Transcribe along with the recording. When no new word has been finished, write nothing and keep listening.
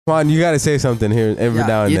Juan, you gotta say something here every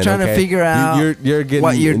now and you're then. trying to figure out you're getting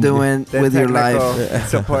what you're doing The with your technical life.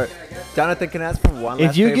 support. Jonathan, can I ask for one last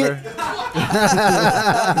If you favor?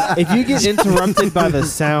 If you get interrupted by the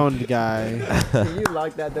sound guy, Can you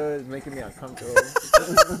lock that door? It's making me uncomfortable.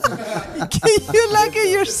 Can you look at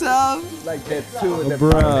yourself? Like the two, the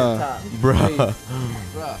Bruh. bottom and top. Bruh.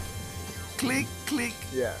 Bruh. Click, click.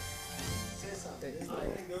 Yeah.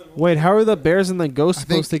 wait, how are the bears and the ghost I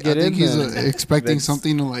supposed to think, get I think in he's there? expecting That's-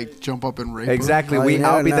 something to like jump up and rape him. Exactly. Oh, you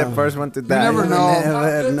I'll never be the know. first one to die. never know.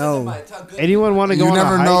 Never know. Anyone want to go You on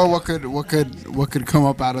never a hike? know what could come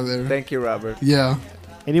up out of there. Thank you, Robert. Yeah.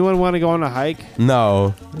 Anyone want to go on a hike?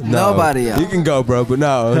 No. Nobody else. You can go, bro, but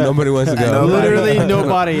no, nobody wants to go. Nobody. Literally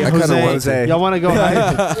nobody. I kinda Jose, want Jose. y'all want to go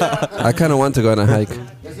hike? I kind of want to go on a hike.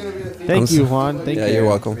 Thank you, Juan. Thank Yeah, you. you're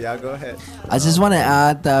welcome. Yeah, go ahead. I just want to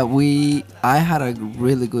add that I had a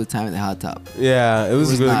really good time at the hot tub. Yeah, it was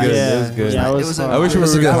It was really nice. good. Yeah, It was good. yeah, it It was was fun. I wish we It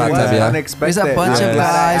was a were good going. hot tub, yeah. Unexpected. There's a bunch Yeah. of Glad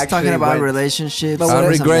I guys actually talking about went. relationships. I It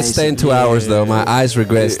was regret amazing. staying 2 hours though. My eyes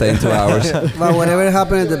regret staying 2 hours. But whatever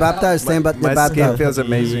happened at the bathtub, staying but the My skin bathtub. feels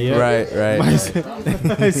amazing. Yeah. Right,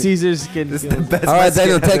 right. My Caesar skin. This is the feels- best. All my right,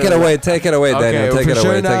 Daniel, skin take has it ever- away. Take it away, Okay, Daniel. Take for it sure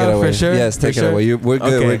away. Take now, it away. for sure, Yes, for take it sure. away. We're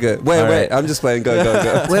good. Okay. We're good. Wait, All wait. right. I'm just playing. Go, go,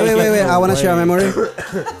 go. Wait. I want to share a memory. No,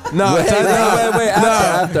 Wait, no, wait. no.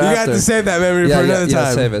 After, You got after. to save that memory for another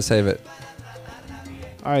time. Save it. Save it.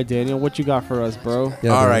 All right, Daniel, what you got for us, bro? Yeah,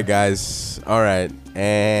 All Daniel. right, guys. All right,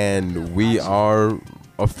 and we are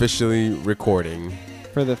officially recording.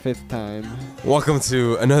 For the 5th time. Welcome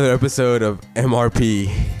to another episode of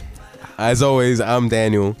MRP. As always, I'm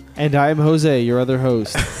Daniel. And I'm Jose, your other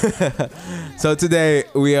host. So today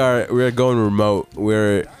we are going remote.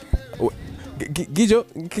 Guijo,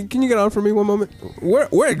 can you get on for me one moment?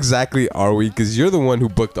 Where exactly are we? Because you're the one who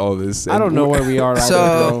booked all this. I don't know where we are.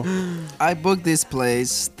 So- either, bro. I booked this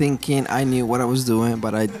place thinking I knew what I was doing,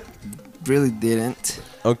 but I really didn't.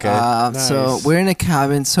 Okay. So Nice. we're in a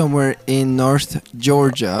cabin somewhere in North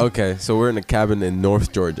Georgia. Okay. So we're in a cabin in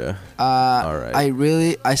North Georgia. All right.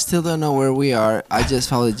 I still don't know where we are. I just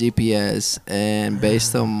followed GPS and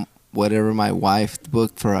based on whatever my wife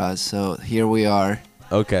booked for us. So here we are.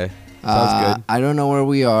 Okay. Sounds good. I don't know where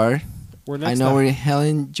we are. We're I next know time. we're in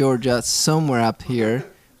Helen, Georgia, somewhere up here,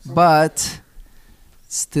 but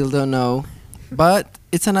still don't know. But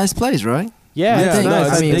it's a nice place, right? Yeah, Yeah, it's think-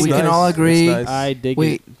 nice. I mean, it's we can nice. all It's agree- nice. I dig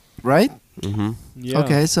Wait, it. right? Mm-hmm. Yeah.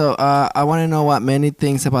 Okay, so I want to know what many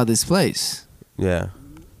things about this place. Yeah.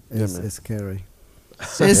 It's scary.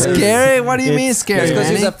 It's scary. What do you mean It's scary, It's because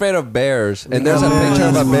he's Manny? afraid of bears, and there's a No. picture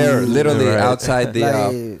of a bear literally Right. outside the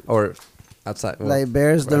Like- or outside. well, Like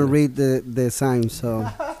bears don't right. read the signs, so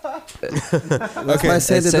that's why I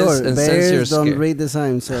say It the says- door. it says you're Bears don't scared. read the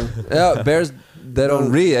signs, so Yeah, bears. They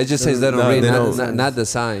don't read. It just says they don't No, read, they not, don't. not the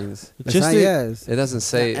signs. the Just sign, to- yes. It doesn't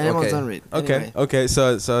say. Animals okay. don't read. Okay. Anyway. Okay.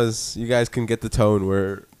 So as you guys can get the tone,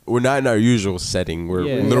 we're not in our usual setting. We're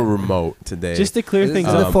Yeah. a little remote today. Just to clear It's things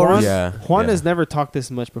the up, forest. Juan yeah. has never talked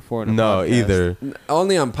this much before. In a No, podcast. either.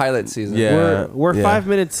 Only on pilot season. Yeah. We're yeah. 5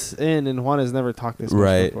 minutes in, and Juan has never talked this much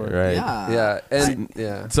Right. before. Right. Yeah. Yeah, and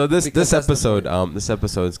yeah. So this Because that's the this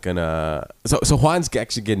episode's gonna so Juan's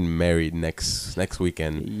actually getting married next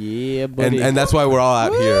weekend, Yeah, buddy. and that's why we're all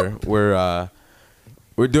out here.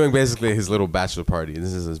 We're doing basically his little bachelor party.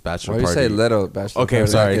 This is his bachelor Why you party. say little bachelor? Okay, I'm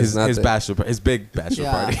party? sorry. Like it's His nothing. bachelor, his big bachelor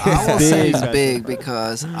Yeah, party. I will say Big. it's big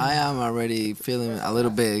because I am already feeling a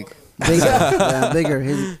little big. Bigger, yeah, bigger.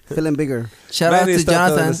 He's feeling bigger. Shout Man, out to stop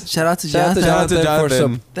Jonathan. doing this. Shout out to Shout out to Jonathan. Jonathan. for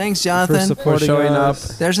Jonathan. Thanks, for Jonathan. supporting showing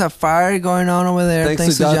us. up. There's a fire going on over there.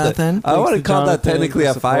 Thanks, to Jonathan. I want to Thanks call that Jonathan technically for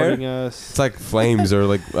a fire. supporting us. It's like flames or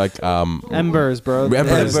like Embers, bro.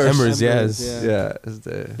 Embers, yes. Yeah, it's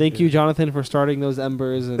the. Thank you, Jonathan, for starting those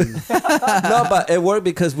embers. And No, but it worked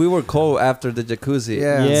because we were cold after the jacuzzi.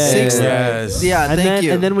 Yeah. Yeah. Six- Yes. Yeah, and thank then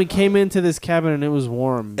you. and then we came into this cabin and it was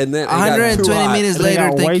warm. And then it got 120 too hot. minutes And it later,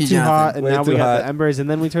 got thank way you, too hot, Jonathan. and Way now we too got hot. the embers, and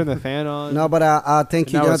then we turned the fan on. No, but I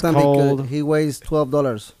thank you, Now it's Jonathan, cold. because he weighs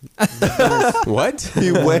 $12. What?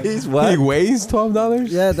 He weighs what? He weighs $12.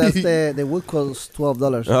 Yeah, that's the wood costs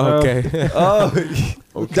 $12. Oh, okay. Oh,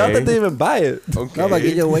 Okay. Jonathan didn't even buy it. Okay. No, but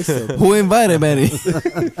get your wasted. Who invited Manny?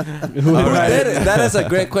 Who right. did it? That is a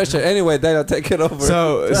great question. Anyway, Daniel, take it over.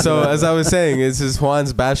 So as I was saying, this is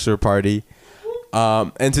Juan's bachelor party.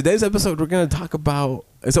 And today's episode, we're gonna talk about.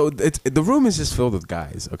 So the room is just filled with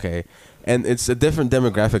guys, okay, and it's a different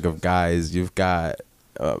demographic of guys. You've got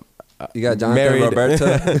you got Jonathan married,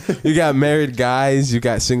 Roberta. you got married guys, you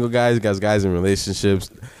got single guys, you got guys in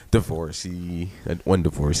relationships, divorcee, one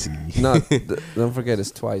divorcee. No, don't forget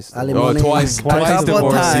it's twice. Alimony. Twice Couple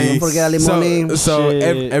divorcee. times. Don't forget alimony. So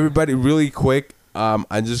Shit. everybody, really quick.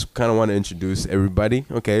 I just kind of want to introduce everybody.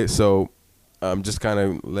 Okay, so just kind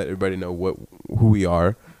of let everybody know who we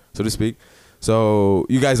are, so to speak. So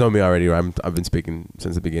you guys know me already, right? I've been speaking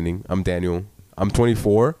since the beginning. I'm Daniel. I'm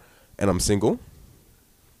 24 and I'm single.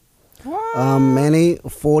 Manny,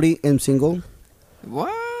 40 and single.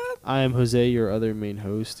 What? I am Jose, your other main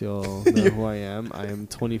host. Y'all know who I am. I am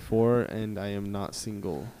 24 and I am not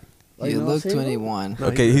single. Are You you not look single? 21.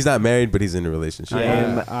 Okay, he's not married, but he's in a relationship.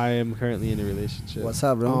 I am currently in a relationship. What's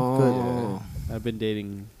up, bro? Oh. I've been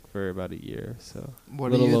dating for about a year, so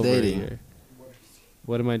What a are little you over a dating? year.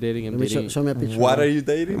 What am I dating? Good. I'm Let me dating. show me a picture. What are you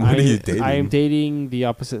dating? What are you dating? I am dating the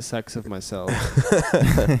opposite sex of myself.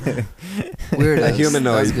 Weird. A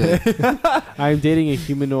humanoid. That's good. I am dating a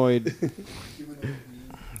humanoid.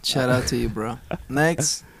 Shout out to you, bro.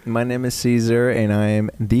 Next. My name is Caesar, and I am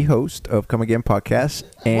the host of Come Again Podcast.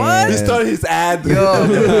 And What? He started his ad. Yo,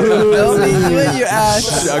 don't be doing your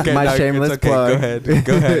ass. Okay, My no, shameless it's okay. plug. Go ahead.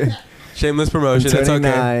 Go ahead. Shameless I'm promotion. That's okay.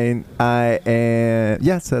 29. I am.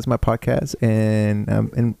 Yes, that's my podcast, and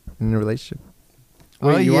I'm in a relationship. Oh,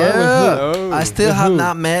 Wait, you are? yeah. Oh. I still With have who?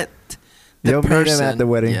 not met the You'll meet him person at the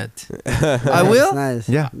wedding. yet. I will? Nice.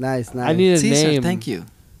 Yeah. Nice. I need a Caesar, name. thank you.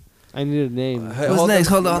 I need a name. Hey, Who's hold next?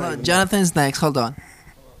 on. Hold on. Jonathan's next. Hold on.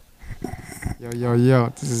 Yo.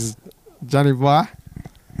 This is Johnny Boy.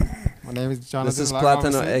 My name is Jonathan. This is like Platano,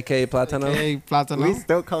 obviously. aka Platano. AKA Platano.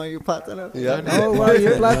 still calling you Platano? Yeah. Oh, what are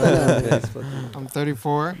you platinum? Yeah, he's Platano. I'm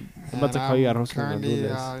 34. I'm about to and call you I'm Arroz con currently,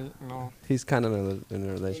 Gandules. He's kind of in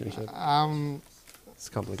a relationship. I'm It's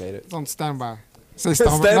complicated. on standby. Say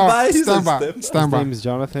standby. Standby? No, He said standby. standby. His Standby. name is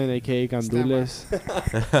Jonathan, aka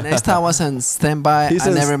Gandules. Next time I was on standby. He's I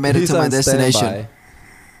on- never made it he's to my on destination. standby.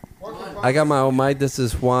 I got my own mic. This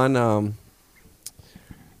is Juan.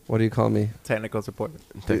 What do you call me? Technical support.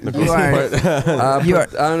 Technical You are- support. You are-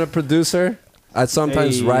 I'm a producer. I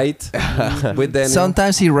sometimes Hey. write with Daniel.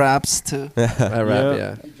 Sometimes he raps too. I rap,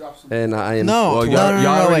 Yeah. yeah. And I am No, Well, no, y'all, no, no,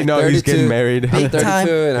 y'all already wait. know he's 32. getting married. Big 32 time.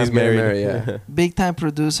 and He's I'm getting married. married, yeah. Big time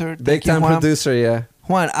producer. Big Thank you, time Juan. producer, yeah.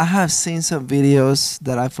 Juan, I have seen some videos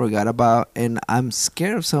that I forgot about, and I'm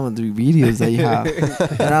scared of some of the videos that you have.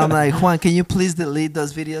 And I'm like, Juan, can you please delete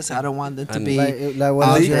those videos? I don't want them to And be. Like what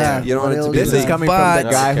else Delete you it. have? You don't want it to What be else This you is have? coming But- from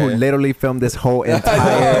the guy who Okay. literally filmed this whole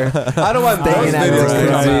entire I don't want thing those at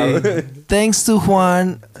videos. this Thanks to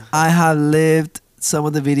Juan, I have lived some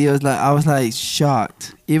of the videos. Like I was like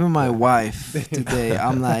shocked. Even my wife today,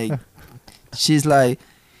 I'm like, she's like,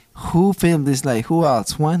 who filmed this? Like who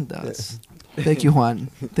else? Juan does. Thank you, Juan.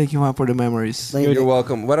 Thank you, Juan, for the memories. Thank You're you.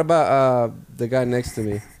 welcome. What about the guy next to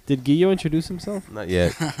me? Did Guillo introduce himself? Not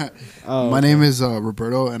yet. Oh, My name is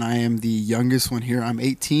Roberto, and I am the youngest one here. I'm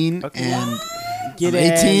 18, and Get I'm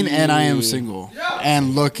 18, at and I am me. single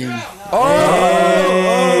and looking.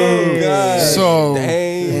 Oh, God. So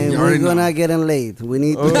And You we're already know. gonna get in late. We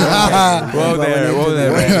need to. Whoa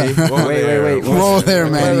there, Randy. Whoa Wait, there. wait, wait. Whoa there,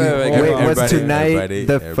 Manny. wait, Wait, was Everybody, tonight everybody,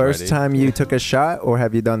 the everybody. first time you took a shot, or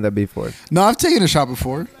have you done that before? No, I've taken a shot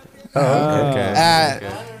before. Okay.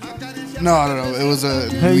 No. It was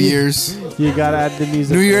New Year's. You gotta add the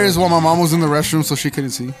music. New Year's while my mom was in the restroom, so she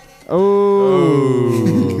couldn't see.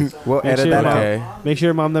 Oh. We'll Make edit sure, that mom, out. Okay. make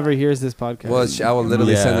sure mom never hears this podcast. Well, I will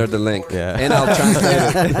literally Yeah. send her the link. Yeah. And I'll translate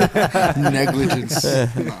it. Negligence.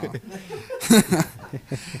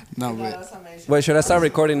 No, but Wait, should I start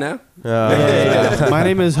recording now? Yeah. My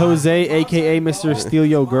name is Jose, aka Mr. Steal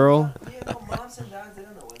Yo Girl.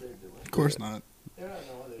 of course not.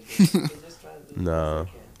 No.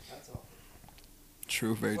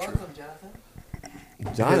 True, very true.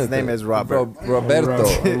 His name is Robert. Roberto.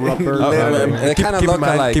 They kind of keep, look in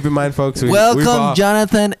mind, alike. keep in mind, folks. We've Welcome, all,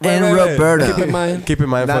 Jonathan and Keep Roberto. in mind. keep in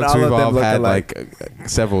mind, Not folks. all We've of them all look had alike. like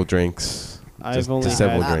several drinks. I've only just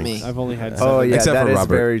several had. Not drinks. me. I've only had. Oh Seven. yeah, Except that for is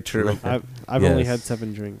Robert. very true. I've only Yes. had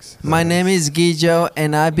 7 drinks. My name is Guillo,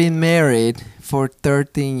 and I've been married for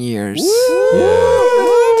 13 years.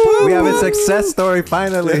 We have a success story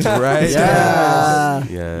finally. Right? Yeah.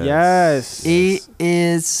 Yes. Yes. It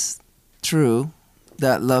is true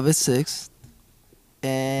that love is sick,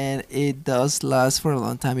 and it does last for a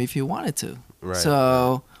long time if you want it to. Right.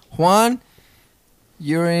 So, Juan,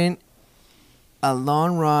 you're in a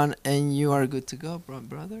long run, and you are good to go,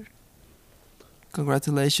 brother.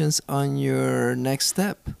 Congratulations on your next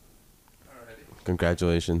step.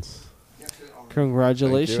 Congratulations.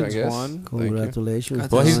 Congratulations, Thank you, I guess. Juan. Congratulations.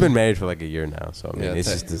 Well, he's been married for like a year now, so I mean, Yeah, it's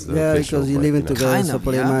thank- just this is the Yeah, official, because you're like, living you know. together, Kind so of,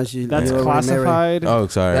 pretty yeah. much That's you're already married. classified. Oh,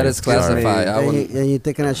 sorry. That is Sorry. classified. I And, wouldn't. and you're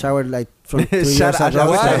taking a shower like from 2 years Shut up!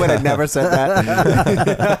 ago. I would have never said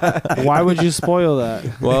that. Why would you spoil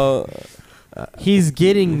that? Well, He's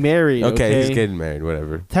getting married. Okay, he's getting married.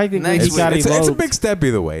 Whatever. Technically, Next he week. got It's a eloped. big step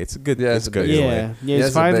either way. It's a good. Yeah, it's good. big either Yeah, way. yeah. Yes, He's a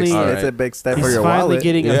big finally, step. It's a big step for he's your finally wallet.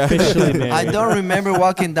 getting Yeah. officially married. I don't remember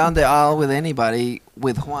walking down the aisle with anybody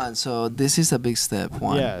with Juan, so this is a big step,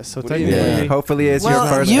 Juan. Yeah. So What do you technically, mean? Hopefully, it's Well,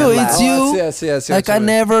 your first. you, and it's last. you. Oh, yes. Like I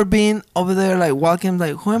never been over there, like walking,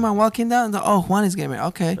 like who am I walking down? Oh, Juan is getting married.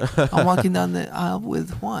 Okay, I'm walking down the aisle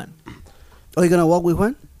with Juan. Are you gonna walk with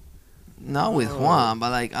Juan? Not with Juan,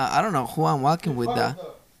 but like I don't know who I'm walking with. That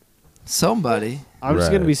somebody. I'm just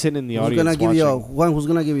Right. gonna be sitting in the Who's audience gonna give you watching. up? Juan, who's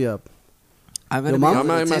gonna give you up? I'm Your gonna mom? be I'm able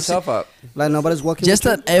to lining taste myself it. up. Like nobody's walking. Just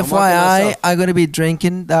with an you? walking FYI, myself. I'm gonna be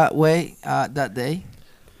drinking that way that day.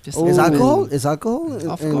 Just Is a little alcohol? bit. Is alcohol?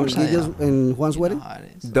 Of in course I Guido's- am. in Juan's You know wedding? how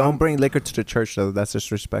it is. Don't bring liquor to the church though. That's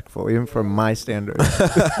disrespectful, even from my standards.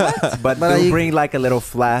 But But do you- bring like a little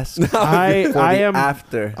flask I for I the am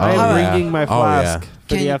after. I am Oh, yeah. bringing my Oh, flask yeah.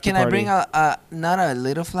 for the after Can I party. bring a not a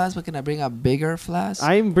little flask, but can I bring a bigger flask?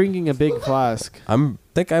 I'm bringing a big flask.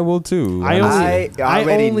 Think I will too. I I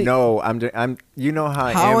already only- know. I'm. You know how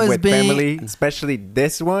I How am is with being- family, especially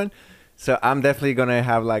this one. So I'm definitely gonna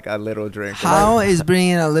have like a little drink. How is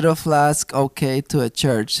bringing a little flask okay to a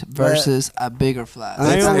church versus a bigger flask?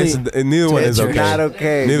 I It's, only- neither one is It's okay. Not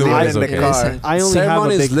okay. Neither Leave one it is in okay. the car. Listen, I only have a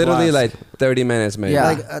Ceremony big is literally flask. like 30 minutes, maybe. Yeah.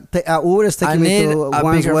 Like Uber is I taking me need to a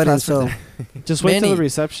Juan's bigger wedding, flask for so Just wait till Manny, the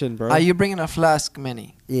reception, bro. Are you bringing a flask,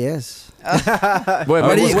 Manny? yes. Wait, Oh,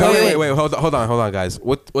 What do you- wait, hold on, guys.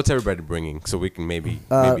 What's everybody bringing so we can maybe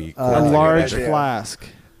Uh, maybe uh, a coordinate large better? flask.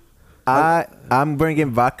 I'm bringing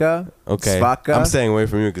vodka. Okay, Vodka. I'm staying away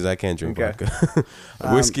from you because I can't drink Okay. vodka.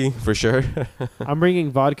 Whiskey for sure. I'm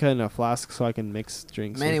bringing vodka in a flask so I can mix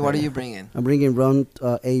drinks. Manny, with what are it. you bringing? I'm bringing around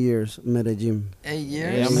 8 years, Medellin. 8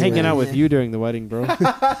 years? Hey, I'm hanging out with you during the wedding, bro.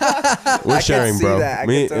 We're sharing, see bro. that. I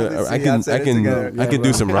Me, can totally I see can, us I in it can, together. I Yeah, can do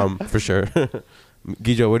bro. some rum for sure.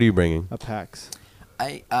 Gijo, what are you bringing? A PAX.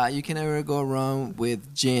 You can never go wrong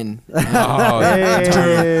with gin. Oh,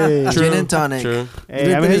 Hey, Gin and tonic. True.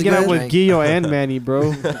 hey, I'm Dripping is hanging out good. with Guillo and Manny,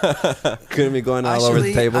 bro. Couldn't be going all over the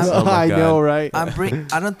Actually, tables. Oh my I God. know, right?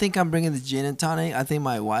 I don't think I'm bringing the gin and tonic. I think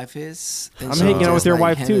my wife is. and I'm she hanging out just, with your like,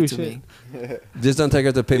 wife hand too, it to shit. me. Just don't take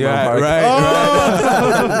her to Piedmont Yeah, Park.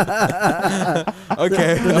 right.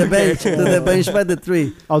 Okay. To the bench, to the bench by the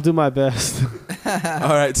tree. I'll do my best.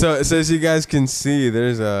 All right. So as you guys can see,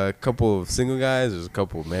 there's a couple of single guys, there's a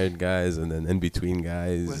couple of married guys, and then in between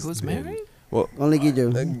guys. Wait, who's and- married? Only Guido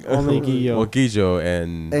Only Guillo. Well, Gijo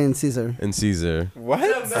and Caesar. Caesar. What?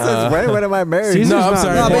 when am I married? Caesar's No, I'm not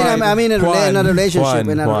sorry. No, married. I mean in Juan, a relationship. Juan,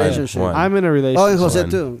 in a Juan, relationship. Juan. I'm in a Oh, relationship. and Jose Juan.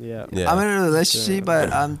 too. Yeah. Yeah. I'm in a relationship,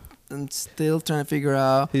 but I'm still trying to figure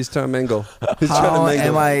out He's trying to mingle. how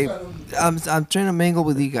am I. I'm trying to mingle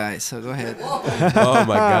with you guys. So go ahead. Oh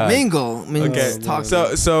my God. Mingle. Okay. Talk.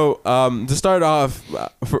 So to start off,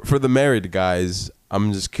 for the married guys,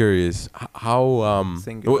 I'm just curious how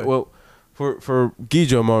Singular. well for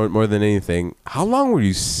Gijo more than anything, how long were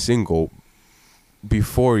you single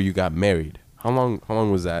before you got married? How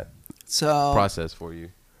long was that So process for you?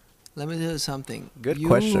 let me tell you something. Good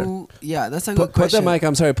question. Yeah, that's a good Put the question. mic.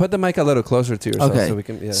 I'm sorry. Put the mic a little closer to yourself Okay. so we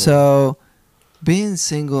can. Yeah. So, being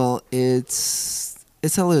single, it's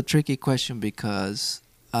a little tricky question because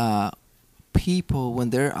people, when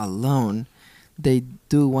they're alone, they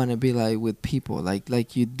do want to be like with people.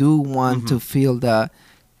 Like you do want to feel that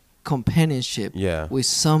companionship Yeah. with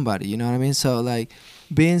somebody. You know what I mean? So like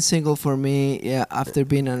being single for me, yeah, after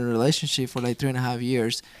being in a relationship for like 3.5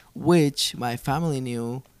 years, which my family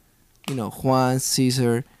knew, you know, Juan,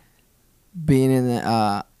 Caesar, being in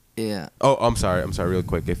the yeah. Oh, I'm sorry, real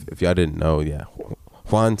quick. If y'all didn't know, yeah,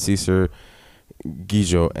 Juan, Caesar,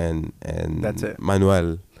 Gijo, and That's it.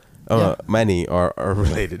 Manuel, Yeah. Manny are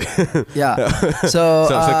related. Yeah. So, I'm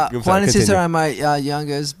sorry, Juan and Cesar continue. are my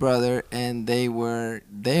youngest brother, and they were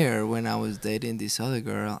there when I was dating this other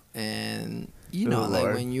girl. And you know, Oh, like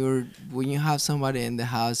Lord. when you have somebody in the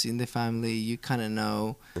house, in the family, you kind of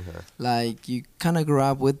know, like you kind of grew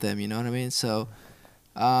up with them. You know what I mean? So,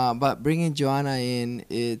 but bringing Joanna in,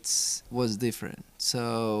 was different.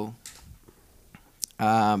 So.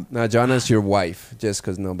 Now, Joanna's your wife, just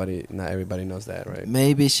because not everybody knows that, right?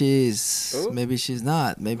 Maybe she's, maybe she's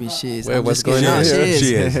not. Maybe she's. Wait, I'm what's just kidding. going on No, here?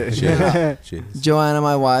 she is. She is. She is. Joanna,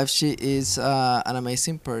 my wife, she is an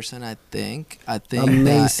amazing person. I think that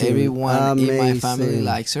Amazing. everyone in my family Amazing.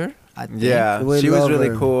 likes her. I think. Yeah, We she was love really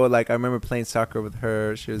her. cool. Like I remember playing soccer with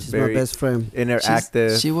her. She was She's my very best friend.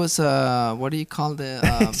 interactive. She was what do you call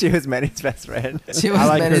the? She was Manny's best friend. She was I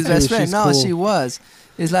like her Manny's too. best friend. She's No, cool. she was.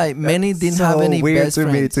 It's like Manny didn't so have any weird best to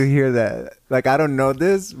me friends. to hear that. Like I don't know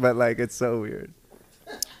this, but like it's so weird.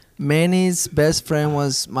 Manny's best friend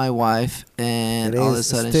was my wife, and It all of a is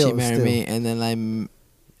sudden she still- married still. me,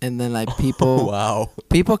 and then like people Wow.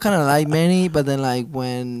 people kind of like Manny, but then like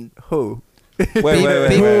when Who?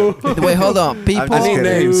 wait, hold on, people I'm just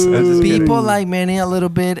kidding. I'm just people kidding. like Manny a little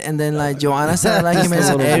bit, and then like Joanna started liking Manny,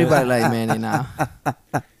 so everybody like Manny now.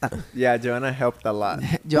 Yeah, Joanna helped a lot.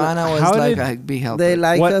 Joanna was How like did a big helper. They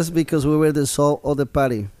like What- us because we were the soul of the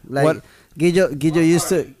party. Like What- Guillo used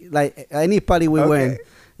to like any party we went.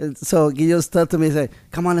 So Guillo started to me and say,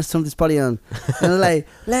 "Come on, let's turn this party on." And I'm like,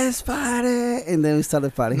 "Let's party!" And then we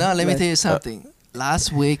started partying. No, let me Like, tell you something.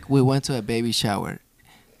 Last week we went to a baby shower,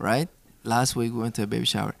 right? Last week we went to a baby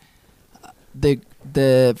shower.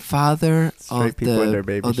 The father Straight people in their of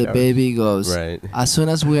baby the showers. baby goes. Right. As soon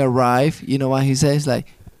as we arrive, you know what he says? Like,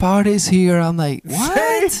 party's here. I'm like,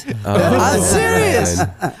 what? I'm serious.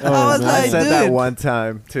 man. I was man. I like, said that dude, one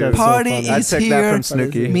time too. That's so party funny. I is took that here. from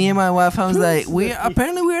Snooki. Me and my wife, I was like,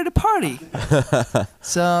 apparently we're at the party.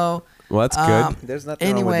 So Well, that's good. There's nothing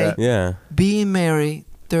anyway, wrong with that. Yeah. being married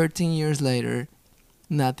 13 years later,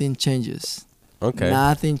 nothing changes. Okay.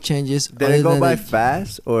 Nothing changes. Did other it go than by the-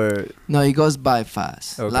 fast or? No, it goes by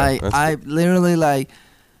fast. Okay, Like that's I literally like,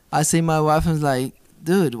 I see my wife and was like,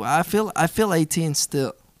 dude, I feel 18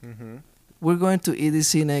 still. Mm-hmm. We're going to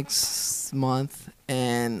EDC next month,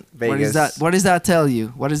 and what Vegas. is that? What does that tell you?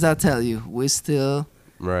 What does that tell you? We still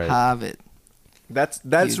Right. have it. That's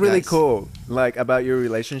You really guys. cool. Like about your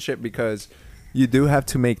relationship because you do have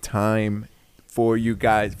to make time for you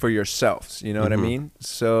guys for yourselves. You know what I Mhm. mean?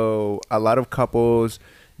 So a lot of couples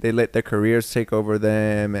they let their careers take over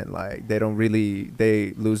them and like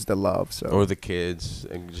they lose the love. So Or the kids.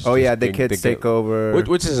 and oh yeah, the they kids get- take over.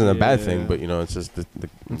 Which isn't a bad Yeah. thing, but you know, it's just the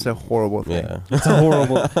It's a horrible thing. yeah. It's a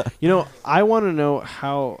horrible. You know, I want to know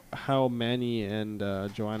how Manny and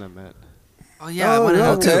Joanna met. Oh yeah, I Oh, wanna no,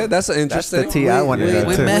 know Okay, too. that's That's interesting. the tea I wanted to we- know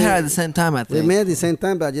We too. met her at the same time, I We think. met at the same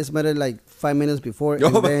time, but I just met her like 5 minutes before.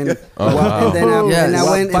 Oh, And then, Oh, wow. and then Yes. and I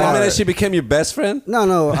Well, went. 5 minutes, she became your best friend.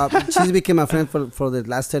 No, she's became a friend for the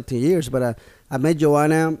last 13 years. But I met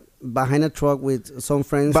Joanna behind a truck with some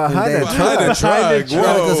friends. and Behind then- a truck. Yeah,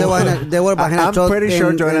 because they were behind a I'm truck. pretty sure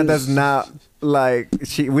and- Joanna and does not like.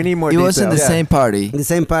 We need more It details. was in the same party. The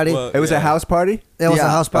same party. Well, It was a house party. There was Yeah. a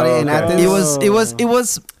house party in Oh, okay. Athens. It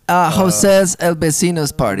was Jose's El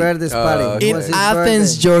Vecino's party. Birthday's party. okay. It was his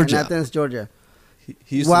Athens, birthday. Georgia. In Athens, Georgia.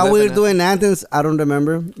 He used to While live we in were doing Athens, I don't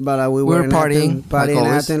remember, but we We were were in partying, Athens, partying like in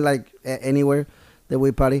always. Athens, like anywhere that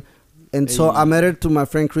we party. And so I met her to my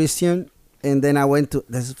friend Christian, and then I went to.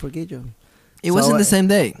 This is for Guillo. It wasn't the same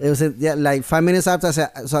day. It was like 5 minutes after I said,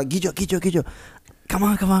 so Guillo, come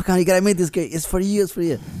on, you gotta meet this girl. It's for you.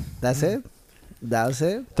 That's it. That was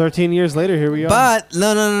it. 13 years later, here we are. But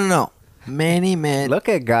no. Manny met Look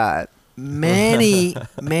at God.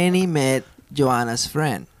 Manny met Joanna's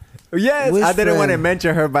friend. Yes, Which I didn't want to friend?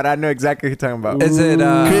 mention her, but I know exactly who you're talking about. Is it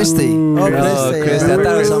Christy. Oh, Christy, Chris, yeah. I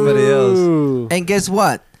thought it was somebody else. Ooh. And guess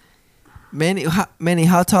what? Manny,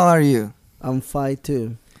 how tall are you? I'm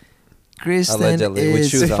 5'2". Kristen Allegedly, with is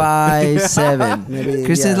shoes on. 5'7". Maybe,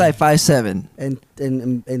 Kristen's yeah. like 5'7", and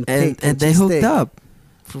and thick, they she's hooked thick. up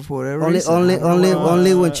for whatever Only, reason. only, I don't know.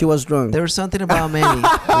 only when she was drunk. There was something about Manny.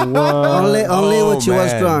 Only when she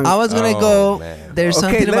was drunk. I was gonna Oh, go. man. There's Okay,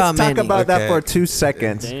 something about let's talk Manny. about that Okay. for 2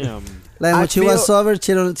 seconds. Damn. Like when I she was feel- sober,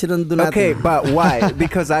 she don't do nothing. Okay, but why?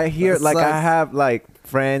 Because I hear That like I sucks. have like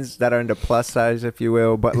friends that are in the plus size, if you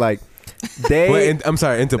will, but like they Wait, I'm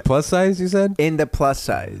sorry. Into plus size, you said? in the plus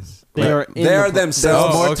size. They are in They are the-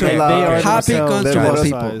 themselves. There's more to okay. love. They are Happy themselves. comes to They're most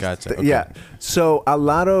people. plus-sized. Gotcha. Okay. Yeah. So a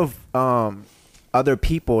lot of other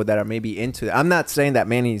people that are maybe into it. I'm not saying that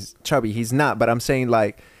Manny's chubby. He's not, but I'm saying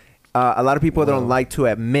like a lot of people don't like to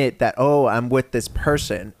admit that, oh, I'm with this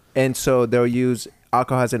person. And so they'll use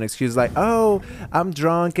alcohol as an excuse like, oh, I'm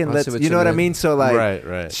drunk and I let's, see what you you know what I mean. mean? So like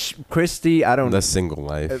right. Christy, I don't The single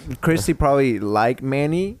life. Christy probably liked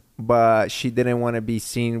Manny, but she didn't want to be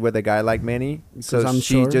seen with a guy like Manny. So 'Cause I'm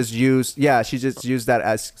she short? just used that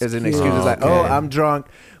as an excuse. Oh, It's like, okay. oh, I'm drunk.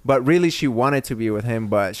 But really, she wanted to be with him,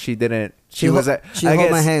 but she didn't. She ho- was a, she I hold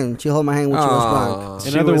guess, my hand. She hold my hand when she was drunk. Aw.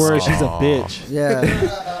 In She other was- words, she's a Aw. bitch.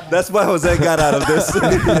 Yeah. That's what Jose got out of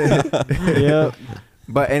this. Yep.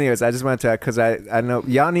 But anyways, I just wanted to, because I know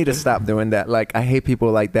y'all need to stop doing that. Like, I hate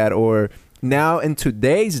people like that. Or now in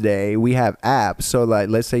today's day, we have apps. So like,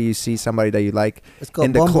 let's say you see somebody that you like It's called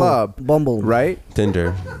in the Bumble. club, Bumble. right?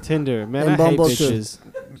 Tinder. Tinder. Man, And I hate Bumble too. bitches.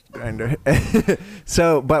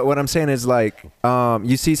 So, but what I'm saying is like,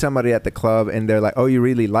 you see somebody at the club and they're like, oh, you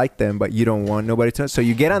really like them, but you don't want nobody to. So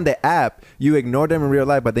you get on the app, you ignore them in real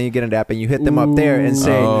life, but then you get on the app and you hit them up there and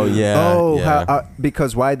say, Oh, yeah. oh, yeah.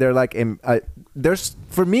 because why they're like, there's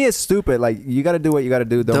for me it's stupid. Like you got to do what you got to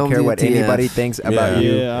do. Don't care what WTF. anybody thinks about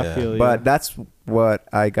you. Yeah, I feel you. But that's what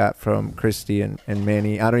I got from Christy and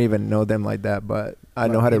Manny. I don't even know them like that, but I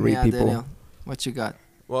know how to Give me read a people. Daniel. What you got?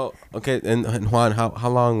 Well, okay, and Juan, how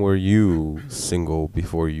long were you single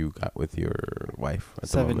before you got with your wife? At the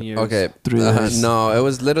 7 moment? years. Okay. 3 years. No, it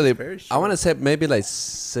was literally. Very I want to short. say maybe like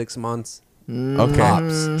 6 months. Okay,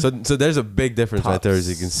 Tops. so there's a big difference right there, as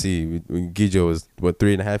you Tops. can see. Guijo was what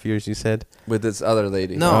 3.5 years? You said. With this other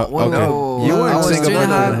lady. No, whoa, okay. whoa, whoa. You I weren't was single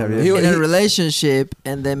 3.5 for that, He- in a he- relationship,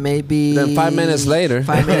 and then maybe Then 5 minutes later.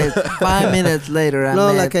 5 minutes. 5 minutes later, I No,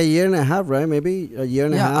 met. like a year and a half, right? Maybe a year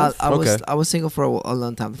and a Yeah, half. Okay. I was single for a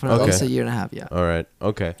long time, for Okay. at least a year and a half. Yeah. All right.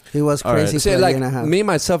 Okay. He was All right. crazy See, for a like year and a half. me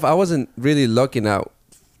myself, I wasn't really looking out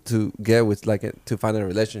to get with to find a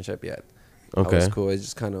relationship yet. I Okay. was cool. It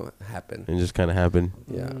just kind of happened. It just kind of happened.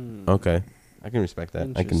 Yeah. Mm. Okay. I can respect that.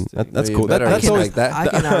 I can. Interesting. That's You cool. better That's respect always. that. I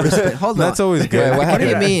cannot respect. Hold on. That's always good. Wait, What do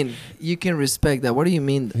you happened? mean? You can respect that. What do you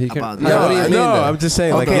mean He can- about Yeah, that? what do you mean No, then? I'm just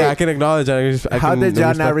saying. Like, Okay. yeah, I can acknowledge. I How can did y'all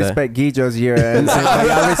not that. respect Guijo's year? And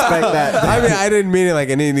I respect that. I mean, I didn't mean it like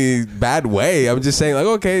in any bad way. I'm just saying, like,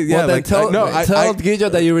 okay, yeah, Well, then like, tell, no, tell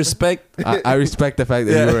Guijo that you respect. I respect the fact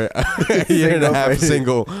that you were a year and a half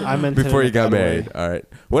single I meant it before in you a got bad way. married. All right.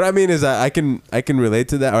 What I mean is that I can relate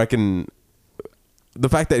to that, or I can. The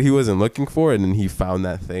fact that he wasn't looking for it and then he found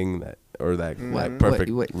that thing that or that like perfect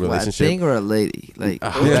Wait, relationship. a thing or a lady? Like Yeah,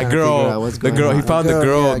 I'm trying to figure girl, out what's the going girl. on. He found the Girl,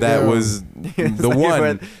 girl yeah, that girl. was the like one.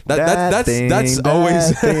 went, That's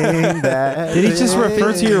always. Did he just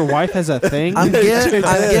refer to your wife as a thing? I'm getting a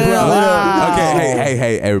little. Okay,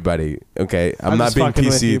 hey, everybody. Okay, I'm I'm not just being fucking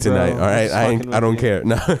with PC you, bro. tonight. All I'm right, just I fucking don't with care.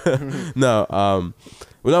 No, no.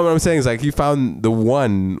 Well, no, what I'm saying is like he found the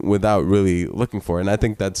one without really looking for it, and I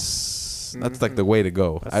think that's like the way to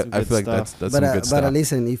go. That's some I good feel like stuff. that's but some good stuff.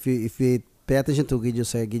 listen, if you pay attention to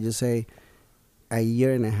Guijo say a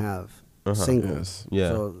year and a half Uh-huh. single. Yes. Yeah.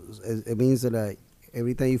 So it means that like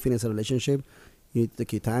every time you finish a relationship, you need to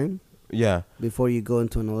take your time Yeah. before you go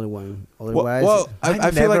into another one. Well, Otherwise,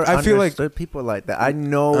 I feel like understood people like that. I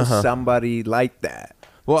know Uh-huh. somebody like that.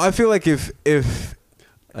 well, I feel like if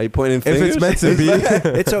Are you pointing if fingers? it's meant to be,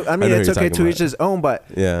 It's I mean know it's who you're okay talking to about. each his own, but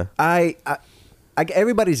yeah. I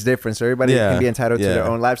everybody's different, so everybody Yeah, can be entitled to their yeah.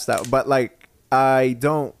 own lifestyle. But like I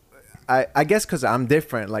don't. I guess because I'm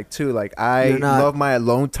different, like too. Like I You're not- love my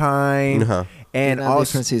alone time, Uh-huh. and You're not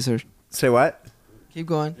also different, Caesar. say what? Keep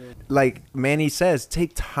going. Like Manny says,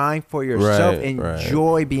 take time for yourself. Right, right.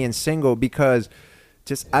 Enjoy being single because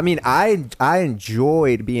just I mean I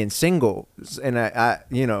enjoyed being single, and I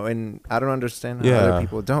you know, and I don't understand how Yeah. other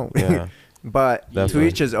people don't. Yeah. But to Definitely.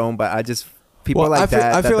 each his own. But I just people Well, like I feel,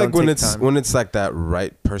 that. I feel that like don't when take it's time. when it's like that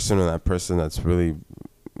right person or that person that's really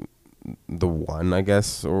the one, I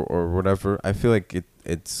guess, or whatever. I feel like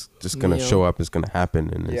it's just gonna Neo. show up. It's gonna happen,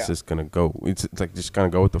 and it's Yeah. just gonna go. It's like just gonna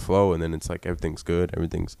go with the flow, and then it's like everything's good.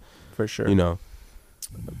 Everything's for sure. you know.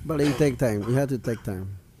 but you take time. You have to take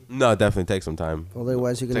time. No, definitely take some time.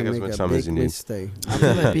 Otherwise, you're Take gonna as make much a time as big you need. mistake. I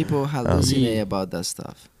feel like people hallucinate about that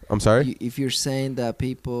stuff. I'm sorry. If you're saying that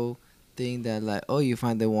people think that like, oh, you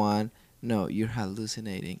find the one, no, you're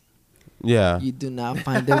hallucinating. Yeah. You do not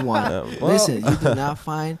find the one. Well- Listen, you do not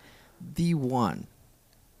find the one.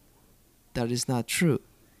 That is not true.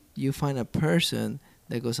 You find a person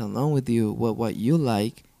that goes along with you, what you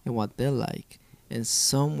like and what they like, and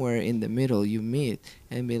somewhere in the middle you meet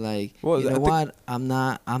and be like, Well, you I know think-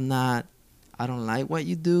 what? I don't like what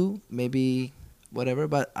you do. Maybe whatever,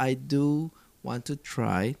 but I do want to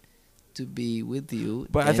try to be with you.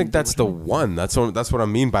 But I and think do that's the whatever. one. That's what I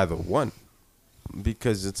mean by the one,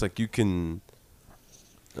 because it's like you can.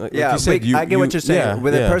 Like Yeah, you said, I get what you're saying. yeah,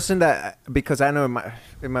 With yeah. a person that, because I know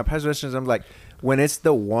in my past relations, I'm like, when it's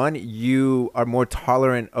the one, you are more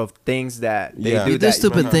tolerant of things that they Yeah. do. You do that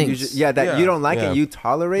stupid you things. just- yeah, that Yeah, you don't like yeah. it, you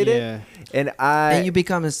tolerate Yeah. it, and I And you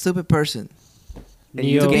become a stupid person. and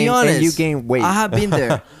you Neo- To be gain, honest, and you gain weight. I have been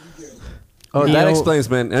there. Oh, that Neo- explains,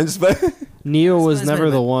 man. I'm just Neo was Explain, never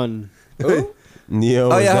explain, the man. one. Neo.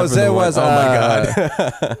 Oh, was yeah, never Jose the one. was, Oh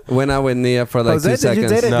my god. went out with Nia for like Jose, 2 did you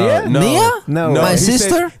seconds. date it? No, Nia? no, Nia? No. My he sister?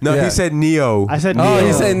 Said, no, Yeah. he said Neo. I said Oh, Neo.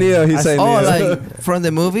 he said Neo. He said Oh, Neo. like from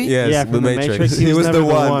the movie? Yes, yeah, the from the Matrix. He was never the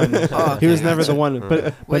one. Oh, He was okay, never gotcha. the one.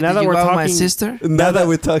 But Wait, now did that you we're go out with my talking, sister? Now that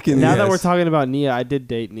we're talking, now that Yes. we're talking about Nia, I did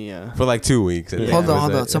date Nia, for like 2 weeks. Yeah. Hold Was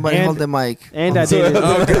on. it? Somebody And- hold the mic. and I dated,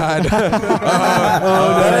 Oh god.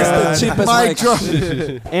 That is the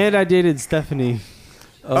cheapest mic. and I dated Stephanie.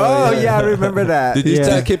 Oh yeah, I remember that. Did you Yeah.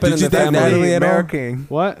 date- Keep it did in you the date family. Natalie at all? American.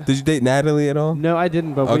 What? Did you date Natalie at all? No, I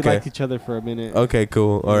didn't. But we Okay. liked each other for a minute. Okay,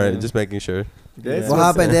 cool. All right, Yeah. just making sure. This What was-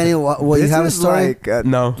 happened, Daniel? What you This have a was story? like a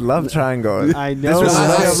No. love triangle. I This know. was I,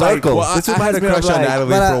 like- cycle. well, This I had a reminds me of, crush on like- Natalie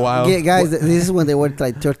But, for a while. guys, this is when they were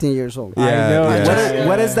like 13 years old. Yeah, I know. yeah.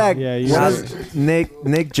 What is that? Yeah, you what are. is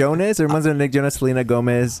Nick Jonas? Or reminds me of Nick Jonas, Selena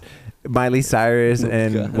Gomez, Miley Cyrus,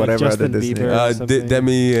 and God. whatever Justin other Disney. Bieber. something.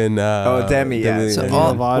 Demi and Demi, yeah. So Demi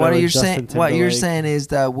all, Lovato what are and you Justin saying? What you're Timberlake. saying is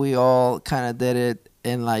that we all kind of did it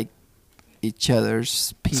in like each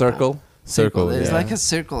other's people. Circle. It's yeah. like a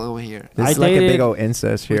circle over here, This I is like a big dated- old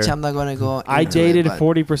incest here. which I'm not gonna go. I into dated it, but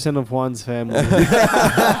 40% of Juan's family.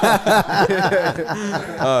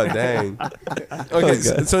 Oh dang. Okay,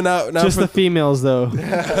 so now Just for, the females, though.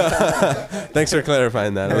 thanks for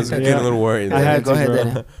clarifying that. I was getting a little worried. I had go to, ahead, bro.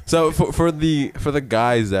 Danny. So for the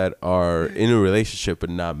guys that are in a relationship but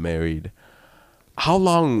not married, how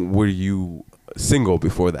long were you single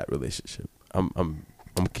before that relationship?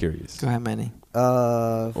 I'm curious. Go ahead, Manny.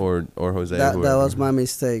 Or Jose. That whoever. was my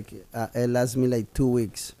mistake. It lasted me like 2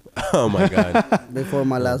 weeks Oh my god. before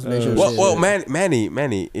my last relationship. well,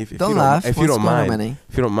 Manny, if Don't you laugh. if you What's don't going on, mind, Manny?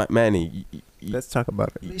 if you don't mind, Manny, Let's talk about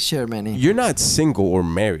it. Please share, Manny. you're not single or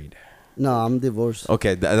married. No, I'm divorced.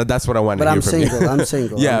 Okay, that's what I wanted But to hear I'm from single. you. I'm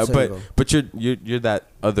single. Yeah, I'm single. but you're that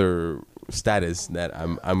other status that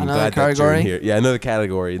I'm Another glad that you're category? here. Yeah, another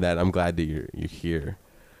category that I'm glad that you're here.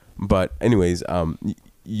 But anyways,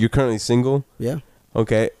 you're currently single. Yeah,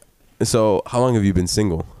 Okay, so how long have you been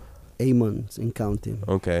single? 8 months in counting.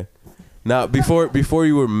 Okay, now before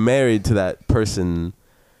you were married to that person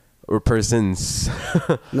or persons.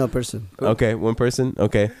 No person. Okay, one person.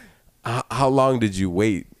 Okay, how long did you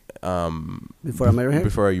wait? Before I married her?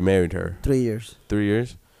 Before you married her, 3 years. 3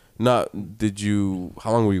 years. No, did you?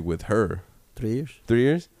 How long were you with her? 3 years. 3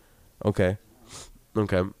 years. Okay.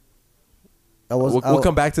 Okay. I was. We'll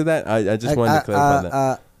come back to that. I just wanted to clarify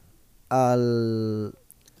that. I'll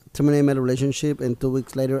terminate my relationship, and 2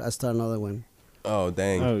 weeks later, I start another one. Oh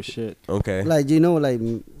dang. Oh, shit. Okay. Like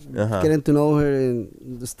Uh-huh. getting to know her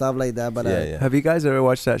and stuff like that. But Yeah, yeah. Have you guys ever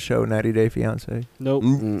watched that show, 90 Day Fiance? Nope.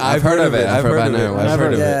 I've heard of it. I've heard of it. Never I've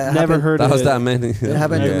heard of Yeah, it. it Never happened- heard That of was it. that many. It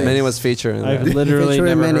happened to me. Manny was featuring. I've that. literally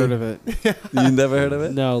Featuring never many. heard of it. You never heard of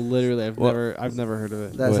it? No, literally, I've Well- never heard of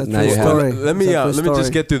it. That's Well, a now true you have story. Let me That's a true let me just story.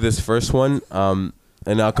 get through this first one.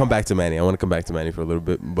 And I'll come back to Manny. I want to come back to Manny for a little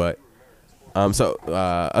bit, but so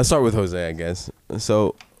I'll start with Jose, I guess.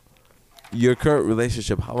 So your current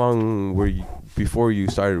relationship, how long were you before you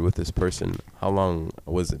started with this person? How long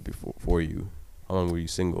was it before for you? How long were you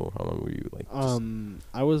single? How long were you like? just-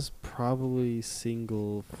 I was probably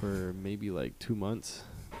single for maybe like 2 months.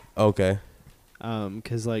 Okay.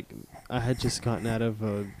 'Cause like I had just gotten out of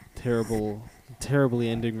a terribly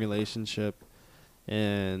ending relationship,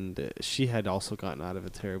 and she had also gotten out of a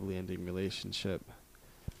terribly ending relationship.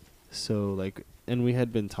 So like, and we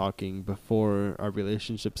had been talking before our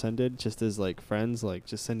relationships ended, just as like friends, like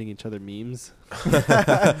just sending each other memes.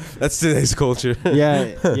 That's today's culture.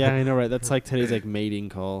 yeah, I know, right? That's like today's like mating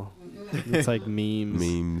call. It's like memes.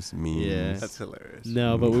 memes. Yeah. That's hilarious.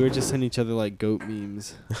 No, but we were just sending each other like goat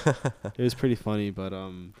memes. It was pretty funny, but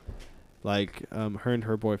like her and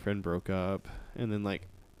her boyfriend broke up, and then like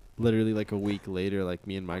literally like a week later, like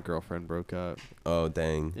me and my girlfriend broke up, Oh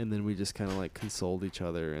dang. and then we just kind of like consoled each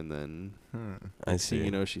other, and then I next thing see.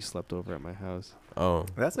 you know, she slept over at my house. Oh.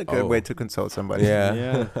 That's a good Oh. way to console somebody. Yeah.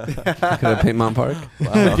 Yeah. Could have paid Mount Park.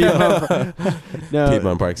 Wow. No,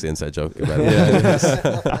 Piedmont Park's the inside joke. By the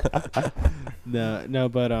way. no,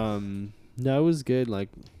 but no, it was good. Like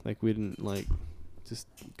we didn't like just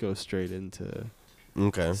go straight into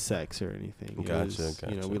Okay. sex or anything. It Gotcha, was, You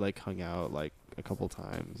know, gotcha. we like hung out like a couple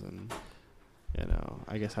times, and you know,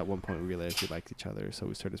 I guess at one point we realized we liked each other, so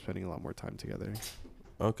we started spending a lot more time together.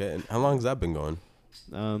 Okay. And how long has that been going?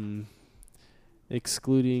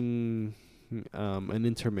 Excluding an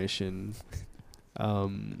intermission,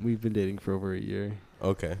 we've been dating for over a year.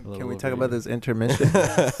 Okay. A little Can we over talk a about year. this intermission?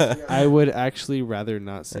 I would actually rather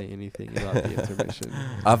not say anything about the intermission.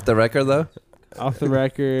 Off the record, though? Off the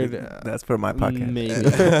record, That's for my podcast. maybe.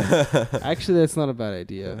 Actually, that's not a bad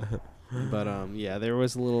idea. But yeah, there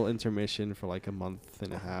was a little intermission for like a month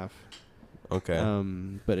and a half. Okay.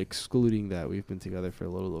 But excluding that, we've been together for a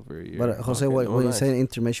little over a year. But Jose, Okay, when well, you nice. say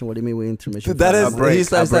intermission, what do you mean with intermission? That A is, break, he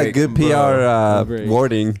says a break. that good Bro. PR A break.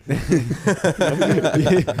 wording.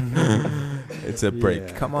 It's a break.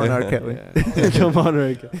 Yeah. Come on, R. Kelly. Yeah. Come on,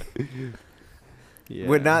 R. Kelly. Yeah.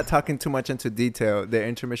 We're not talking too much into detail. The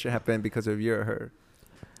intermission happened because of you or her.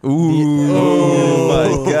 Oh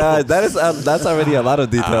my God, that's already a lot of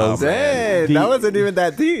details. Oh, man. Dang, The- that wasn't even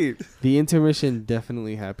that deep. The intermission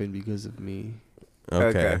definitely happened because of me.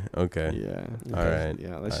 Okay. Yeah. All right.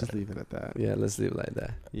 Yeah. Let's just leave it at that. Yeah, let's leave it like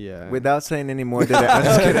that. Yeah. Without saying any more, I'm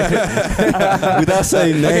just kidding. Without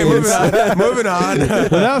saying Okay, names. moving on.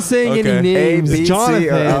 Without saying Okay. any A, names, B, C, Jonathan.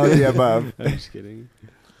 or all of the above. I'm just kidding.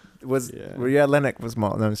 Were you at Lennox was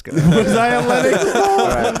Mall? No, I'm just kidding. Was I at Lennox? All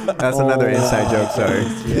right. That's another inside joke. Sorry.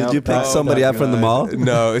 Did you pick somebody up from the mall?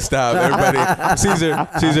 No, stop, everybody.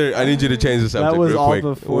 Caesar, I need you to change the subject That was real all quick.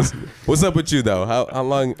 before. What's up with you though? How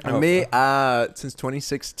long? Me, since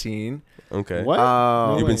 2016. Okay. What?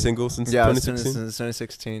 You've Wait. been single since Yeah, 2016? since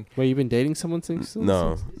 2016. Wait, you been dating someone since?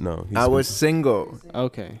 No. He's I was been- single.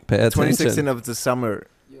 Okay. Pay 2016 attention. of the summer.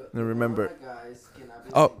 I remember.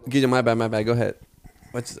 Oh, Guido, my bad. Go ahead.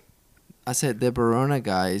 What's I said the Verona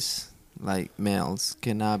guys, like males,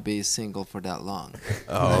 cannot be single for that long.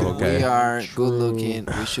 Oh, We okay. are good looking.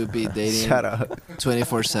 We should be dating Shut up.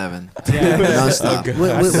 24/7. Yeah. Non-stop. We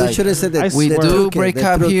Like, should have said that. we the do truque, break the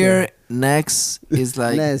up truque. here. Next is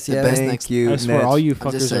like Next, the yeah. best Thank next. you. I swear, all you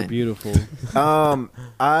I'm just fuckers are saying. beautiful.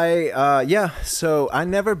 So I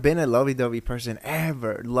never been a lovey-dovey person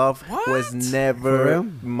ever. Love was For never real?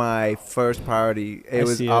 my first priority. I It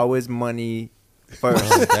was see it. always money first.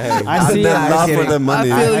 Dang. I see not it. love kidding. for the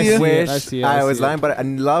money? I feel I you. wish I see it. I I was see it. lying, but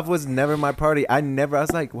love was never my priority. I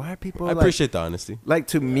was like, why are people I like, appreciate the honesty. like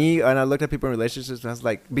to me, and I looked at people in relationships and I was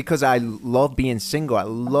like, because I love being single. I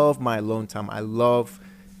love my alone time. I love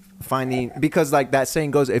finding, because like that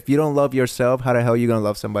saying goes, if you don't love yourself, how the hell are you going to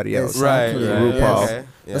love somebody else? Exactly. Right. RuPaul. Okay.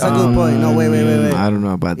 That's a good point. No, wait. I don't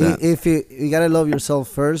know about that. If you gotta love yourself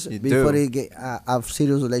first You before do. you get a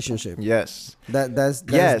serious relationship. Yes. That's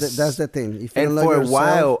Yes. that's the thing. If you And don't love for a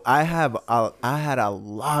yourself, while, I had a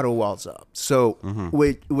lot of walls up. So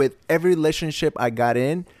with every relationship I got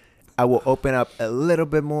in, I will open up a little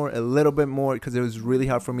bit more, because it was really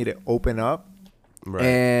hard for me to open up. Right.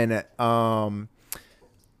 And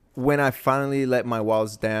when I finally let my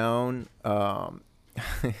walls down,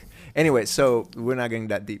 anyway, so we're not getting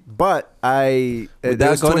that deep. But there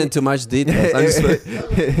Without was going 20 into much details, I'm just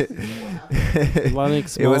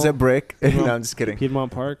Lennox it was a Mall, brick. Piedmont- No, I'm just kidding.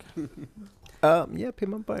 Piedmont Park. Yeah,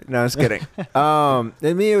 Piedmont Park. No, I was kidding. And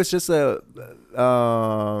me, it was just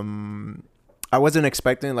I wasn't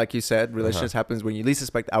expecting, like you said, relationships happens when you least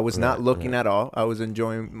expect. I was not looking at all. I was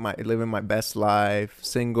enjoying living my best life,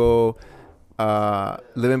 single,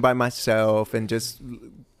 living by myself, and just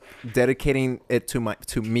dedicating it to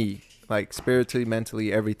me, like spiritually,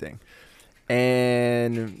 mentally, everything.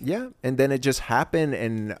 And yeah, and then it just happened,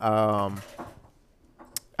 and I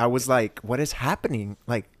was like, what is happening?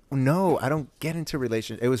 Like, no, I don't get into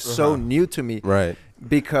relationships. It was so new to me, Right.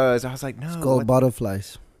 because I was like, no. it's called what-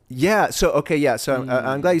 butterflies. Yeah. So okay. Yeah. So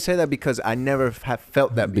I'm glad you say that, because I never have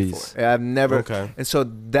felt that before. Bees. I've never. Okay. And so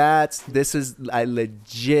I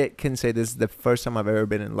legit can say this is the first time I've ever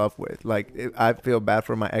been in love with. Like, I feel bad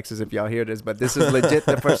for my exes if y'all hear this, but this is legit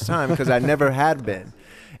the first time, because I never had been.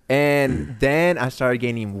 And then I started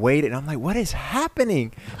gaining weight, and I'm like, what is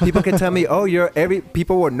happening? People can tell me, oh,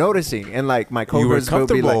 people were noticing. And like my You were coworkers would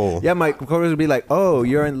be comfortable. like, yeah, my coworkers would be like, oh,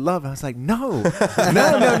 you're in love. I was like, no.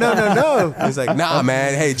 No. He's like, nah,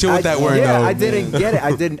 man. Hey, chill with that word, Yeah, though. I didn't get it.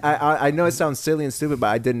 I didn't. I know it sounds silly and stupid, but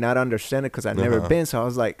I did not understand it because I've never been. So I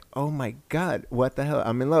was like, oh my God, what the hell?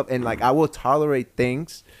 I'm in love. And like, I will tolerate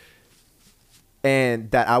things and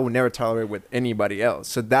that I would never tolerate with anybody else.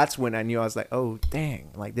 So that's when I knew. I was like, oh dang,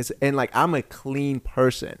 like this. And like, I'm a clean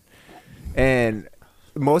person, and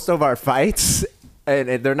most of our fights, and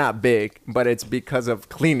they're not big, but it's because of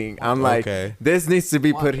cleaning. I'm like, Okay. this needs to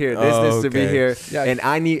be put here, this needs to be Okay. here. Yeah. And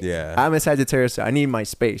I need, Yeah. I'm a Sagittarius, so I need my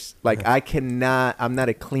space. Like, I'm not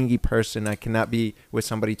a clingy person. I cannot be with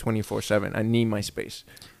somebody 24/7. I need my space.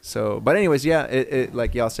 So, but anyways, yeah, it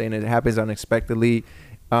like y'all saying, it happens unexpectedly.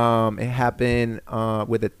 It happened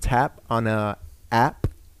with a tap on a app,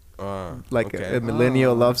 like okay. a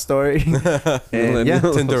millennial love story. And yeah,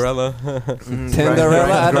 Tinderella.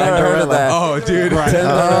 Tinderella. I've never heard of that. Oh, dude.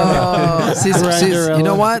 Oh, Cinderella. you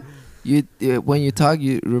know what? You when you talk,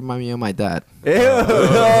 you remind me of my dad. Ew.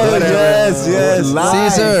 yes.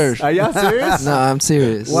 Lies. Caesar. Are y'all serious? No, I'm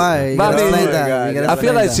serious. Why? You But gotta I mean, explain oh my that. God. You gotta I feel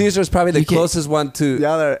explain like that. Caesar's probably the You can't- closest one to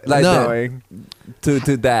Y'all are like No. annoying.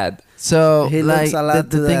 to dad. So He like looks a lot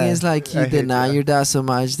the to thing that. is like I you hate deny that. your dad so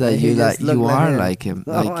much that He you just like look you like are him. like him.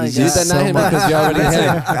 Oh Like my you God. You just deny so him much. because you already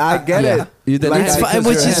him. I get Yeah. it. You deny Like, It's him fine, because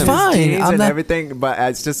which you're is him. fine. Genes I'm and not- everything, but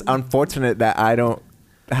it's just unfortunate that I don't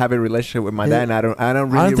have a relationship with my dad, and I don't really I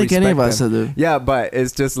don't think any of respect us him. do. Yeah, but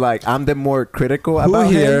it's just like I'm the more critical Who about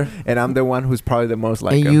here- him, and I'm the one who's probably the most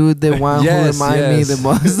like And him. you the one Yes, who remind me yes. the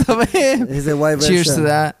most of him. He's a white Cheers to version.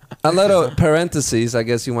 that. A little parentheses, I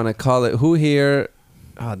guess you want to call it. Who here?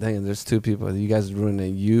 Oh, dang it, there's two people. You guys ruined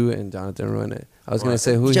it. You and Jonathan ruined it. I was gonna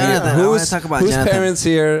say who here, Jonathan, I wanna talk about whose Jonathan. parents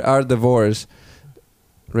here are divorced?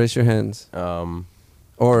 Raise your hands.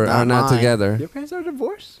 Or Not are not mine. together. Your parents are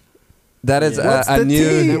divorced? That is What's a the new.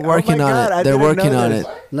 tea? They're working Oh my on God, I it. They're didn't working know on this.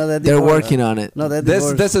 it. No, they're They're divorced. working on it. No, they're This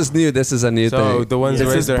divorced. this is new. This is a new So thing. the ones who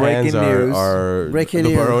This raise is their hands breaking news. are Breaking the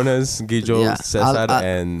news. Baronas, Guijo, Yeah. Cesar, I'll-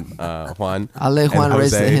 and Juan, I'll let And Juan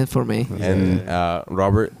raise the Jose. hand for me. and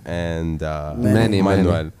Robert, and Manny.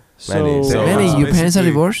 Manuel. So- Manny. So, Manny, your parents are basically-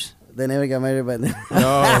 divorced? They never got married, but No.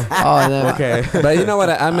 Oh, then Okay. But you know what?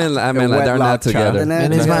 I mean, like they're wedlock not child. together.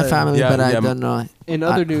 Manny's my Yeah. family, Yeah, but I yeah. don't know. In I-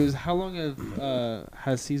 other news, how long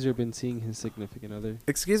has Caesar been seeing his significant other?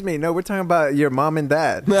 Excuse me. No, we're talking about your mom and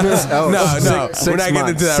dad. No, we're not getting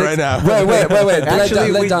into that right now. Wait.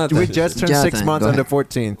 Actually, let Jonathan. we just turned 6 Jonathan, months go on the ahead.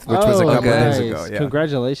 14th, which was a couple okay. days ago. Yeah.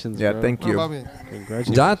 Congratulations. Yeah, bro. thank you.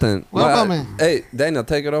 Congratulations. Jonathan. What about me? Hey, Daniel,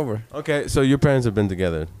 take it over. Okay, so your parents have been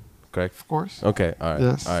together, correct? Of course. Okay, all right,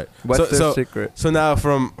 Yes. all right. What's so, their so, secret? so now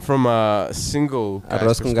from a single guy's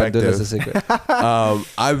Arroz con gandules is a perspective,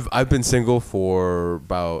 secret. I've been single for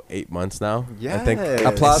about 8 months now. I think Yes.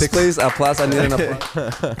 Applause, Six- please. Applause. I need an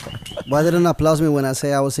applause. why didn't applaud me when I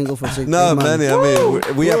say I was single for 6 No, months? Manny. I mean,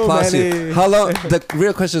 we Woo, applaud you. Manny. How long? The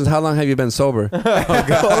real question is, how long have you been sober?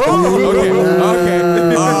 Okay.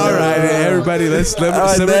 All right, everybody, let's simmer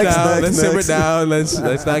right, down. next, Let's simmer next. down.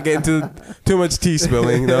 Let's not get into too much tea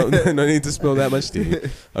spilling. No, no need to spill that much tea.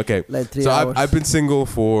 Okay. Like 3 So hours. I've been single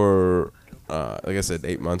for, like I said,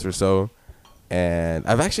 8 months or so, and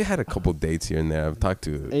I've actually had a couple dates here and there. I've talked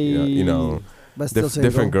to you know but still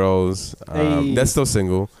different girls. Hey. That's still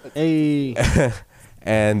single, Hey,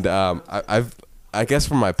 and I guess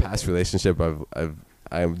from my past relationship,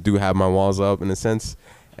 I do have my walls up in a sense.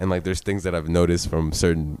 And like, there's things that I've noticed from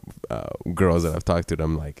certain girls that I've talked to. That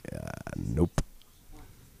I'm like, nope,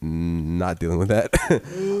 not dealing with that.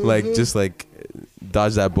 Like, just like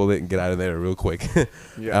dodge that bullet and get out of there real quick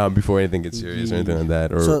before anything gets serious or anything like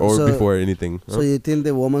that, or So- before anything. So you think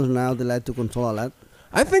the women now they like to control a lot?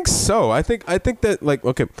 I think so. I think that, like,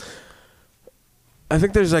 okay. I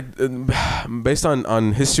think there's like, based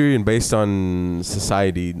on history and based on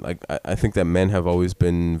society, like I think that men have always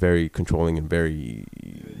been very controlling and very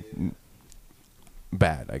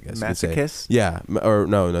bad, I guess. you could say. Masochist? Yeah, or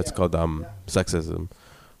no, it's called sexism,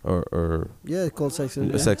 or Yeah, it's called sexism.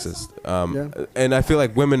 Yeah. sexist. Yeah. And I feel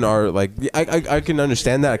like women are like, I can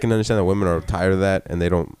understand that. I can understand that women are tired of that and they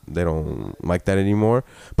don't like that anymore.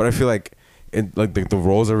 But I feel like the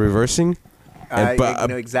roles are reversing. I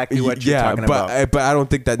know exactly what you're talking about. But I don't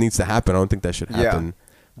think that needs to happen. I don't think that should happen. Yeah.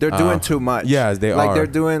 They're doing too much. Yeah, they like are. they're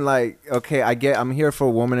doing like, okay, I'm here for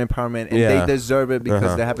woman empowerment, and Yeah. they deserve it because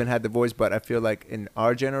Uh-huh. they haven't had the voice. But I feel like in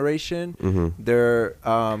our generation, Mhm. they're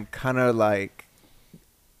kind of like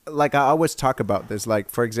I always talk about this. Like,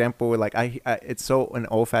 for example, like I it's so an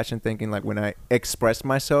old fashioned thinking. Like when I express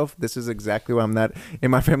myself, this is exactly why I'm not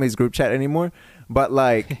in my family's group chat anymore. But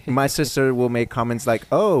like my sister will make comments like,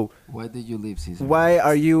 "Oh, Why did you leave, Caesar? why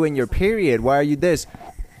are you in your period? Why are you this?"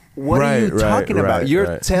 What are you Right, talking about? right, You're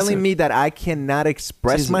right. telling me that I cannot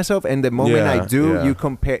express Caesar. myself, and the moment I Yeah, do, yeah. you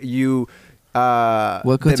compare you.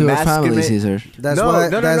 Welcome to our family, Caesar. That's why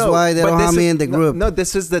they But don't this have me is- in the group. No,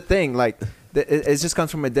 this is the thing. Like, it just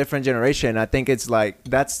comes from a different generation. I think it's like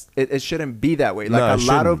it shouldn't be that way. Like No, it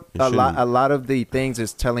shouldn't. It shouldn't. a lot of the things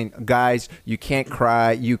is telling guys you can't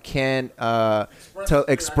cry, you can't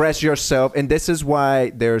express yourself, and this is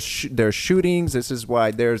why there's shootings. This is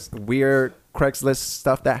why there's weird Craigslist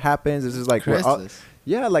stuff that happens. This is like we're all- Craigslist.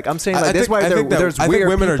 yeah, like I'm saying, like that's why there's I weird think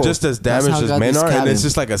women people. are just as That's damaged how as God men is are, and it's cabin.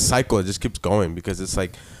 just like a cycle. It just keeps going because it's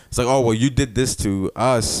like oh, well, you did this to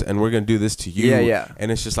us, and we're gonna do this to you. Yeah, yeah.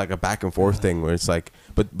 And it's just like a back and forth thing where it's like,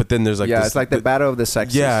 but then there's like yeah, this, it's like the battle of the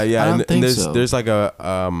sexes. Yeah, yeah. I don't and think there's so. there's like a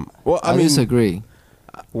well, I I mean, disagree.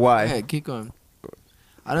 Why? Okay, keep going.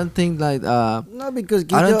 I don't think like No, because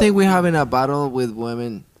I don't think we're having a battle with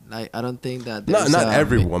women. Like I don't think that Not- there's, not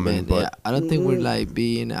every men- woman, men- but- yeah, I don't think we're like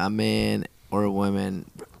being a man or a woman.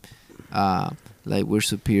 Like we're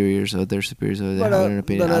superiors or they're superiors or they But, have an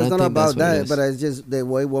opinion. but I it's don't not think that's about what it that. is. But it's just the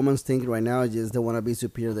way women think right now. Is just they want to be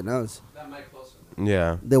superior than us.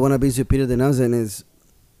 yeah. They want to be superior than us, and it's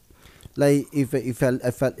like if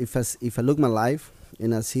I look my life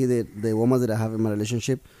and I see the women that I have in my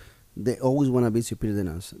relationship, they always want to be superior than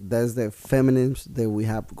us. That's the feminism that we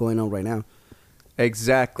have going on right now.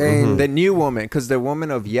 Exactly. And- The new woman, because the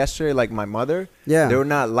woman of yesterday, like my mother, Yeah. they were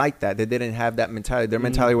not like that. They didn't have that mentality. Their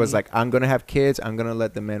mentality was like, I'm going to have kids. I'm going to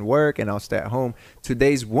let the men work and I'll stay at home.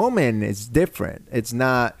 Today's woman is different. It's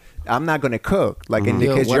not, I'm not going to cook. Like in the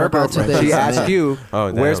Yo, case, what your about girlfriend, today's she asked men? you,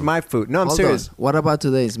 Oh, where's damn. my food? No, I'm Hold serious. on. What about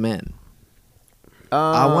today's men?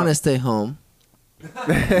 I want to stay home.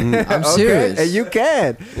 I'm serious. And you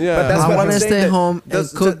can. Yeah. But that's I what want I'm to saying stay that- home and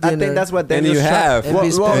cook I dinner. think that's what And Daniel's you have. And be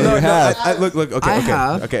Well, spared. no, You no. have. Look. Okay, I okay,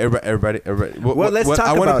 have. okay. Everybody. Well, let's talk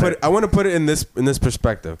I wanna about put it. I want to put it in this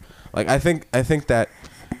perspective. Like I think that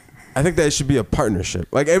it should be a partnership.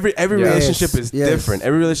 Like every Yes. relationship is Yes. different.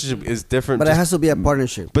 Every relationship is different. But it just- has to be a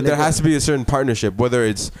partnership. But there has to be a certain partnership, whether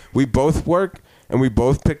it's we both work and we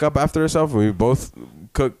both pick up after ourselves and we both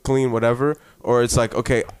cook, clean, whatever, or it's like,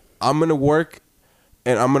 okay, I'm gonna work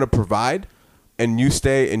and I'm gonna provide, and you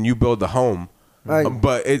stay and you build the home. Right.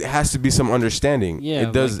 But it has to be some understanding. Yeah,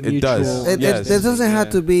 it does. like It does. mutual- Yes. It doesn't have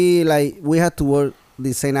to be like we have to work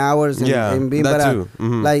the same hours and, Yeah, and being, that but too.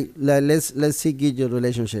 Mhm. like let's see your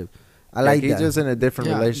relationship. I like he's that. just in a different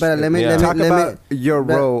Yeah. relationship. But let me Yeah. let me talk let about me your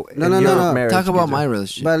but- role. no, in no, your no, no. marriage, Talk about Gijo. my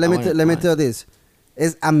relationship. But let me I wanna- let me tell this.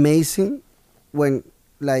 It's amazing when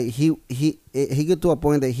like he get to a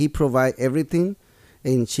point that he provide everything,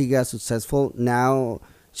 and she got successful. Now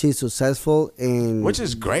she's successful, and Which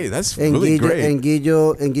is great. That's and really Guillo, great. and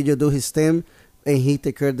Guillo do his thing, and he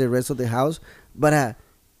take care of the rest of the house. But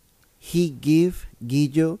he give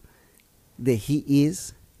Guillo that he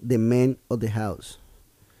is the man of the house,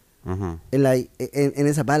 Mm-hmm. and like and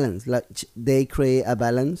it's a balance. Like they create a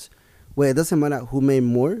balance where it doesn't matter who made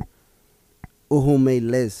more or who made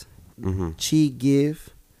less. Mm-hmm. She give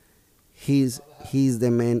he's the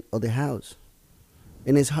man of the house,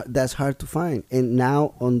 and that's hard to find. And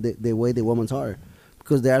now on the way the women are,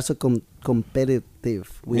 because they are so competitive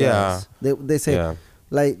with Yeah. us. They say Yeah.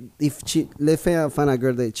 like if let's say I find a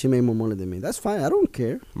girl that she made more money than me, that's fine. I don't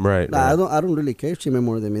care. Right. Like, right. I don't really care if she made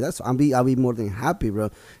more than me. I'll be more than happy, bro.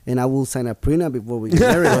 And I will sign a prenup before we get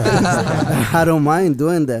married. I don't mind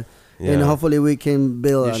doing that. And Yeah. hopefully we can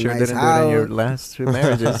build You a sure nice didn't do it in your house. last two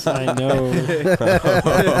marriages. I know.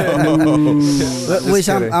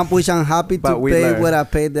 Which I'm happy to But we pay learned. what I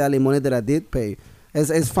paid the alimony that I did pay.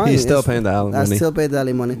 It's fine. He's still It's- paying the I alimony. still pay the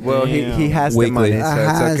alimony. Well, he Damn. has Weekly. the money, so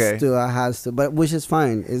I it's okay. has to, but which is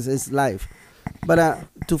fine. It's life. But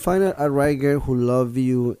to find a right girl who love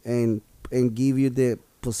you and give you the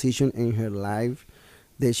position in her life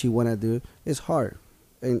that she wanna do, it's hard.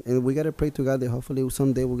 And we gotta pray to God that hopefully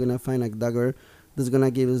someday we're gonna find that girl that's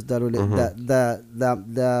gonna give us that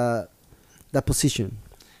that position.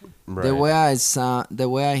 Right. The way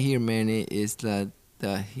I hear Manny is that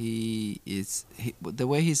the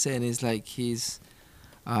way he's saying is like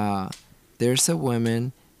there's a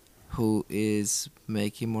woman who is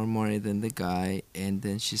making more money than the guy, and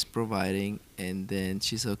then she's providing, and then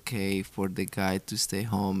she's okay for the guy to stay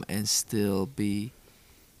home and still be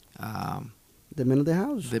The man of the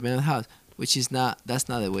house. the man of the house, which is that's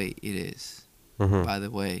not the way it is. Mhm. By the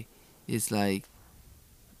way, it's like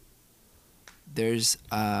there's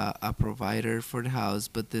a provider for the house,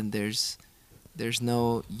 but then there's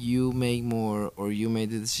no you make more or you make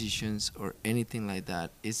the decisions or anything like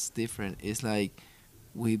that. It's different. It's like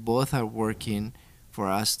we both are working for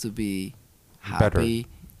us to be happy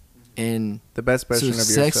and The best version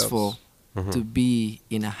successful of yourselves. to be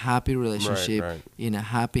in a happy relationship, right. in a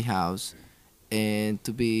happy house, and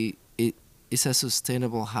to be it's a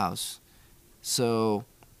sustainable house. So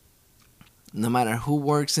no matter who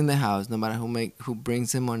works in the house, no matter who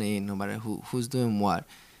brings the money in, no matter who's doing what,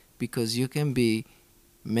 because you can be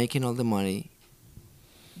making all the money,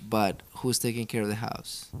 but who's taking care of the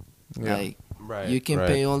house? Yeah. Like Right. you can right.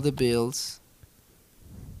 pay all the bills,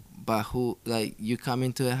 but who like you come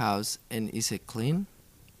into a house and is it clean?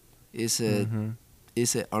 Is it Mhm.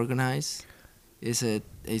 is it organized? Is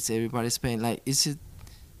everybody's paying? Like it's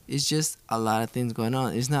just a lot of things going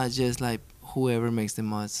on. It's not just like whoever makes the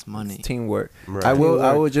most money. It's teamwork. Right. I will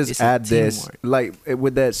Teamwork. just It's a add this, teamwork. like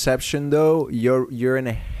with the exception though, you're in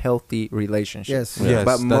a healthy relationship. Yes. Yes,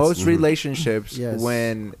 But that's- most mhm. relationships, Yes.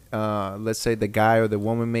 when let's say the guy or the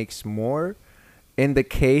woman makes more, in the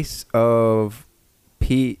case of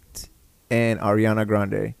Pete and Ariana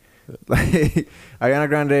Grande, like Ariana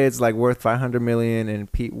Grande is like worth 500 million,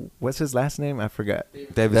 and Pete, what's his last name? I forgot.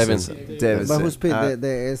 Davidson. Davidson. But who's Pete? Uh,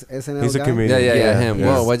 the SNL He's a guy? comedian. Yeah, him.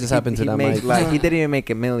 Yeah. Whoa, what just happened to that made, mic? Like he didn't even make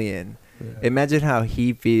 $1 million. Imagine how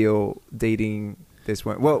he feel dating this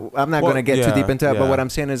one. Well, I'm not Well, gonna get yeah, too deep into it, but yeah. what I'm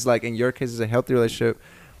saying is like in your case, it's a healthy relationship,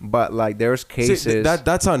 but like there's See, cases.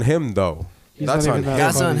 that's on him though. He's That's not on even him. that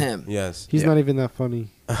That's on funny. him. Yes. He's Yeah. not even that funny.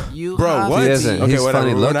 You Bro, have what? He isn't. To, Okay, He's whatever.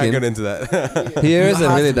 funny We're not looking. getting into that. He is You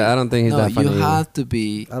have admitted to that. I don't think he's no, that funny. you either. have to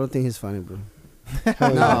be I don't think he's funny, bro.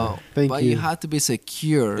 Hell no, yeah. Thank but you. you have to be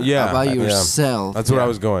secure Yeah, about yeah. yourself. That's where I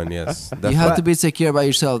was going. Yes. You have to be secure about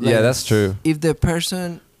yourself. Yeah, Like, that's true. if the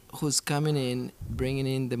person who's coming in, bringing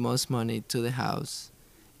in the most money to the house,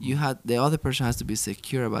 the other person has to be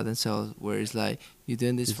secure about themselves. Where it's like you're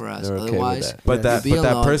doing this for us, They're okay with otherwise, that. But you that be but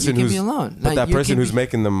that alone. person you who's can be alone. but Like, that you person can who's be-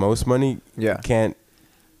 making the most money Yeah.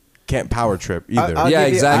 can't power trip either. I'll Yeah, give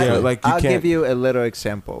you- exactly. I- Like, you I'll can't- give you a little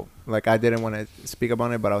example. Like I didn't want to speak up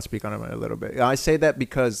on it, but I'll speak on it a little bit. I say that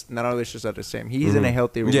because not all relationships are the same. He's in a Mhm.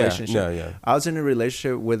 healthy Yeah, relationship. yeah. I was in a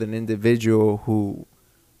relationship with an individual who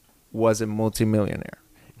was a multimillionaire,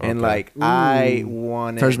 and Okay. like I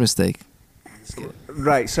wanted First mistake.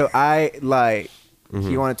 right. So I like he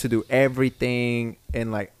Mhm. wanted to do everything,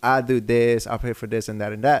 and like I do this, I'll pay for this and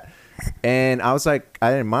that and that, and I was like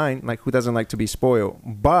I didn't mind. Like who doesn't like to be spoiled?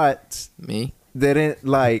 But Me. didn't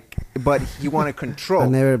like, but he wanted control.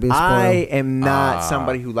 I've never been I spoiled. am not Ah,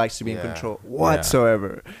 somebody who likes to be in yeah, control yeah.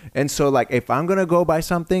 whatsoever. And so like if I'm gonna go buy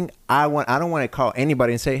something, I don't want to call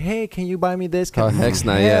anybody and say, hey, can you buy me this? Can Oh, heck's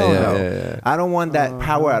not. Yeah, Hell yeah, no. yeah. I don't want that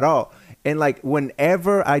power at all. And like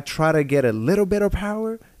whenever I try to get a little bit of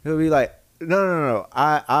power, he'll be like, no,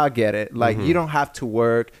 I get it. Like Mhm. you don't have to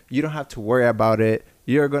work, you don't have to worry about it.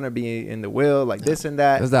 You're gonna be in the will, like this and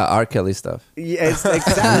that. That's that R. Kelly stuff. Yeah, it's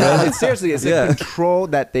exactly. It's seriously, it's Yeah. the control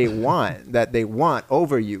that they want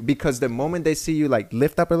over you. Because the moment they see you like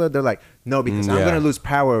lift up a little, they're like, no, because I'm Yeah. gonna lose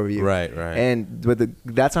power over you. Right. And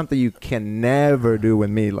that's something you can never do with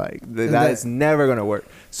me. Like that is never gonna work.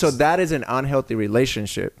 So that is an unhealthy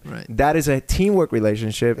relationship. Right. That is a teamwork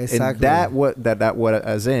relationship. And Exactly. that what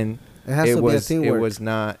as in It has to be a was teamwork. it was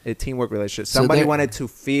not a teamwork relationship. So Somebody there- wanted to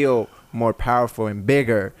feel more powerful and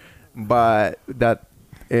bigger, but that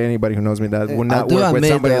anybody who knows me that would not do work with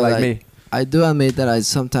admit somebody that, like like, me. I do admit that I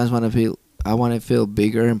sometimes want to feel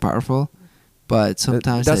bigger and powerful, but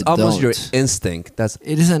sometimes That's I almost don't. your instinct. That's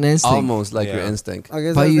It is an instinct. almost like your Yeah. instinct. I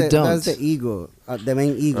guess But that's you the, don't. That's the ego, the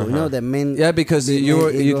main ego. You know, the main. Yeah, because the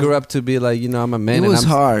you main ego. grew up to be like, I'm a man. It and was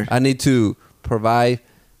hard. I need to provide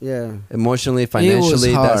Yeah. emotionally, was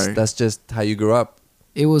financially. hard. That's just how you grew up.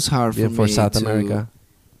 It was hard for Being for me South to, America.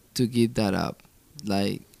 to give that up.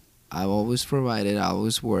 Like I always provided, I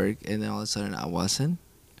always worked, and then all of a sudden I wasn't.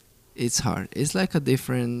 It's hard. It's like a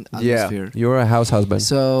different Yeah. atmosphere. You were a house husband.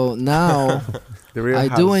 So now The real I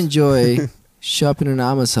do house. enjoy shopping on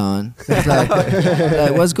Amazon. It's like,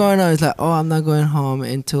 like, what's going on? It's like, oh, I'm not going home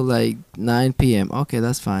until like 9 p.m. Okay,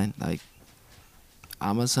 that's fine. Like,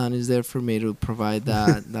 Amazon is there for me to provide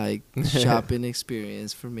that like shopping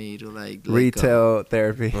experience for me to like let go. Retail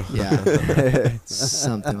therapy. Yeah,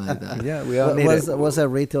 something like that. Yeah, we all need What's, it. what's a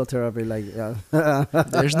retail therapy like? Yeah.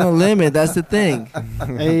 There's no limit. That's the thing.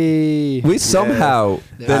 Hey. We somehow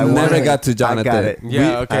There I we never want it. got to I Jonathan. got it.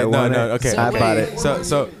 Yeah. Okay. I No. want No. it. Okay. So I bought wait. it.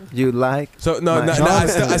 So You like? So no, My-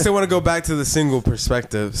 I still want to go back to the single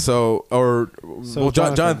perspective. So well,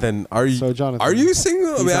 Jonathan, are you So Jonathan. are you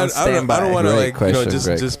single? He's on I don't standby. want to Great like question,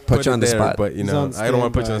 Greg. just Put put you it on the there, spot. but He's I on don't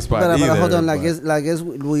want to put you on the spot But either. hold on, but- I guess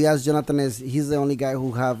we asked Jonathan is he's the only guy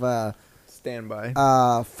who have Standby.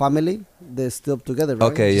 family. They're still together,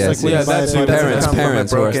 right? Okay, Just yes. like when Yeah, you buy that's a who- buddy that's Parents, pass. come from a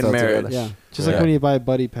parents who are broken still marriage. together. Yeah. Just Yeah. like when you buy a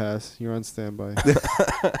buddy pass, you're on standby.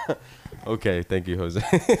 Okay, thank you, Jose.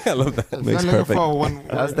 I love that. If Makes you're looking perfect. for one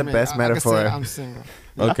That's word, the man, best I can say metaphor. I'm single.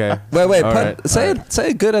 Okay. Wait, All right, say all right. say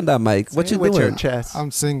it good on that mic. What Say you it with your doing? chest.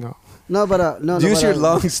 I'm single. No, but no. Use but, your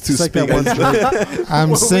lungs to It's like speak. that one Drake.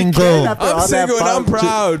 I'm single. after all I'm that single and I'm fun-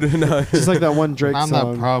 proud. No. Just like that one Drake I'm not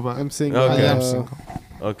song. proud, but I'm single. Okay. I am single.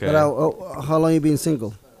 Okay. But how long you been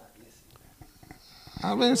single?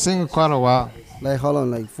 I've been single quite a while. Like how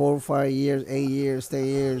long? Like 4 or 5 years, 8 years, 10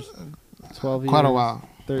 years. 12 years. Quite a while.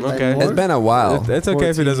 13. Okay. more? It's been a while. It's okay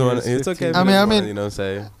if he 14 doesn't want. years, It's okay. If 15. he I doesn't mean, wanna,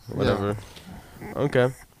 say whatever. Okay.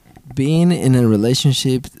 Being in a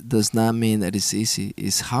relationship does not mean that it's easy.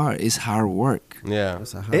 It's hard. It's hard work. Yeah.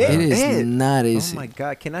 That's a hard- It It is is. not Oh easy. my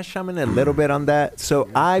God! Can I chime in a little bit on that? So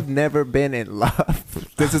I've never been in love.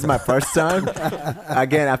 This is my first time.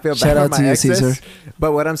 Again, I feel Shout bad out for to my you, exes. Caesar.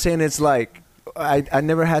 But what I'm saying is like I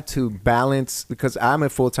never had to balance because I'm a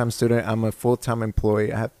full-time student. I'm a full-time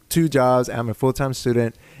employee. I have 2 jobs. I'm a full-time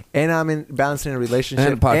student, and I'm in balancing a relationship.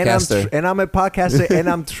 And podcaster. And I'm a podcaster, and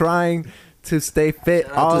I'm trying to stay fit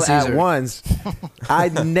Shout out all to at Caesar. once. I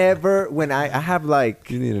never when I have like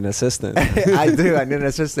You need an assistant. I do. I need an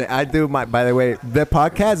assistant. I do my. By the way, the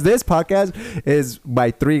podcast. This podcast is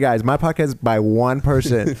by 3 guys. My podcast is by 1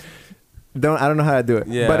 person. I don't know how to do it.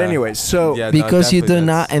 Yeah. But anyway, so Yeah, no, Because you do definitely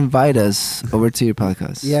not invite us over to your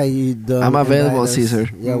podcast. Yeah, you don't. I'm available, invite us. Caesar.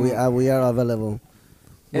 Yeah, we are available.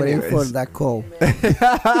 Waiting for Anyways. that call.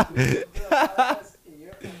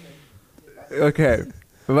 okay.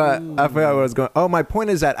 But I forgot where I was going. Oh, my point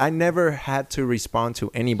is that I never had to respond to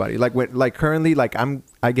anybody. Like currently, like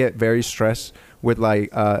I get very stressed with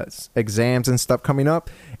like exams and stuff coming up,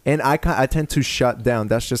 and I tend to shut down.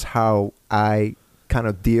 That's just how I kind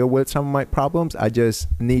of deal with some of my problems. I just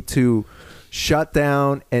need to shut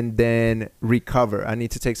down and then recover. I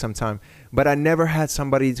need to take some time. But I never had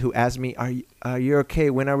somebody who asked me, are you okay?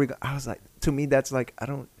 When are we I was like, to me that's like, I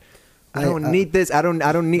don't need this. I don't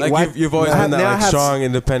need. Like you've always been that like strong,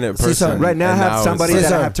 independent person. Right now, I have somebody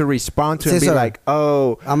that I have to respond to and be like,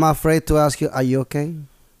 "Oh, I'm afraid to ask you. Are you okay?"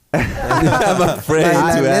 I'm afraid to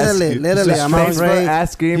ask you. Literally, I'm thanks for afraid.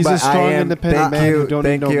 asking. He's but a strong, I am, independent man who don't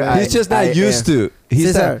need no man. He's just not used to. He's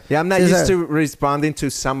Cesar, Yeah, I'm not Cesar, used to responding to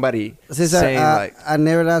somebody Cesar, saying like, I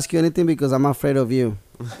never ask you anything because I'm afraid of you.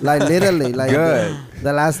 Like literally, like Good.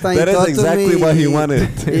 the last time That you is talked exactly to me, what he wanted.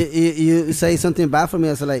 You say something bad for me.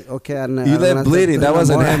 I was like, okay, I You left bleeding. That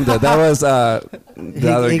wasn't him, though. That was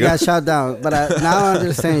the other he guy. got shot down. But now I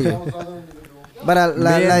understand you. But me and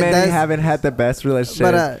like Manny that's, haven't had the best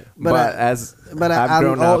relationship. But as I've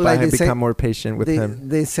grown up, I have become more patient with him.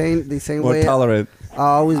 the same More way. tolerant. I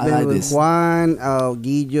always I been like with this. Juan,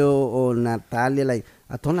 Guillo, or Natalia. Like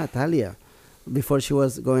I told Natalia before she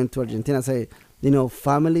was going to Argentina, I say,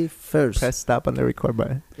 family first. Press stop on the record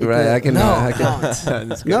button. Right, I can. No, I can.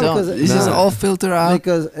 don't. No, Don't. because This is Nah. all filter out.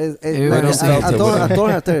 because Everyone like, else I filter, told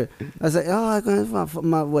her, I said, I'm going for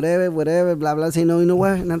my whatever, blah blah. Say, no, you know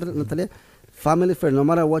what, Natalia, family first. No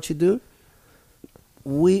matter what you do,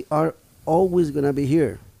 we are always gonna be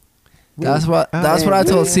here. That's what I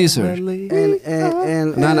told Caesar.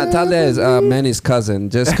 And No, Natalia is Manny's cousin.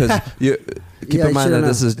 Just because you keep Yeah, in mind she that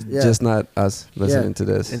this don't is know. Yeah. just not us listening to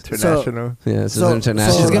this. International. Yeah, this So- is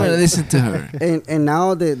international. She's gonna listen to her. and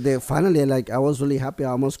now the finally, like, I was really happy. I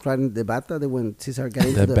almost cried in the bathtub when Cesar got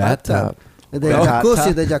into The the bathtub. The Bathtub?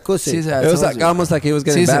 jacuzzi. Caesar, I It was told like you. almost like he was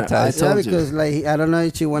getting Caesar, baptized. I Yeah, told you. because like I don't know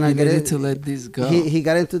if you wanna You get needed it. to let this go. He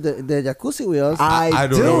got into the jacuzzi with us. I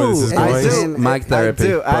don't know where this is I going. do. Mic therapy. I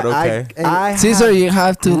do. But okay. I Caesar, have you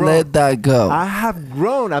have to grown. let that go. I have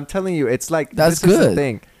grown. I'm telling you, it's like That's this is the good.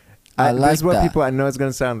 thing. I like this is what that. people. I know it's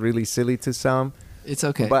gonna sound really silly to some, It's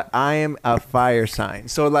okay. but I am a fire sign.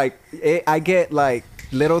 So like, I get like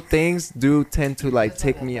little things do tend to like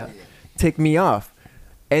take me off.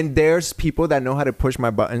 And there's people that know how to push my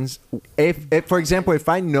buttons. If for example, if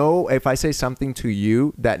I say something to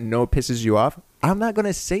you that pisses you off, I'm not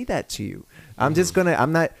gonna say that to you. I'm just gonna.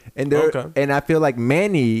 I'm not. And there. Okay. And I feel like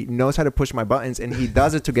Manny knows how to push my buttons, and he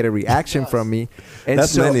does it to get a reaction from me. And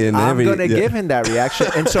That's so Manny in I'm every- gonna yeah. give him that reaction.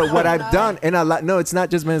 And so what I've done, and a lot. No, it's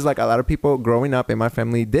not just Manny. It's like a lot of people growing up in my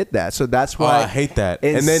family did that. So that's Oh, why I hate that.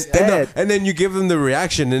 Instead, And then you give them the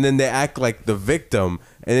reaction, and then they act like the victim,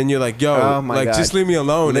 and then you're like, "Yo, Oh my like God. just leave me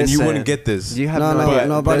alone," and you Listen, wouldn't get this. you have No, no, idea.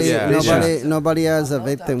 nobody, Yeah. nobody as a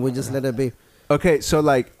victim. We just let it be. Okay, so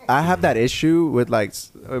like I have that issue with like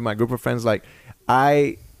with my group of friends. Like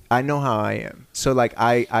I know how I am. So like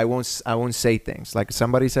I won't say things. Like if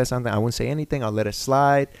somebody says something, I won't say anything. I'll let it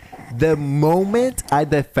slide. The moment I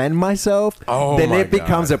defend myself, Oh then my it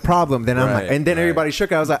becomes God. a problem. Then I'm Right, like, and then right. everybody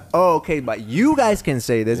shook. I was like, oh okay, but you guys can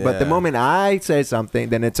say this. But the Yeah. moment I say something,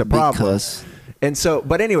 then it's a problem. Because And so,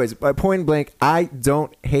 but anyways, point blank, I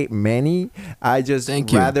don't hate Manny. I just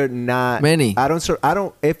Thank you. rather not. Manny. I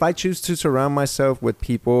don't. If I choose to surround myself with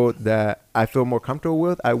people that I feel more comfortable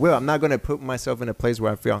with, I will. I'm not going to put myself in a place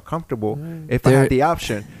where I feel uncomfortable if I There- have the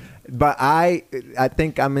option. But I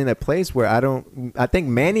think I'm in a place where I don't. I think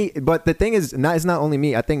Manny. But the thing is, it's not only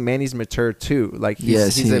me. I think Manny's mature too. Like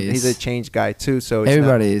Yes, he he's a is. changed guy too. So it's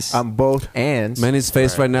Everybody not, is. I'm both ands. Manny's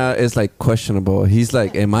face right now is like questionable. He's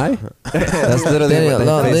like, "Am I?" That's literally Daniel, what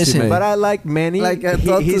no, the face he listen. made. But I like Manny. Like I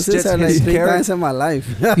thought to he's just Cesar like his 3 character. times in my life.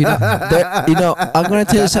 I'm gonna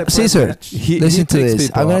tell you something. Caesar, He listen to picks this.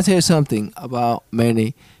 people I'm gonna up. tell you something about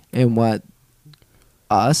Manny and what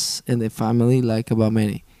us and the family like about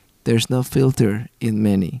Manny. There's no filter in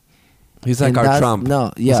Manny. He's like And our that's- Trump.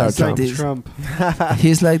 No, yeah, our it's like Trump. this. Trump.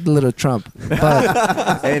 He's like the little Trump.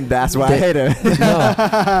 But And that's why I They- hate him. no,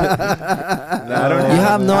 I don't you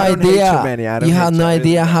have no I don't hate idea. you, Manny. I don't You hate have no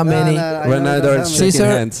idea how many. Right now they're shaking Caesar-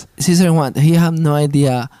 hands. Caesar Juan, you have no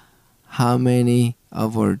idea how many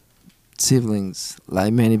of our siblings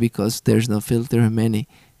like Manny because there's no filter in Manny,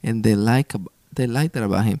 and they like that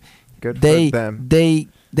about him. Good They for them.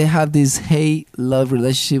 they have this hate love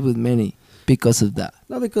relationship with Manny because of that.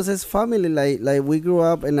 No, because it's family. Like we grew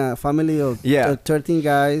up in a family of Yeah. 13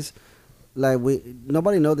 guys. Like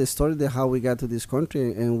nobody know the story of how we got to this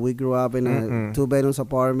country, and we grew up in Mm-mm. a 2-bedroom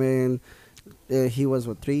apartment. He was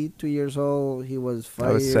 2 years old. He was 5.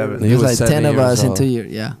 I was 7. He was like 7 10 of years us in old. 2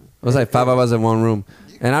 years. Yeah. It was like 5 of us in one room.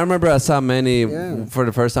 And I remember I saw Manny Yeah. for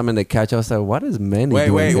the first time in the couch. I was like, what is Manny Wait,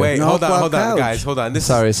 doing wait, here? wait. No, Hold on, couch. guys. Hold on.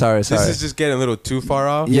 Sorry. This is just getting a little too far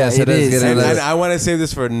off. Yes, it it is. is. getting a And little- I want to save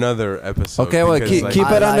this for another episode. Okay, well, because, keep, like, keep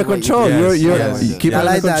I it under like what you control. do. You're Yes. keep Yeah. it I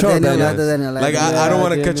like under that, control, Daniel. I Daniel. like that, Daniel. Like Yeah, I don't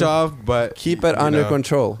want to cut you Daniel. off, but Keep it you under know,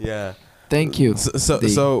 control. Yeah. Thank you.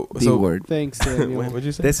 So D word. Thanks, Wait, Daniel. what'd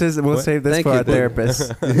you say? This is we'll What? save this Thank for you, our Daniel. therapist.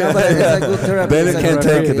 No, but it's a good therapy. Daniel It's a can't good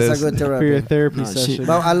take therapy. it, It's a this. good For your therapy. therapy No, session.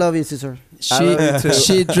 But I love you, Cesar. I love you too.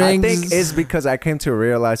 She drinks. I think it's because I came to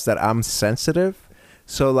realize that I'm sensitive.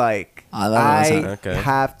 So like I love that. Okay.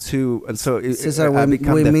 have to. So Cesar, I we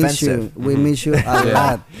become miss you. defensive. We miss you a Yeah.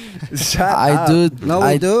 lot. Shut I up. do. No, we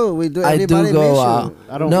I do. We do. I do Everybody go miss out. you.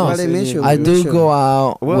 I don't No. miss Everybody miss any you. of I it. We do miss you. go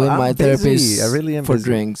out Well, with I'm my busy. therapist I really am for busy.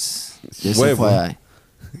 drinks. Just Wait, FYI.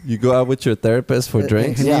 You go out with your therapist for Uh,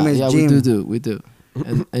 drinks? His Yeah, name is yeah, Jim. we do.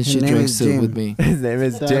 And she His name drinks is too Jim. with me. His name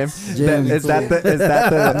is Jim. Jim. Is that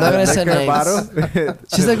the I'm not gonna say liquor names. bottle?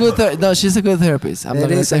 She's a good no, she's a good therapist. I'm not It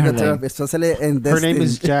gonna is say a her good name. therapy, especially in this Her name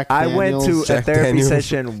is thing. Jack I Daniels. went to a Jack therapy Daniels.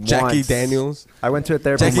 session Jackie once. Daniels. I went to a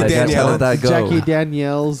therapy Jackie Oh my session. gosh, how Danielle. did that go? Jackie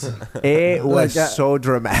Daniels. It was Like, so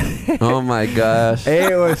dramatic. Oh my gosh.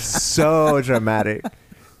 It was so dramatic.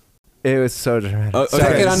 It was so dramatic. Oh, Take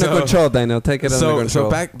okay, it under so- control, Daniel. Take it under So control.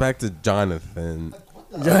 back to Jonathan.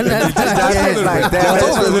 Jonathan. Yes, like that. It's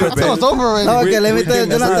It's a over. little bit. It's over already. No, okay, let me we tell you, can-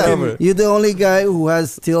 that's not Jonathan. over. You're the only guy who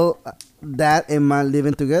has still dad and man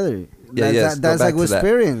living together. Yeah, yes, go That's a back good to that.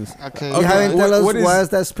 experience. Okay. You haven't what- tell us what is- what's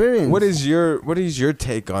the experience. What is your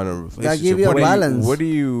take on a relationship? give you a What do balance. What do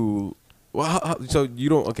you? Well, so you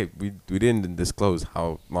don't. Okay, we didn't disclose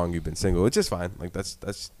how long you've been single, which is fine. Like that's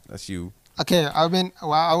you. Okay, I've been.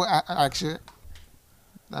 Well, I actually,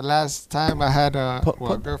 the last time I had a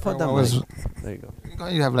girlfriend, I was. There you go.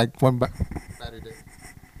 You have like one battery day.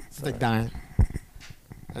 It's like dying.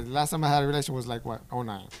 And the last time I had a relation was like what?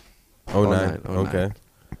 09. Oh, 09. Okay.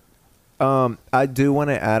 I do want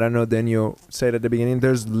to add. I know Daniel said at the beginning.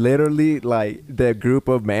 There's literally like the group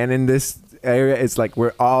of men in this area. It's like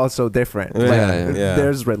we're all so different. Yeah, Like, yeah.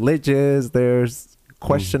 There's religious. There's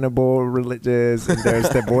questionable religious. And there's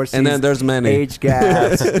divorcees. And then there's many. age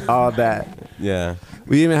gaps. All that. Yeah,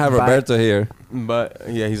 We even have Bye. Roberto here. but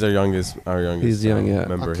yeah, he's our youngest. He's young, yeah.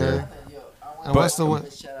 member Okay. here. And But- what's the one?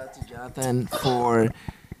 Shout out to Jonathan for,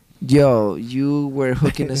 yo, you were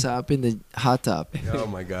hooking us up in the hot tub. Oh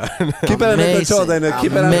my god. Keep it under Amazing. control, Daniel.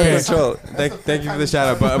 Keep it under Amazing. control. Thank you for the shout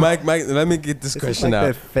out. But Mike, let me get this This is question like out.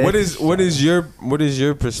 the fifth What is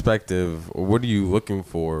your perspective, or what are you looking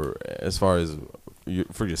for as far as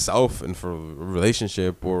for yourself and for a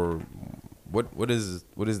relationship, or what is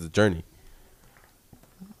the journey?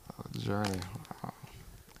 Journey.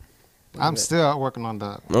 I'm still working on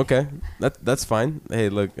that. Okay, that's fine. Hey,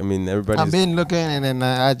 look, I mean everybody's. I've been looking, and then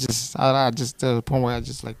I just to the point where I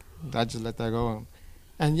just let that go.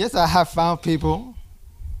 And yes, I have found people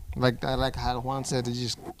like how Juan said, they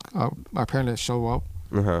just apparently show up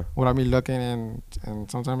Uh-huh. without me looking,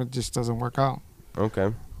 and sometimes it just doesn't work out.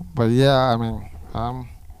 Okay. But yeah, I mean,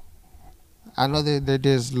 I know that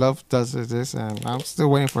there's love does this, and I'm still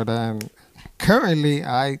waiting for that. And currently,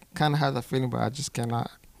 I kind of have the feeling, but I just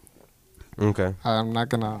cannot. Okay. I'm not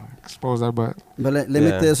gonna expose that, but But let me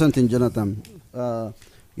Yeah. tell you something, Jonathan.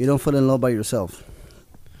 You don't fall in love by yourself.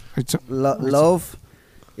 it's, Love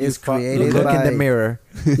is created Look by in the mirror.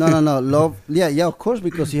 No. Love. Yeah, of course,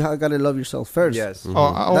 because you gotta love yourself first. Yes. Mm-hmm.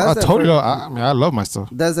 I That's the totally. first- I mean, I love myself.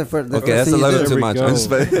 That's the first. The Okay, first that's a thing you little do. too we much. go. I'm just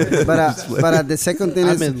playing. But the second thing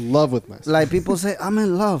I'm is in love with myself. like people say I'm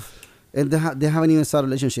in love, and they haven't even started a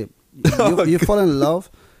relationship. You fall in love,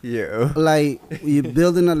 You. like you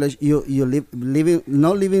building a you living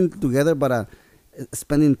not living together, but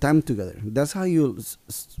spending time together. That's how you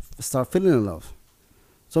start feeling in love.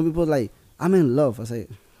 Some people like I'm in love. I say,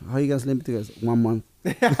 how you guys living together? 1 month.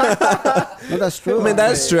 No, that's true. I mean,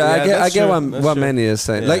 that's true. Yeah, I get that's what true. That's what true. Manny is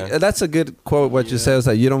saying. Yeah. Like that's a good quote. What you say is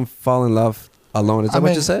that you don't fall in love alone. Is that I what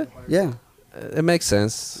mean- you said? Yeah. It makes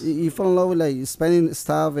sense. You fall in love with like spending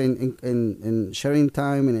stuff and sharing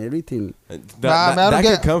time and everything. Nah, I mean, I don't That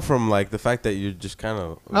get- could come from like the fact that you're just kind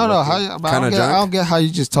of No, how you, but Kinda I drunk? don't get how you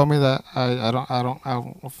just told me that. I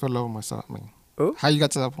don't feel love with myself. I mean, Ooh. how you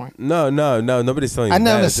got to that point? No, nobody's telling you I that.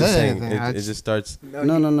 never It's just said saying- anything. It just starts. No,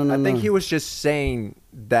 I think no. he was just saying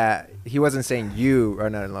that he wasn't saying you are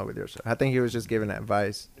not in love with yourself. I think he was just giving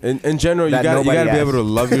advice. In general, you That got nobody to be asked. able to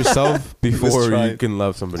love yourself before try you it. can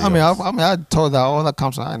love somebody I mean, else. I told that all that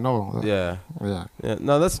comes. I know. Yeah. Yeah. Yeah.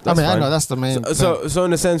 No, that's I mean, I fine. know that's the main. So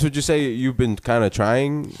in a sense, would you say you've been kind of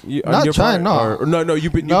trying? On Not your trying, part, no. Or no,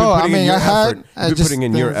 you've been no, putting I mean, in your I had. effort. I You've been just putting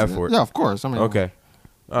in your things- effort. Yeah, of course. I mean, Okay.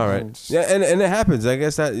 All right. it's- Yeah, and it happens. I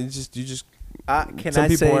guess that you just Can Some I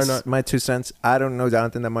people say are not- my 2 cents? I don't know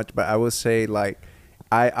Jonathan that much, but I will say like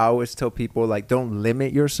I always tell people like don't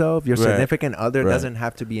limit yourself. Your Right. significant other Right. doesn't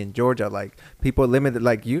have to be in Georgia. Like people limit it,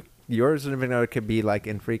 like your significant other could be like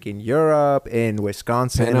in freaking Europe, in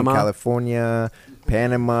Wisconsin, Panama. in California,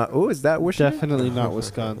 Panama. Oh, is that where? Definitely not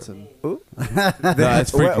Wisconsin. No,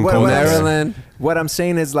 it's freaking What- cold. what- Maryland. What I'm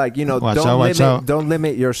saying is like Watch don't out, watch limit out. don't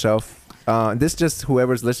limit yourself. This just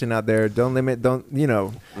whoever's listening out there. Don't limit. Don't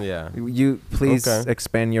Yeah. you please Okay.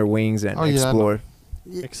 expand your wings and Oh, yeah, explore.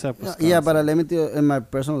 Except Yeah, Wisconsin. yeah, but I limit it in my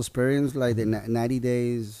personal experience, like the 90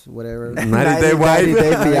 days, whatever. 90-day wife. 90-day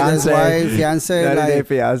 90 days fiance. wife, fiance, 90-day like,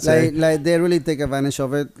 fiance. like they really take advantage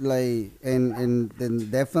of it. Like, and then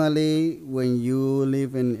definitely when you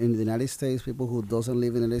live in the United States, people who doesn't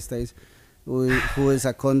live in the United States, who is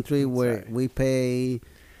a country where we pay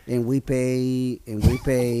and we pay and we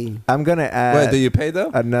pay. I'm gonna add Wait, do you pay though?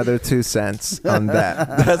 another 2 cents on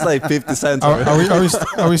that. That's like 50 cents.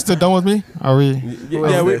 Are we still done with me? Are we?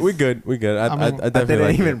 Yeah, we good. We good. I I mean, definitely I didn't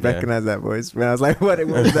like even it, yeah. recognize that voice. Man, I was like, what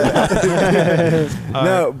was that?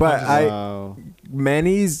 No, but Wow.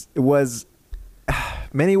 Manny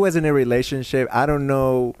was in a relationship. I don't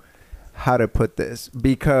know how to put this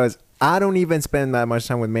because I don't even spend that much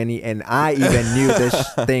time with Manny, and I even knew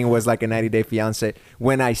this thing was like a 90-day fiance.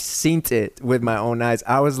 When I seen it with my own eyes,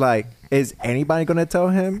 I was like, is anybody gonna tell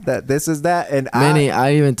him that this is that? And Manny,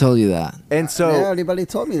 I even told you that. and so yeah, everybody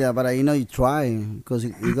told me that, but you try because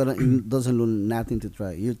it doesn't lose nothing to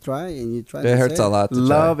try. You try and you try. It hurts a lot. To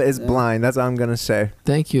love try. is Yeah. blind. That's all I'm gonna say.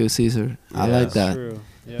 Thank you, Caesar. I Yeah. like that. True.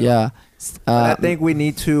 Yeah. And I think we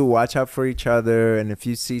need to watch out for each other, and if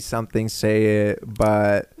you see something, say it.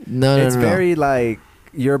 But no, it's no. very like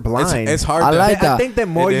you're blind. It's hard. I to, like I that. think the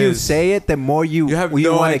more It you is. say it, the more you have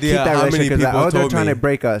no want to keep idea that how many relationship. 'cause, people like, they're told trying me. to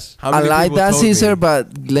break us. How I many like people that, told me? Caesar, but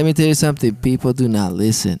let me tell you something. People do not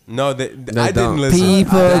listen. No, They I don't. didn't listen.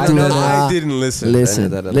 People I do know not I didn't listen.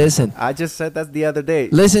 Listen, that- listen, I just said that the other day.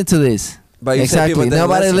 listen to this. But you said people Exactly. didn't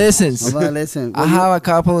Nobody listen. listens. Nobody listen. I have a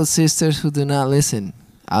couple of sisters who do not listen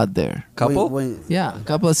out there. Couple? Yeah, a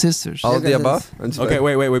couple of sisters. All of the Yeah, above? Okay,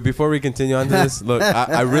 wait. Before we continue on to this, look,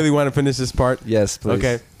 I really want to finish this part. Yes, please.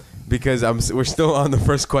 Okay, because we're still on the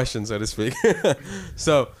first question, so to speak.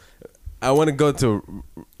 So, I want to go to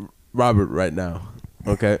Robert right now.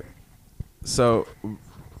 Okay, so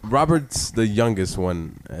Robert's the youngest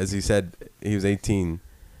one, as he said. He was 18,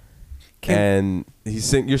 and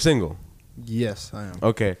you're single. Yes, I am.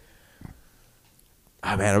 Okay.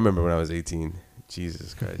 Ah, man, I remember when I was 18.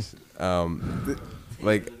 Jesus Christ.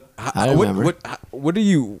 Like, I remember. what do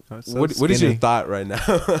you? Oh, so what is your skinny. thought right now?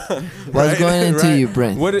 What's going into you,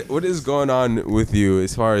 Brent? What is going on with you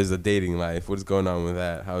as far as the dating life? What is going on with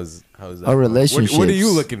that? How's that? Our going? What are relationships. you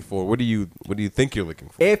looking for? What do you think you're looking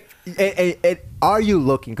for? Are you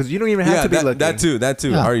looking? Because you don't even have to be looking. that too.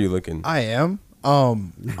 Yeah. Are you looking? I am.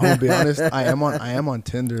 I'm gonna be honest. I am on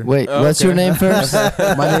Tinder. Wait, what's your Okay. name first?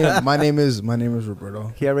 my name is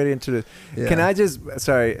Roberto. He already introduced. Yeah. Can I just?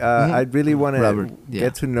 Sorry, I really want Robert, to yeah.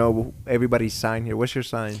 get to know everybody's sign here. What's your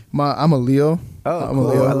sign? I'm a Leo. Oh, I'm cool.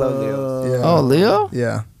 a Leo. I love Leos. Yeah. Oh, Leo?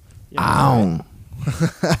 Yeah. Ow.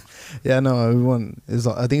 Yeah. No, everyone is.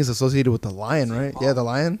 I think it's associated with the lion, right? Yeah, the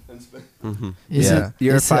lion. Mm-hmm. Is Yeah. it?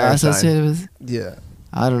 You're a is it fire sign. associated with? Yeah.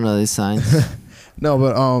 I don't know these signs. No,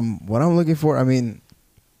 but what I'm looking for, I mean,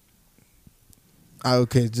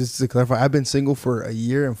 okay, just to clarify, I've been single for a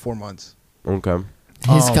year and 4 months. Okay.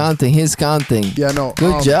 He's counting. He's counting. Yeah, no.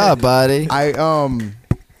 Good job, buddy. I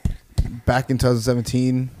back in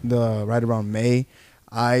 2017, right around May,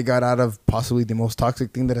 I got out of possibly the most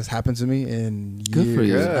toxic thing that has happened to me in Good years. for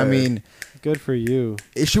you. I mean, Good for you.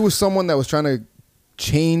 she was someone that was trying to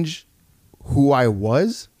change who I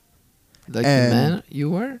was. Like the and- man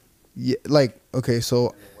you were? Yeah, like, okay,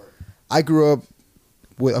 so I grew up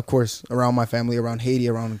with, of course, around my family, around Haiti,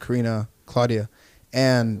 around Karina, Claudia,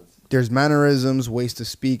 and there's mannerisms, ways to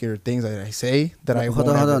speak, or things that I say that I Hold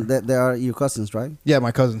won't on. ever- They are your cousins, right? Yeah,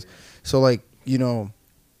 my cousins. So, like,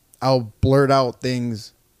 I'll blurt out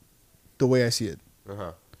things the way I see it.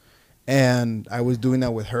 Uh-huh. And I was doing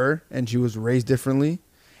that with her, and she was raised differently,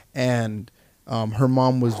 and her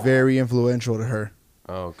mom was very influential to her.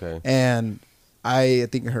 Oh, okay. And I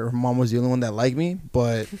think her mom was the only one that liked me,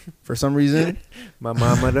 but for some reason, My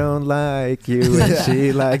mama don't like you, and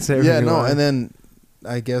she likes everyone. yeah, no. And then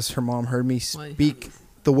I guess her mom heard me speak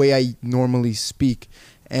the way I normally speak,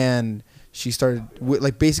 and she started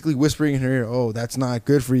basically whispering in her ear, "Oh, that's not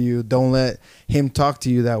good for you. Don't let him talk to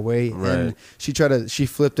you that way." Right. And she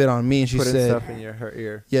flipped it on me, and she putting said, stuff in her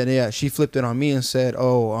ear. Yeah, she flipped it on me and said,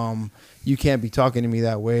 "Oh, you can't be talking to me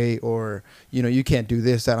that way, or you can't do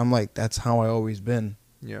this, that." I'm like, that's how I always been.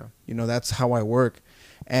 Yeah. You know, that's how I work.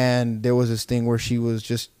 And there was this thing where she was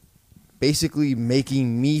just basically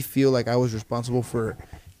making me feel like I was responsible for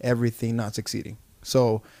everything not succeeding.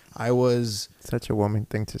 So I was Such a woman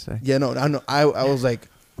thing to say. yeah, no, I know. I was like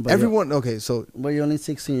But everyone okay, so But you're only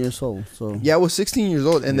 16 years old, so yeah, I was 16 years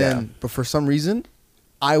old and Yeah. then but for some reason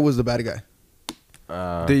I was the bad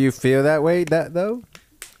guy. Do you feel that way? That though,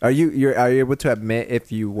 are you able to admit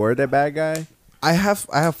if you were the bad guy? I have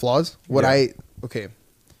flaws. What Yeah.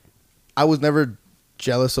 I was never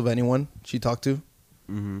jealous of anyone she talked to.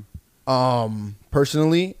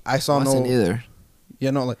 Personally, I saw Wasn't no either yeah,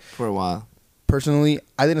 no, like for a while. personally,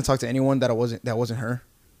 I didn't talk to anyone that wasn't her.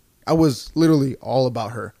 I was literally all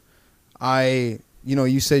about her.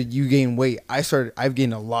 You said you gained weight. I've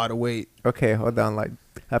gained a lot of weight. Okay, hold on. Like,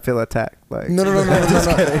 I feel attacked. Like, No,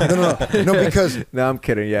 because no, I'm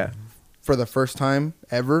kidding. Yeah. for the first time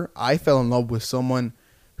ever, I fell in love with someone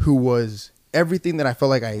who was everything that I felt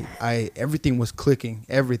like everything was clicking,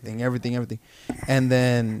 everything. And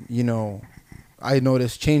then, I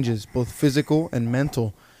noticed changes, both physical and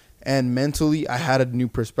mental. And mentally, I had a new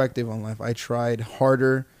perspective on life. I tried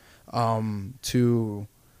harder to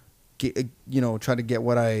get, try to get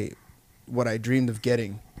what I dreamed of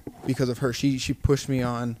getting because of her. She pushed me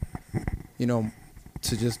on,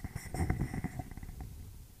 to just.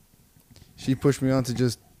 She pushed me on to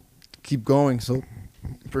just keep going. So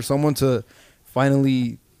for someone to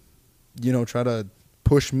finally, try to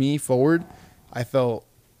push me forward, I felt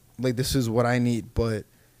like this is what I need. But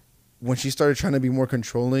when she started trying to be more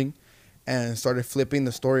controlling and started flipping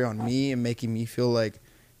the story on me and making me feel like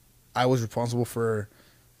I was responsible for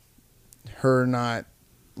her not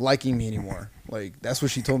liking me anymore. Like, that's what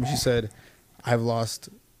she told me. She said, I've lost,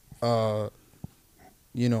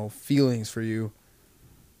 feelings for you,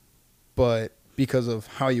 but because of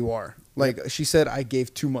how you are. Like, she said I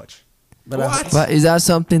gave too much. But is that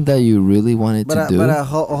something that you really wanted to do?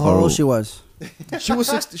 how old she was? She was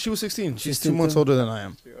 16. She's 2 months older than I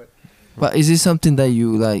am. But is this something that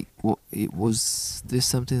you like? Was this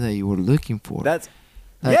something that you were looking for? That's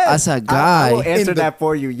Like, yes. as a guy, I will answer that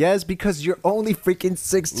for you. Yes, because you're only freaking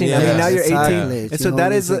 16. I mean, Yes, now you're 18, exactly. and so You're that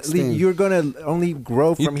only is 16. you're gonna only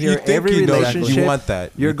grow from You here. think Every you know that. relationship You want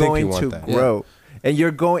that. you're You think going you want to that. grow, and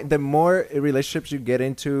you're going. The more relationships you get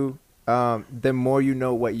into, the more you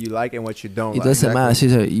know what you like and what you don't. it like. doesn't matter.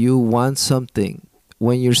 Caesar, you want something.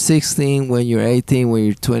 When you're 16, when you're 18, when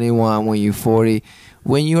you're 21, when you're 40,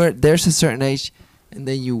 there's a certain age, and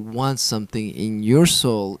then you want something in your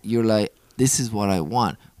soul. You're like, this is what I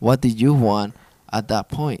want. What did you want at that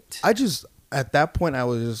point? At that point, I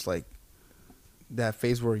was just like, that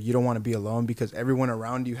phase where you don't want to be alone because everyone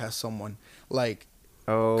around you has someone. Like,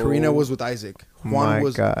 Karina was with Isaac. Juan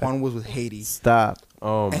was with Haiti. Stop.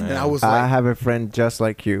 Oh, And man. then I was I like, have a friend just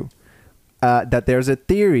like you. That there's a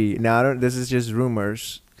theory. Now, this is just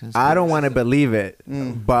rumors. I don't want to believe it,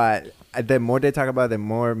 but the more they talk about it, the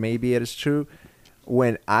more maybe it is true.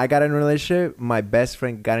 When I got in a relationship, my best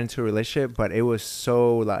friend got into a relationship, but it was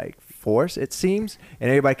so like forced, it seems. And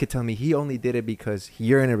everybody could tell me he only did it because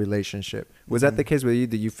you're in a relationship. Was that the case with you?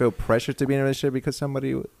 Did you feel pressure to be in a relationship because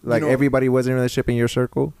somebody, like everybody was in a relationship in your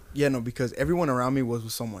circle? yeah, no, because everyone around me was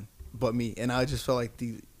with someone but me. And I just felt like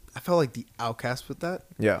the outcast with that.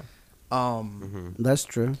 Yeah. That's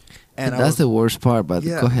true. And that's the worst part, but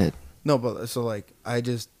Yeah. go ahead. No, but so like I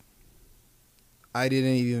didn't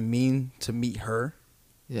even mean to meet her.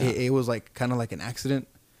 Yeah. It was like kind of like an accident,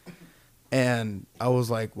 and I was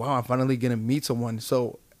like, wow, I'm finally gonna meet someone.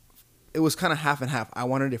 So it was kind of half and half. I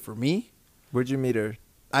wanted it for me. Where'd you meet her?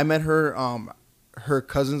 I met her. Her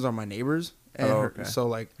cousins are my neighbors, and okay. so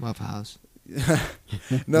like Waffle House.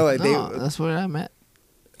 no, like No, that's where I met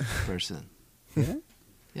person. Yeah?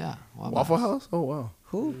 Yeah. Waffle House. Oh wow.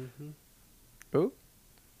 Who? Who?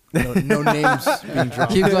 No names being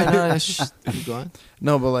dropped. Keep going. No, keep going.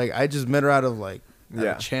 No, but like I just met her out of like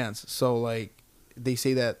Yeah. a chance. So like they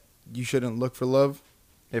say that you shouldn't look for love.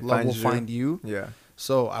 It Love will finds find you. Yeah.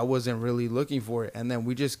 So I wasn't really looking for it, and then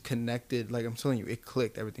we just connected. Like I'm telling you, it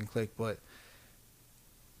clicked. Everything clicked. But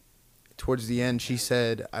towards the end, she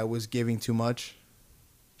said I was giving too much.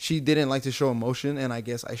 She didn't like to show emotion, and I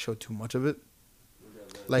guess I showed too much of it.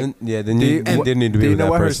 Like then Do you, you- didn't need to do be you with know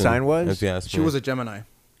that what her person. sign was? If you ask she me. was a Gemini,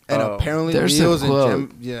 and Oh. apparently There's a Leo's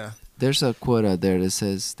quote. yeah. There's a quote out there that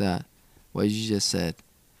says that what you just said.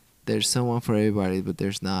 There's someone for everybody, but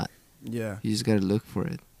there's not. Yeah, You just gotta look for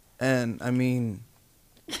it. and I mean,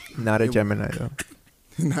 Not a Gemini though.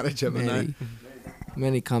 not a Gemini.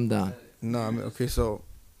 Manny, calm down. No, I mean, okay, so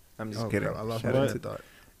I'm just oh, kidding. crap, I lost Shout my out train of to- thought.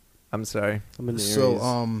 I'm sorry. I'm in the So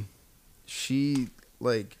Aries. she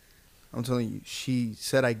like, I'm telling you, she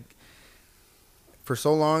said for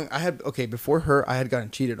so long, before her, I had gotten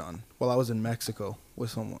cheated on while I was in Mexico with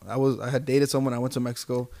someone. I had dated someone. I went to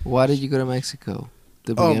Mexico. Why did you go to Mexico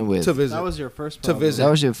to begin with? To visit. That was your first To problem. visit. That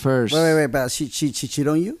was your first. Wait. But she cheated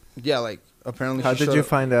on you? Yeah, like apparently. How she did showed you up.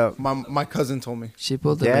 find out? My cousin told me. She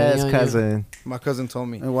pulled the Yes, many on cousin. My cousin told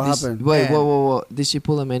me. And what you. happened? Wait, And- whoa. Did she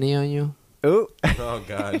pull a many on you? Oh, Oh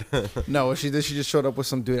God. No, what she did. She just showed up with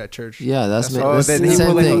some dude at church. Yeah, that's That's- me. oh, That's then the he same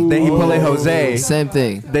pulled thing. then he pulled a Jose. Same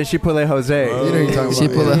thing. Then she pulled a Jose. You know what you're talking She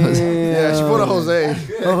about. pulled a Jose. Yeah, she pulled a Jose.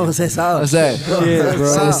 Oh, Jose Sao. Jose,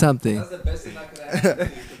 say something.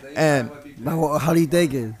 And But how do you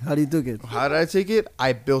take it? How do you took it? how did I take it?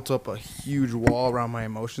 I built up a huge wall around my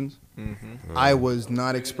emotions. I was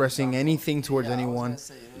not expressing anything towards anyone.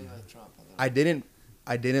 I didn't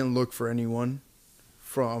look for anyone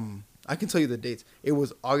from. I can tell you the dates. It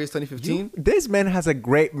was August 2015. This man has a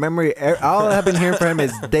great memory. All I've been hearing from him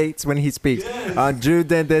is dates when he speaks. June,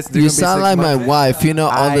 then this. You sound like my wife. You know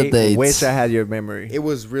all the I dates. wish I had your memory. It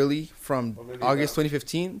was really from August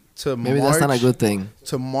 2015 to Maybe March, that's not a good thing.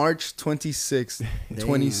 to March 26th,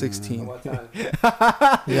 2016.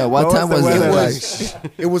 Yeah, what What time was was the it?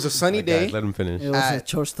 weather? It was a sunny day. Let him finish. It was At- at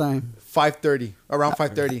church time. 5:30, around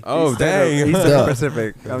 5:30. Oh dang. He's Yeah.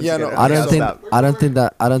 Pacific. Yeah, no, I don't so- think. I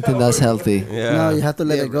don't think that's healthy. Yeah. No, you have to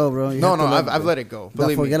let Yeah, it go, bro. You No, have to no, let I've let it go. But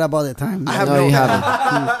Believe me. forget about the time. I have No, no. you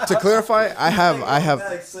haven't. To clarify, I have.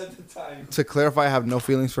 To clarify, I have no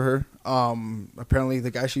feelings for her. Apparently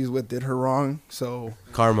the guy she's with did her wrong. So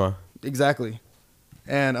Karma. exactly,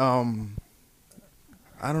 and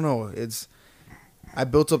I don't know. I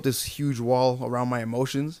built up this huge wall around my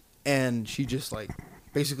emotions, and she just like,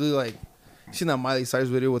 basically like, you seen that Miley Cyrus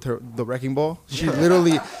video with the wrecking ball? She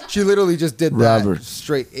literally just did that Robert.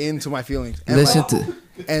 straight into my feelings. And Listen like, to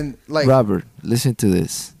and like Robert. Listen to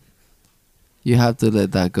this. You have to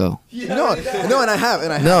let that go. no, and I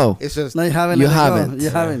have. No. It's just No, you haven't. You let it go. haven't. You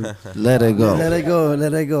haven't. Let it go. Let it go.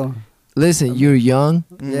 Let it go. Listen, you're young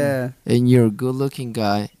Yeah. and you're a good-looking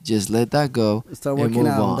guy. Just let that go Start and working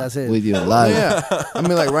move out. on That's it. with your life. yeah. I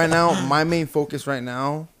mean, like right now, my main focus right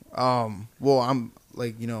now, well, I'm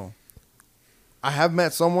like, I have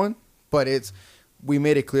met someone, but we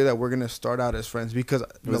made it clear that we're gonna start out as friends because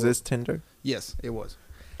Was this Tinder? Yes, it was.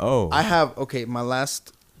 Oh. I have my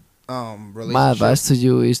last relationship. My advice to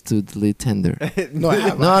you is to delete Tinder. No, I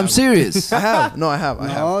have. No, I'm serious. I have. No, I have. I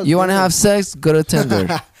have. No, You want to have sex? Go to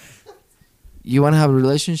Tinder. You want to have a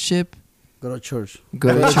relationship? Go to church. Go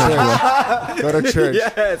to church. Go to church.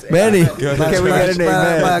 Yes. Manny. Can we get an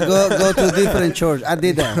amen? But go to different church. I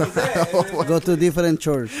did that. Go to different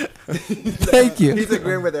church. Thank you. He's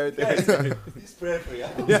agreeing with everything.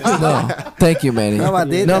 No, thank you, Manny. No, I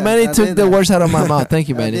did No, that. Manny I took did the that. words out of my mouth. Thank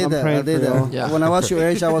you, I Manny. did that. I praying did for that. y'all. Yeah. When I was your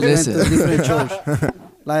age, I was going Listen. to different church.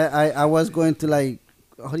 Like I was going to like,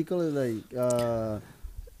 how do you call it? Like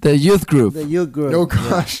The youth group. the youth group. Oh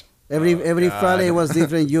gosh. Every Friday was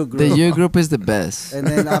different youth group. The youth group is the best. And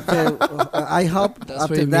then after I hop That's where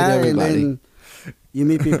after you meet that, and everybody. then you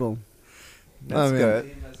meet people. That's I mean-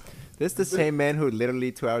 good. This is the same man who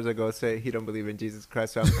literally 2 hours ago said he don't believe in Jesus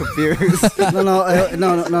Christ, so I'm confused. No.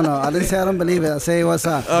 I didn't say I don't believe it. I say it was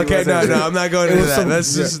Okay, no, I'm not going It into was that.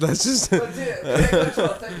 some- Let's just.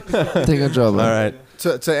 Take control. All right.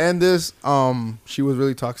 To end this, she was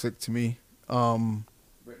really toxic to me.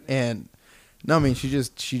 And no, I mean she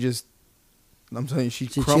just. I'm telling you, she She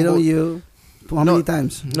cheated crumbled. on you. How No. many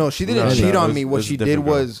times? No, she didn't No, cheat no, on it me. was- What it was she a did different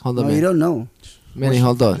girl. was Hold on, No, you Manny. don't know. Manny,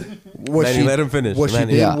 hold on. what Manny, she let him finish. What she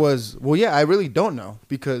Manny. did Yeah. was, well, yeah, I really don't know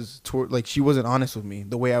because like she wasn't honest with me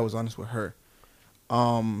the way I was honest with her.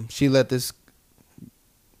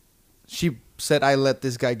 She said I let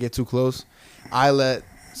this guy get too close. I let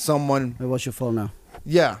someone. It was your fault now.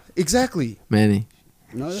 Yeah, exactly. Manny.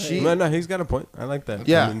 No, No, he's got a point. I like that.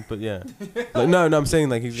 Yeah. I mean, but yeah. Like, no, I'm saying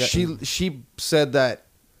like he's got. She said that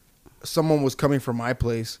someone was coming from my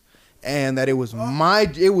place, and that it was my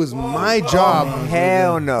job.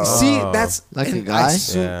 Hell no. See, that's Like a and guy?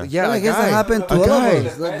 yeah, I a guess guy. that happened to A all guy. of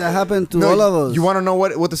us. That happened to No, all of us. You want to know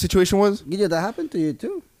what the situation was? Yeah, that happened to you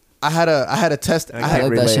too. I had a test. I I had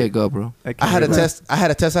Let relate. that shit go, bro. I had a test. I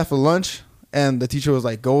had a test after lunch, and the teacher was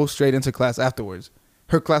like, "Go straight into class afterwards."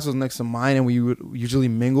 Her class was next to mine, and we would usually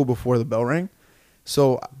mingle before the bell rang.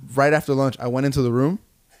 So right after lunch, I went into the room,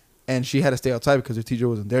 and she had to stay outside because her teacher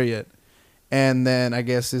wasn't there yet. And then I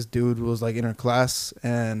guess this dude was like in her class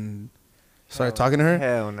and started talking to her.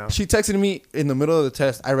 Hell no. She texted me in the middle of the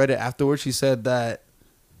test. I read it afterwards. She said that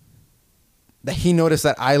he noticed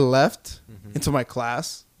that I left into my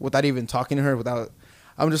class without even talking to her.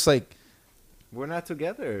 I'm just like, We're not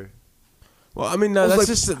together. Well, I mean, no,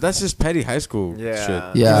 that's just petty high school Yeah.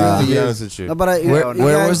 shit. Yeah. To be honest with you. No, but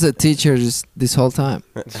Where was the teacher this whole time?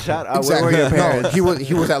 Shut up. Exactly. Where were your No, parents?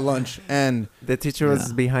 he was at lunch, and The teacher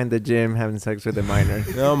was behind the gym having sex with a minor.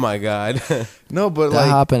 Oh my god. no, but That like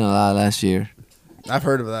happened a lot last year. I've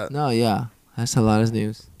heard of that. No, yeah, that's a lot of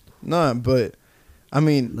news. No, but I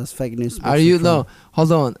mean, That's fake news. Are you no?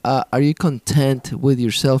 Hold on. Are you content with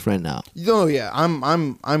yourself right now? yeah,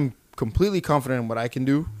 I'm completely confident in what I can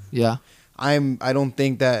do. Yeah. I don't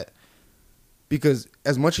think that, because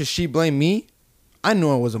as much as she blamed me, I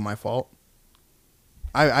knew it wasn't my fault.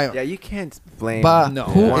 Yeah, you can't blame. But No.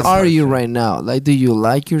 who One are you person. right now? Like, do you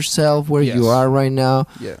like yourself where you Yes. are right now?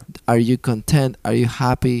 Yeah. Are you content? Are you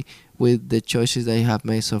happy with the choices that you have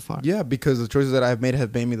made so far? Yeah, because the choices that I've made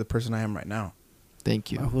have made me the person I am right now.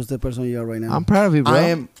 Thank you. Who's the person you are right now? I'm proud of you, bro. I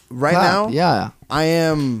am right Proud. now. Yeah. I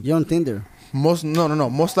am You're on Tinder. most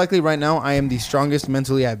likely right now. I am the strongest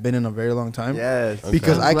mentally I've been in a very long time. Yes.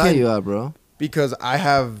 Because I'm I glad can you are, bro. because I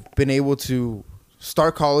have been able to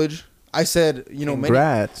start college. I said, many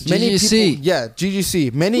Congrats. GGC. people, yeah,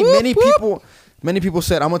 GGC. Many people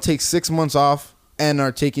said I'm gonna take 6 months off and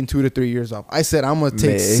are taking 2 to 3 years off. I said I'm gonna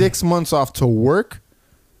take May. 6 months off to work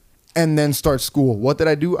and then start school. What did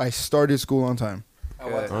I do? I started school on time.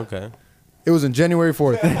 Okay. It was in January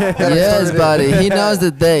 4th. that I Yes, started it. buddy. He knows the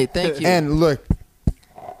day. Thank you. And look,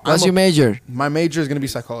 What's your major? my major is gonna be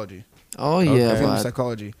psychology. Oh, Okay. yeah. It's gonna be bud.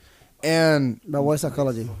 psychology, and But why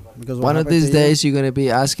psychology? Because what One of happened these to you? days, you're going to be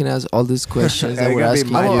asking us all these questions that They're we're gonna be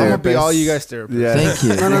asking my I'm you. gonna be therapist. all you guys therapists. Yeah. Thank you.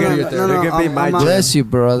 No, no, They're no, gonna- no, they're no, gonna be I'm- my I'm- gym. Bless you,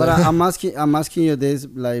 brother. But I'm asking you this,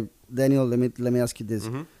 like Daniel. Let me ask you this.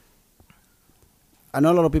 Mhm. I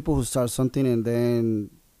know a lot of people who start something and then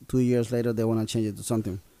 2 years later they want to change it to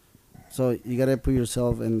something. So you gotta put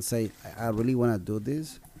yourself and say, I really want to do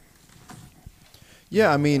this.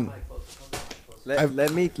 Yeah, I mean,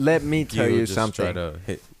 Let me tell you just Try something. to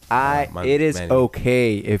hit. It is Manny.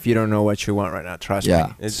 okay if you don't know what you want right now. Trust Yeah.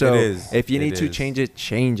 me. It So is. if you It need to is. change it,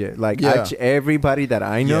 change it. Like Yeah. everybody that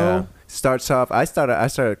I know Yeah. starts off. I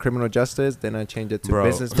started criminal justice, then I changed it to Bro.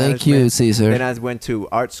 business Thank you, management. Caesar. Then I went to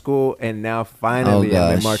art school, and now finally I'm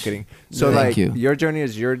in gosh. marketing. So Thank like you. your journey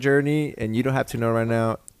is your journey, and you don't have to know right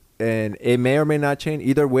now. And it may or may not change.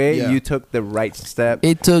 Either way, Yeah. you took the right step.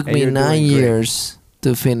 It took And me you're 9 doing great. years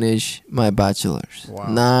to finish my bachelor's. Wow.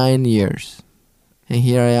 9 years. And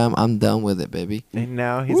here I am. I'm done with it, baby. And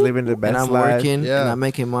now he's living the best And I'm life. working Yeah. and I'm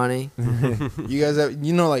making money. you guys have,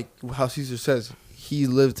 like how Caesar says, he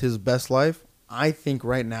lived his best life. I think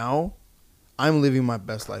right now, I'm living my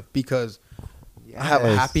best life because I have a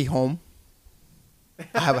Yes. happy home.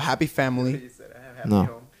 I have a happy family.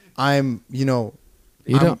 No. I'm, You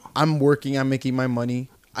don't. I'm working. I'm making my money.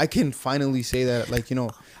 I can finally say that, like,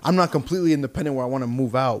 I'm not completely independent where I want to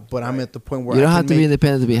move out, but I'm at the point where You don't I have to can be make-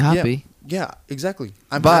 independent to be happy. Yeah, exactly.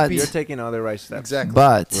 I'm But- happy. You're taking all the right steps. Exactly.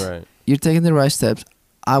 But Right. you're taking the right steps.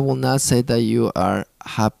 I will not say that you are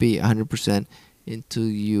happy 100% until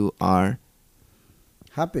you are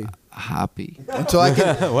Happy, happy. Until I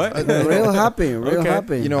can. What? real happy, real Okay.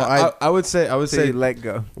 happy. I would say So say you let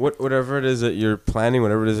go. whatever it is that you're planning,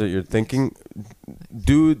 whatever it is that you're thinking,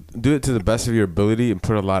 do it to the best of your ability and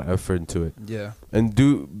put a lot of effort into it. Yeah. And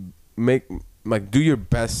do your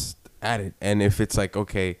best at it. And if it's like,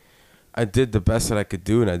 okay, I did the best that I could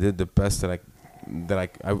do and I did the best that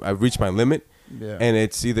I reached my limit, Yeah. and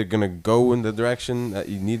it's either gonna go in the direction that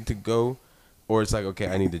you need to go, or it's like, okay,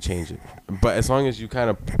 I need to change it. But as long as you kind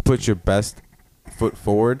of put your best foot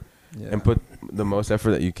forward and put the most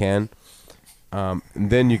effort that you can,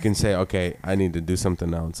 then you can say, okay, I need to do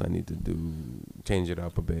something else. I need to change it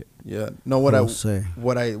up a bit. Yeah. No, what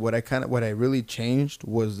I really changed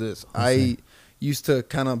was this. I used to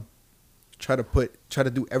kind of try to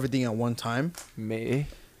do everything at one time. Me.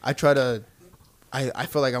 I feel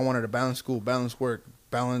like I wanted to balance school, balance work,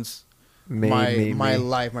 balance Me. my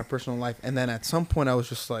life, my personal life. And then at some point I was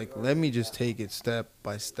just like, let me just take it step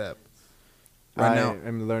by step. Right now.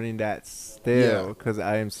 I'm learning that Yeah. still because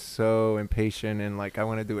I am so impatient and like I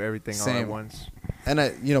want to do everything all at Same. once. And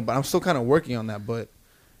but I'm still kind of working on that. But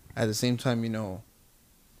at the same time,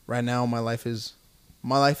 right now my life is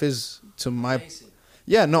to my,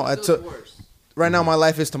 yeah, no, right now my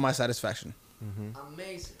life is to my satisfaction.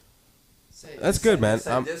 Amazing. That's good, man.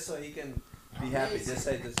 Just so he can be happy. Just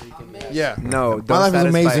say this so he can be happy. Yeah. No, My don't life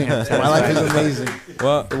is satisfy amazing. him. My life is amazing.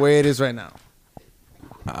 Well, The way it is right now.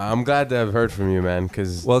 I'm glad to have heard from you, man,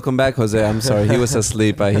 because Welcome back, Jose. I'm sorry. He was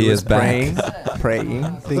asleep, but he is back. Praying.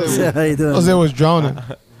 How you doing? Jose was drowning.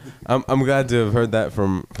 I'm glad to have heard that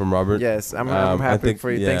from Robert. Yes, I'm I happy think-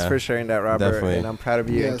 for you. Thanks yeah, for sharing that, Robert. definitely. And I'm proud of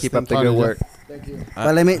you. And Yes, keep thank up the good you. work.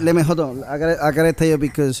 But let me hold on. I gotta tell you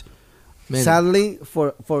because Many. Sadly,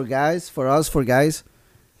 for us guys,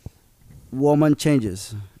 woman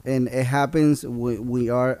changes, and it happens. We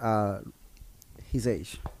are his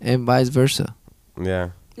age. And vice versa. Yeah.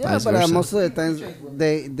 Yeah, Vice but versa. most of the times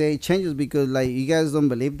they changes because like you guys don't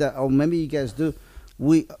believe that, or maybe you guys do.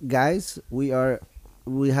 We guys, we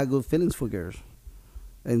have good feelings for girls,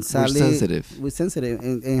 and sadly sensitive. We're sensitive,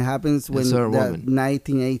 and it happens when so are that women.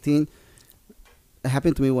 19, 18. It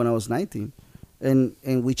happened to me when I was 19,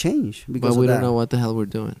 and we change because But we of don't that. know what the hell we're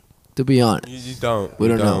doing. To be honest, You don't. We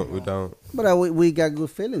don't know. We don't. But we got good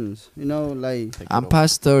feelings, like. I'm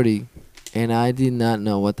past 30, and I did not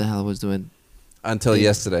know what the hell I was doing Until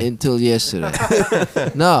yesterday. until yesterday.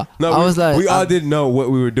 No, No, I was like, we all didn't know what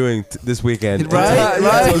we were doing this weekend. Right, Until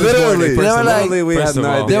right. this morning, They first were of like- all. we First had of no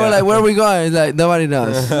all. They idea. were like, "Where are we going?" It's like nobody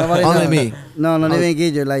knows. Nobody Only knows. me. No, not even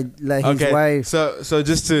Guillermo, like his Okay, wife. so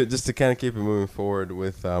just to kind of keep it moving forward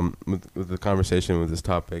with the conversation with this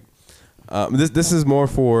topic, this is more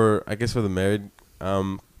for, I guess, for the married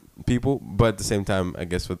people, but at the same time, I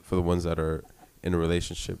guess for the ones that are in a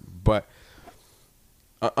relationship. But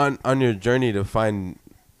on your journey to find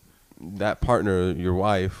that partner, your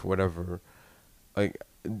wife, whatever, like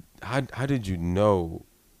how did you know?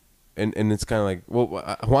 And it's kind of like, well,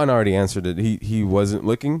 Juan already answered it. He wasn't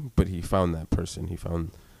looking, but he found that person. He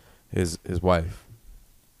found his wife.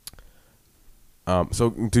 So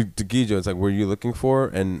to Guijo, it's like, were you looking for,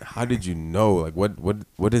 and how did you know? Like,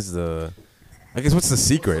 what is the, I guess, what's the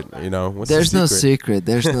secret? You know, what's There's the no secret? secret.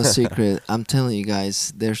 There's no secret. I'm telling you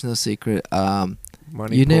guys, there's no secret.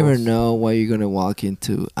 Money You never pulls. know what you're gonna walk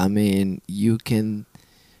into. I mean,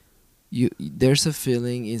 there's a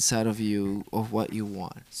feeling inside of you of what you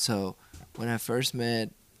want. So when I first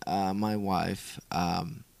met my wife, I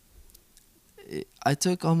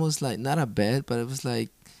took almost like not a bet, but it was like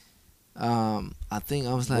I think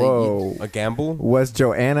I was like, Whoa. A gamble? Was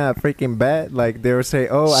Joanna a freaking bet? Like they were saying,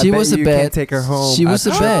 "Oh, I She bet was a you bet. can't take her home." She was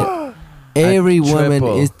a bet. Every woman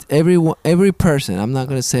is every person. I'm not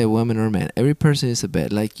gonna say woman or man. Every person is a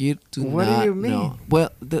bet. Like you do What do not you mean? know. Well,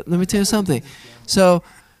 let me tell you something. So,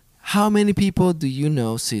 how many people do you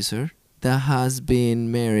know, Caesar, that has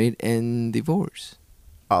been married and divorced?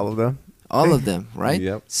 All of them. All of them, right?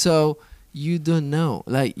 Yep. So you don't know.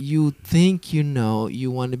 Like you think you know, you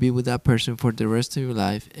want to be with that person for the rest of your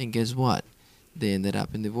life, and guess what? They ended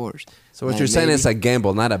up in divorce. So what Like you're saying maybe- is a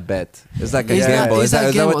gamble, not a bet. It's like a It's not- gamble. it's Is that not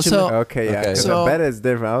is that gamble. what you So- mean? Okay, yeah. Okay. 'Cause So- a bet is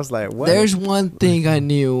different. I was like, what? There's one thing I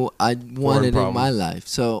knew I wanted in my problems. life.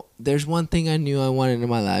 So there's one thing I knew I wanted in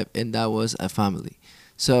my life, and that was a family.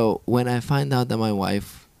 So when I find out that my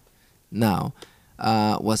wife now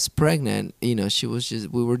was pregnant, she was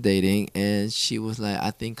we were dating, and she was like,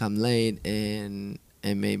 I think I'm late, and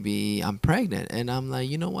maybe I'm pregnant, and I'm like,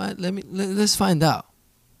 you know what? Let's find out.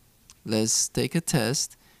 Let's take a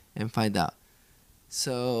test and find out.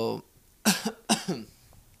 So.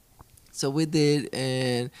 So we did,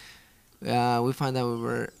 and we found out we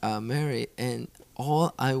were married, and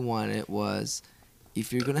all I wanted was,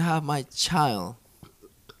 if you're gonna have my child,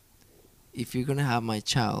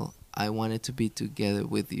 I wanted to be together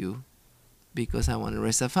with you, because I want to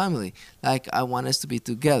raise a family. Like I want us to be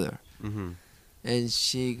together. Mm-hmm. And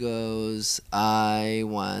she goes, I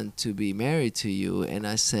want to be married to you. And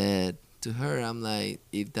I said to her, I'm like,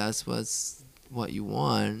 if that's what you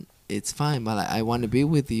want, it's fine. But like, I want to be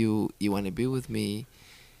with you. You want to be with me.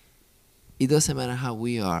 It doesn't matter how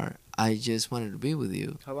we are. I just wanted to be with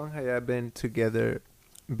you. How long have you been together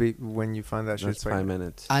when you found out she was That's 5 pregnant?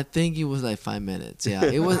 minutes. I think it was like 5 minutes. Yeah,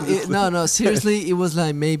 it was. No, seriously, it was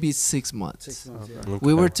like maybe 6 months. 6 months, yeah. Okay.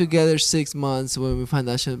 We were together 6 months when we found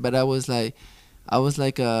out. But I was like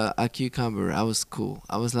a cucumber. I was cool.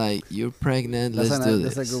 I was like, you're pregnant. Let's do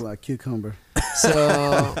this. That's a good one, cucumber.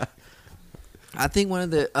 So I think one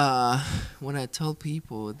of the when I told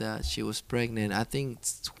people that she was pregnant, I think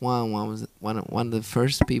Juan was one of the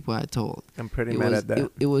first people I told. I'm pretty It mad was, at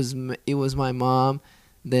that. it was my mom,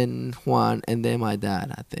 then Juan, and then my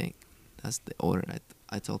dad. I think that's the order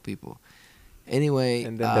I told people. Anyway,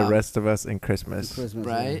 And then the rest of us in Christmas. Christmas,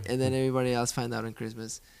 right? yeah. And then everybody else find out on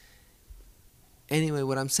Christmas. Anyway,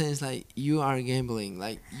 what I'm saying is like you are gambling.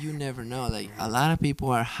 Like you never know. Like a lot of people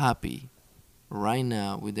are happy right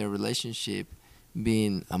now with their relationship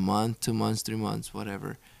being a month, 2 months, 3 months,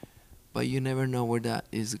 whatever. But you never know where that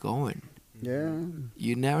is going. Yeah.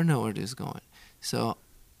 You never know where it is going. So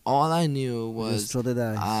all I knew was Just throw the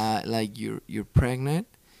dice. like you're pregnant,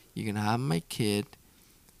 you're gonna have my kid.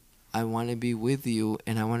 I want to be with you,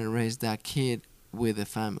 and I want to raise that kid with a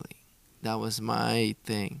family. That was my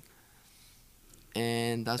thing,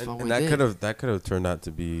 and that's what we that did. could have turned out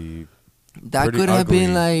to be That Pretty could have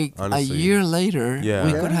been ugly, like honestly. a year later. Yeah.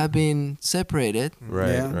 We Yeah. could have been separated.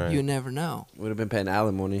 Right, Yeah. right. You never know. Would have been paying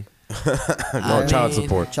alimony. No, I child mean,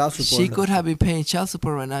 support. Child support. She could have been paying child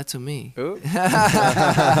support right now to me. Ooh.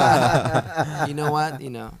 You know what? You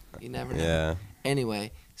know, you never know. Yeah.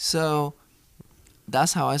 Anyway, so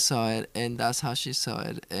that's how I saw it, and that's how she saw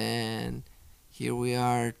it, and here we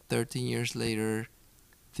are, 13 years later,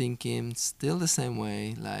 thinking still the same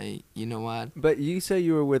way. Like, you know what? But you say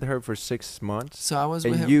you were with her for 6 months, So I was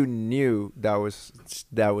with and her. you knew that was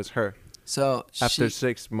her So after she,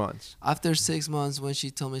 6 months. after 6 months, when she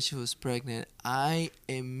told me she was pregnant, I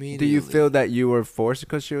immediately. Do you feel that you were forced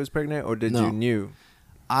because she was pregnant, or did No. you knew?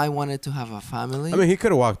 I wanted to have a family. I mean, he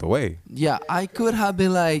could have walked away. Yeah, I could have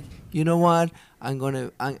been like, you know what? I'm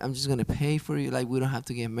just gonna pay for you. Like, we don't have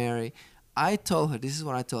to get married. I told her, this is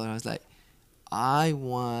what I told her. I was like, I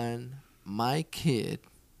want my kid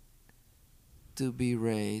to be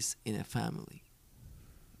raised in a family.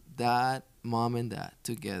 That mom and dad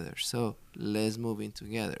together. So let's move in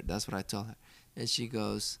together. That's what I told her. And she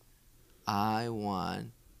goes, I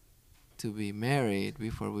want to be married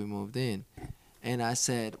before we moved in. And I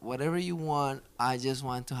said, whatever you want, I just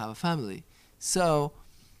want to have a family. So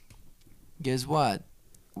guess what?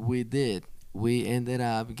 We did. We ended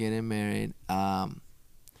up getting married.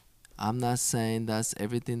 I'm not saying that's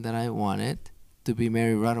everything that I wanted, to be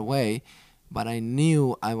married right away, but I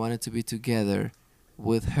knew I wanted to be together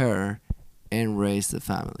with her and raise the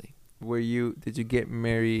family. Did you get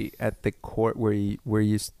married at the court they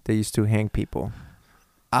used to hang people?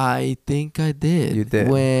 I think I did. You did?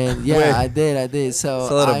 When Wait. I did. So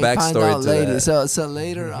It's a little I found backstory out to later. that. So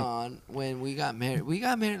later on, when we got married,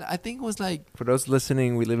 I think it was like, For those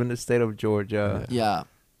listening, we live in the state of Georgia, yeah.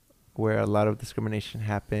 where a lot of discrimination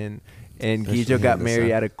happened, and Especially Guido in got the married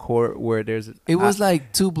South. at a court where there's. It was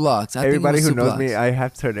like 2 blocks. I everybody think it who was 2 knows me, blocks. I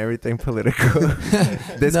have turned everything political.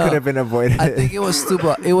 This No, could have been avoided. I think it was 2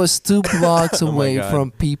 blocks. It was 2 blocks Oh my away God.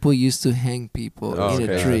 from people used to hang people Oh, in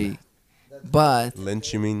a okay. tree. But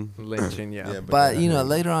Lynch, you mean? lynching, yeah. but you know,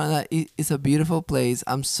 later on, it's a beautiful place.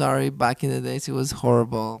 I'm sorry, back in the days it was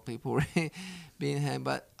horrible. People were being hanged,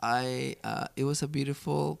 but it was a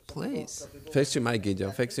beautiful place. Fix your mic, Guido.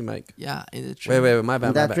 Fix your mic. Yeah, in the tree. Wait, my And bad,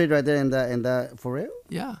 my that bad. tree right there, in the for real?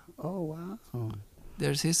 Yeah, Oh wow. Oh.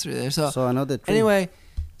 there's history there. So So another tree. anyway,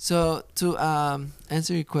 so to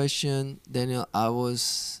answer your question, Daniel, I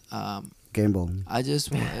was Gamble. I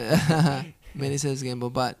just many says gamble,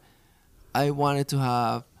 but I wanted to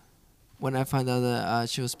have, when I found out that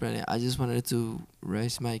she was pregnant, I just wanted to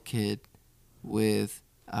raise my kid with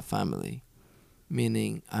a family,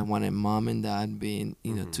 meaning I wanted mom and dad being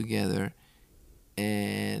together,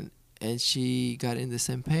 and she got in the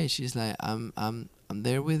same page. She's like, I'm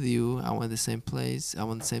there with you. I want the same place. I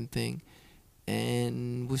want the same thing,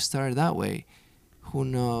 and we started that way. Who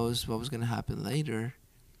knows what was gonna happen later?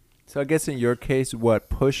 So I guess in your case, what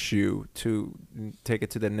pushed you to take it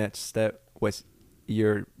to the next step was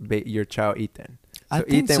your child Ethan. I So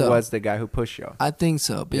think Ethan so. was the guy who pushed you. I think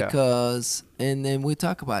so Yeah. because, and then we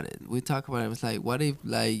talk about it. It was like, what if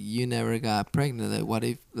like you never got pregnant? Like, what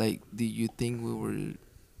if like do you think we were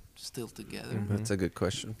still together? Mhm. That's a good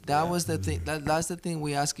question. That was the thing. That's the thing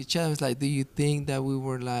we asked each other. It's like, do you think that we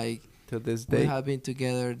were like Till this we day. have been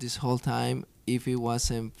together this whole time if it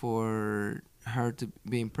wasn't for her to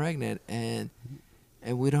being pregnant and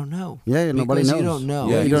we don't know. Yeah, nobody Because knows. you don't know.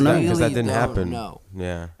 Yeah, you don't know. because that really didn't don't happen. know.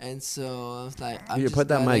 Yeah. And so I was like, I'm You just put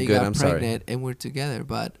that glad mic you good, got I'm sorry. pregnant and we're together.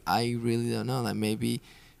 But I really don't know. Like maybe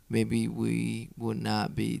we would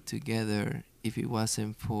not be together if it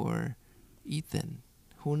wasn't for Ethan.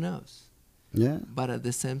 Who knows? Yeah. But at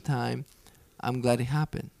the same time, I'm glad it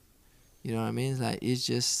happened. You know what I mean? It's like it's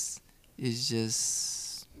just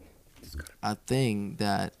a thing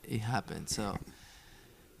that it happened. So,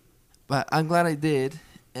 but I'm glad I did.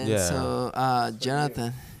 And Yeah. so,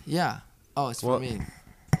 Jonathan, yeah. Oh, it's Well, for me.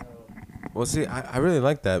 Well, see, I really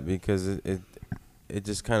like that because it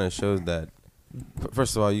just kind of shows that,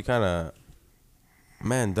 first of all, you kind of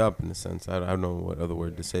manned up in a sense. I don't know what other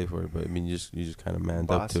word to say for it, but I mean, you just kind of manned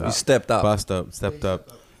up Bossed to up. You it. stepped up. Bossed up, stepped up.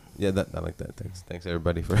 Yeah, I like that. Thanks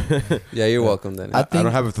everybody for. Yeah, you're welcome, Danny. I I don't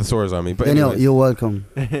think- have a thesaurus on me, but Daniel, anyways. you're welcome.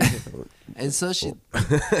 And so she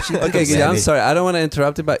Okay, Guido, I'm sorry. I don't want to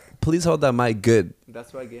interrupt you, but please hold that mic good.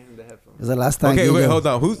 That's why I gave him the headphones. It's the last time. Okay, you wait, go. hold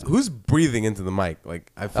on. Who's breathing into the mic?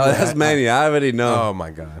 Like I feel Oh, like that's Manny. I already know. Oh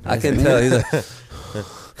my god. I can tell. He's like,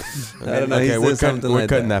 I don't know. Okay, he's doing we're something like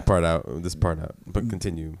cutting that. that part out. This part out. But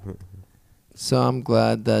continue. So I'm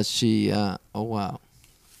glad that she. Oh wow.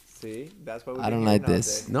 See, that's what we've I been don't hearing like all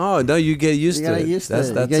this. day. No, you get used You to gotta it. used to That's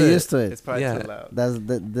it. that's You get it. used to it. It's probably Yeah. too loud.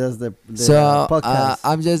 That's the So podcast.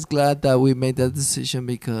 I'm just glad that we made that decision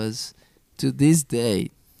because to this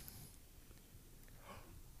day,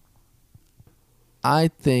 I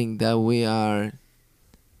think that we are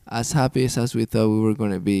as happy as we thought we were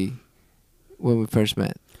gonna be when we first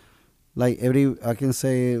met. Like I can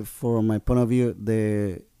say from my point of view,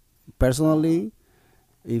 personally,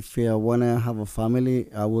 if I wanna have a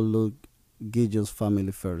family, I will look Guillo's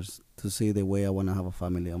family first to see the way I wanna have a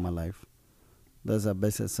family in my life. That's the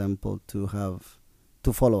best example to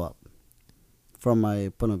follow up from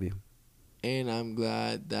my point of view. And I'm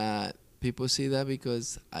glad that people see that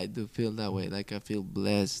because I do feel that way. Like I feel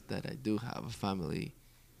blessed that I do have a family,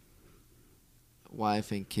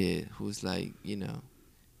 wife and kid who's like,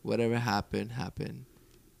 whatever happened.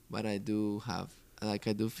 But I do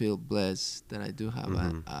feel blessed that I do have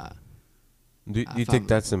Do you family. think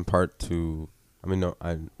that's in part to,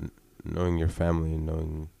 knowing your family and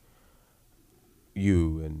knowing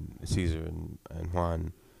you and Caesar and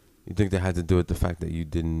Juan, you think that had to do with the fact that you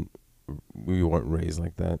weren't raised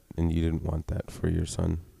like that and you didn't want that for your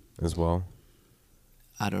son as well?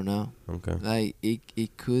 I don't know. Okay. Like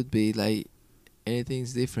it could be like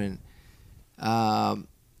anything's different.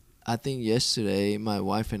 I think yesterday my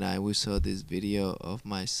wife and I we saw this video of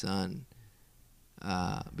my son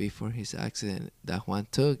before his accident that Juan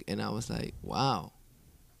took, and I was like, wow,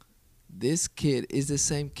 this kid is the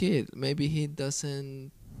same kid. Maybe he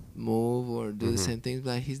doesn't move or do the same things,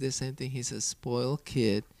 but he's the same thing. He's a spoiled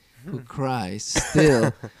kid who cries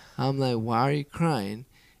still. I'm like, why are you crying?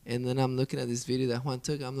 And then I'm looking at this video that Juan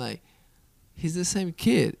took. I'm like, he's the same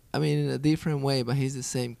kid. I mean, in a different way, but he's the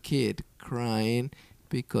same kid crying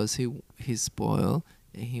because he's spoiled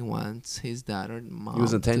and he wants his dad or mom. He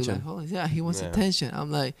wants attention. To yeah, he wants attention.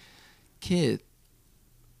 I'm like, kid,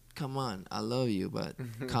 come on, I love you, but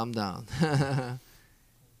calm down.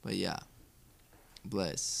 But yeah,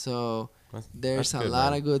 bless. So there's that's a good,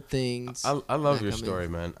 lot man. of good things. I love that your come in. story,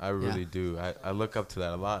 man. I really do. I look up to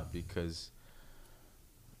that a lot because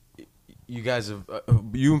you guys have,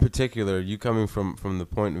 you in particular, you coming from the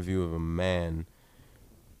point of view of a man,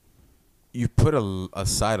 you put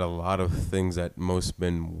aside a lot of things that most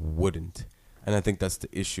men wouldn't, and I think that's the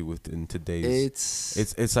issue within today's.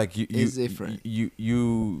 It's like it's different.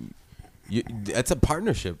 You it's a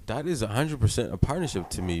partnership. That is 100% a partnership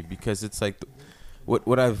to me because it's like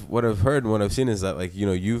what I've heard and what I've seen is that like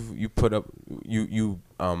you put up you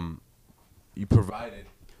provided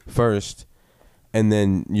first. And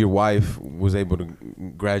then your wife was able to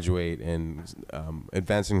graduate and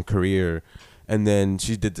advance in career, and then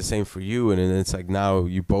she did the same for you. And then it's like now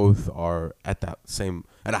you both are at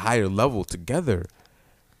a higher level together,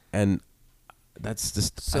 and that's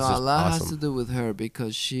just So that's a just lot awesome. has to do with her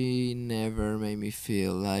because she never made me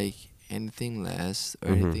feel like anything less or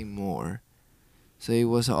Mhm. anything more. So it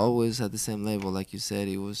was always at the same level, like you said.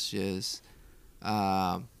 It was just,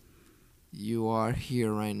 you are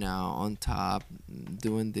here right now on top,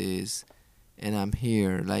 doing this, and I'm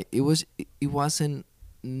here. Like it was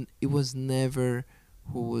never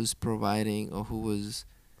who was providing or who was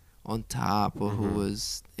on top or who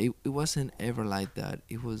was. It wasn't ever like that.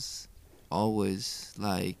 It was always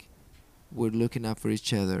like we're looking out for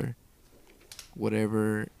each other.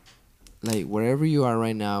 Whatever, like wherever you are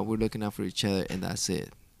right now, we're looking out for each other, and that's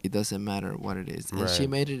it. It doesn't matter what it is. And she Right.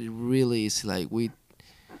 made it really easy. Like we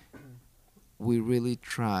really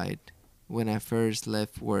tried. When I first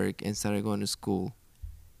left work and started going to school,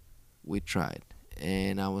 we tried.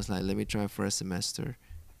 And I was like, let me try for a semester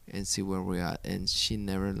and see where we're at. And she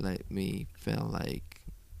never let me feel like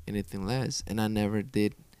anything less. And I never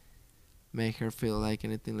did make her feel like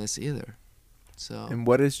anything less either. So, And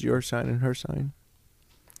what is your sign and her sign?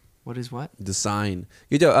 what is what? The sign.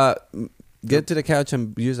 Get to the couch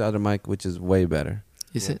and use the other mic, which is way better.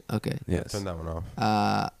 Is it? Okay. Yes. Turn that one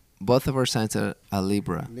off. Both of our signs are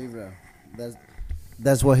Libra. Libra.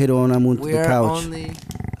 That's why he don't wanna move to We the are couch. only...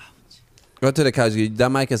 Go to the couch. That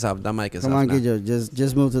mic is up. That mic is Come up on, now. Guillo,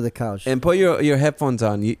 just move to the couch. And put your headphones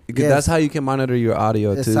on. Yes. That's how you can monitor your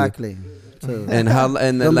audio too. Exactly. So And how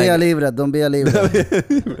and don't like be a Libra. Don't be a Libra.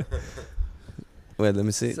 wait, let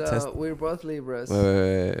me see. So Test. we're both Libras.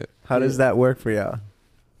 Wait. How does that work for y'all?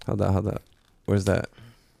 Hold on. Where's that?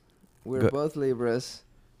 We're Go- both Libras.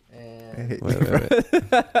 And Wait.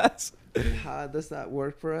 how does that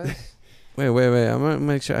work for us? Wait. I'm gonna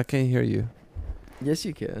make sure I can't hear you. Yes,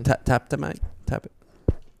 you can. Tap the mic. Tap it.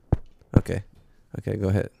 Okay, go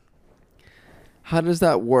ahead. How does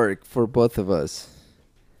that work for both of us?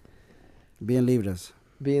 Being Libras.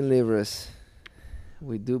 Being Libras.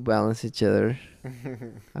 we do balance each other.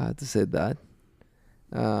 I have to say that.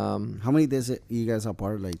 How many days you guys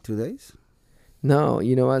apart? Like 2 days? No,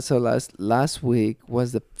 you know what? So last week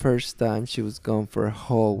was the first time she was gone for a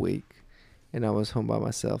whole week, and I was home by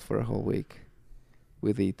myself for a whole week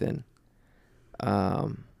with Ethan.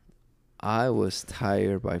 I was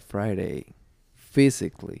tired by Friday,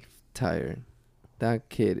 physically tired. That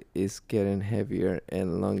kid is getting heavier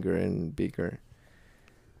and longer and bigger.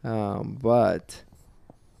 But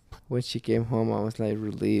when she came home, I was like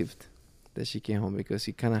relieved that she came home, because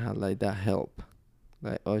she kind of had like that help.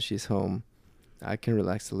 Like, oh, she's home. I can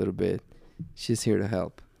relax a little bit. She's here to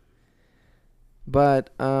help. But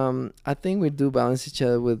I think we do balance each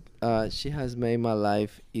other with, she has made my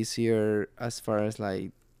life easier as far as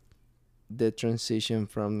like the transition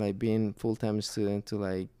from like being full-time student to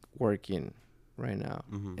like working right now,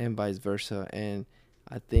 and vice versa. And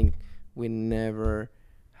I think we never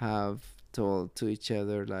have told to each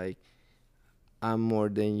other like, I'm more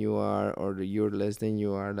than you are or you're less than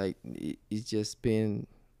you are. Like, it's just been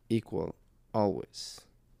equal always.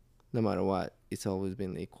 No matter what, it's always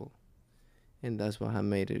been equal. And that's what has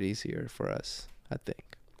made it easier for us, I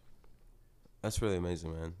think. That's really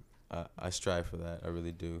amazing, man. I strive for that. I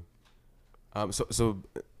really do. So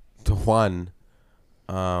to Juan,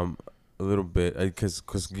 a little bit, because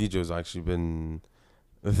Guijo's actually been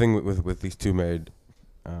the thing with these two married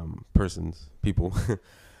people.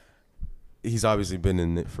 He's obviously been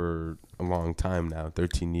in it for a long time now,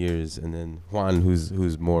 13 years, and then Juan,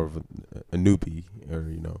 who's more of a newbie, or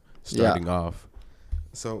starting off.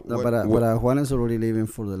 So no, but Juan is already living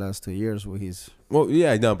for the last 2 years with his. Well,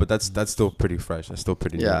 yeah, no, but that's still pretty fresh. That's still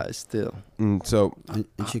pretty new. Yeah, still. So And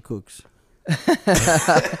she cooks.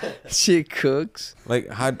 She cooks. Like,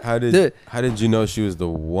 how did you know she was the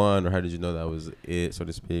one, or how did you know that was it, so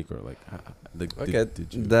to speak, or like? Did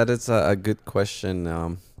you? That is a good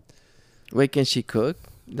question. Wait, can she cook?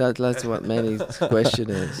 That's what Manny's question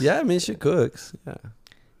is. Yeah, I mean, she cooks. Yeah.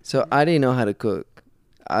 So I didn't know how to cook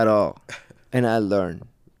at all, and I learned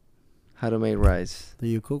how to make rice. Do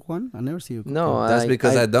you cook one? I never see you cook. No, That's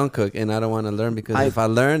because I don't cook, and I don't want to learn, because if I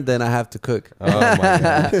learn, then I have to cook. Oh my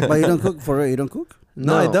god! But you don't cook for real? You don't cook?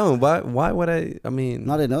 No, I don't. Why would I? I mean,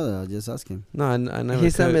 No, I didn't know that. I just asking. no, I never.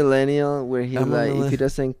 He's a cook. millennial where he I'm a like, if he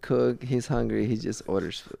doesn't cook, he's hungry. He just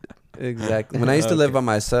orders food. Exactly. When I used to live by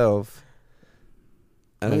myself,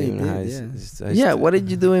 I don't Oh, you even know how. did, I used Yeah, to- what did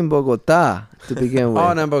you do in Bogota to begin with?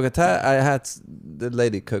 Oh, no, in Bogota, I had the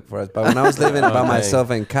lady cook for us. But when I was living by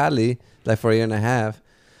myself in Cali, like for a year and a half,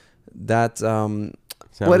 that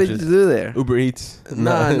What did you do there? Uber Eats?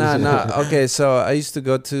 No. Okay, so I used to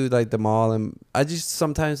go to like the mall, and I just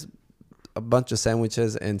sometimes a bunch of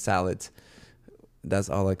sandwiches and salads. That's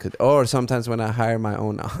all I could. Or sometimes when I hire my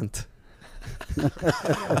own aunt.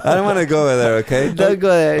 I don't want to go over there, okay? Don't go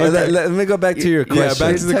there. Oh, let me go back to your question. Yeah,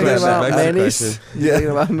 back to the Talking question. about Back to the Manny's. question. You're talking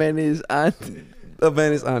about Manny's aunt, The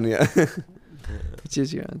man is on, yeah. which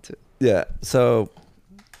is your aunt too. Yeah. So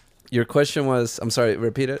your question was, I'm sorry,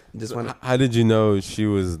 repeat it. Just one. How did you know she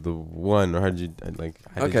was the one, or how did you How did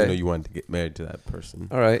you Okay. know you wanted to get married to that person?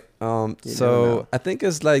 All right. You never know. So I think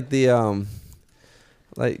it's like the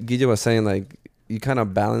like Guido was saying, like you kind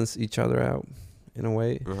of balance each other out in a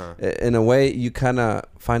way. Uh-huh. In a way, you kind of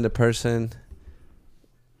find a person.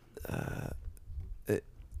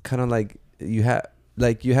 Kind of like you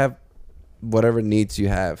have whatever needs you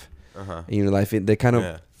have Uh-huh. in your life. They kind of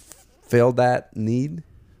Yeah. fill that need.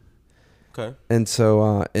 Okay. And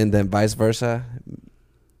so, and then vice versa.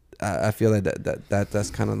 I feel like that's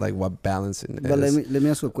kind of like what balancing But is. let me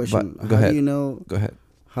ask you a question. But go How ahead. do you know? Go ahead.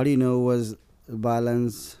 How do you know was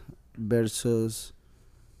balance versus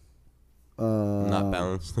Not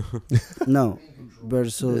balanced. no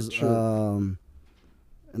versus That's true.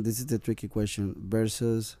 and this is the tricky question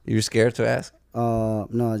versus You're scared to ask? no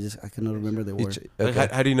I cannot remember the word. Like, Okay.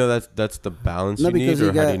 how do you know that's the balance No, you need, because or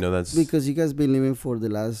you how do got- you know that's Because you guys been living for the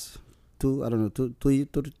last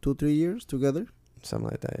 3 years together, Something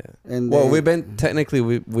like that, yeah. and Well, then- we've been technically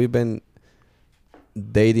we've been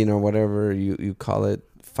dating or whatever you call it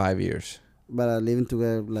 5 years. but living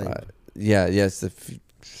together like Yeah, yes. 2-3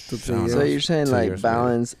 I don't years. So know, you're saying 2 like years maybe.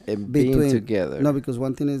 balance and being Between- together. No, because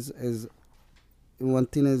one thing is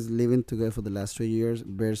living together for the last 3 years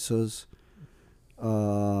versus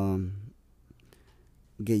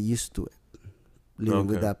get used to it living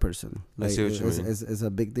with Okay. that person. I see what you mean. It's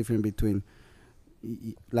a big difference between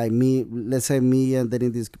like me. Let's say me and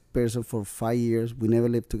dating this person for 5 years. We never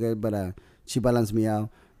lived together, but she balanced me out.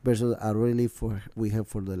 Versus I really we have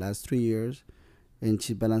for the last 3 years, and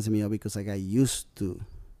she balanced me out because I got used to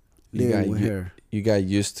living with her. You got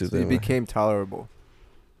used to So you them. became tolerable.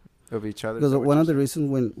 of each other. Because one of the reasons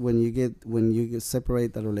when you get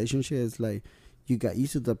separate a relationship is like you got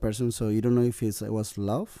used to that person, so you don't know if it was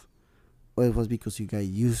love or it was because you got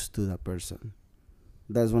used to that person.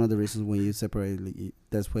 That's one of the reasons when you separate.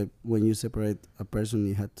 That's why when you separate a person,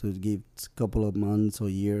 you have to give a couple of months or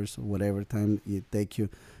years or whatever time it take you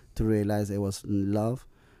to realize it was love,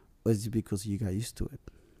 or is it because you got used to it?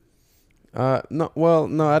 No. Well,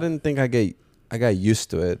 no, I didn't think I got used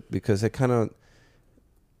to it because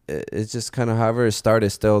it's just kind of however it started,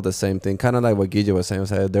 still the same thing. Kind of like what Guille was saying.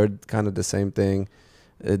 They're kind of the same thing.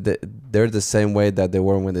 They're the same way that they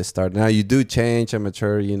were when they started. Now you do change and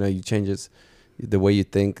mature. You change the way you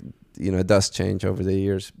think. It does change over the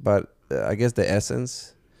years. But I guess the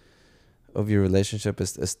essence of your relationship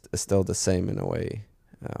is still the same in a way.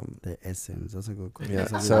 The essence. That's a good question. Yeah.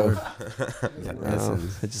 That's a So good word.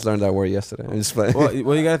 I just learned that word yesterday. I'm just playing. Well,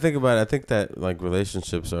 you gotta think about it. I think that like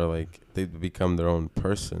relationships are like they become their own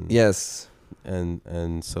person. Yes.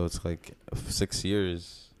 And so it's like 6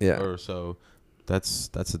 years. Yeah. Or so. That's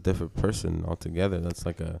a different person altogether. That's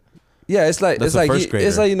like a. Yeah, it's like That's it's a like first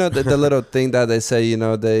it's grader. like the little thing that they say.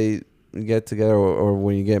 They get together or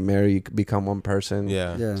when you get married, you become one person.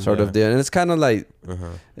 Yeah. Yeah. Sort of deal, and it's kind of like. Uh-huh.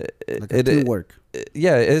 Like a teamwork.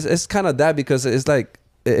 Yeah, it's kind of that because it's like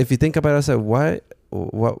if you think about it, I said, why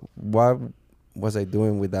was I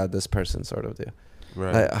doing without this person, sort of deal.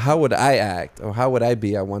 Right. Like, how would I act or how would I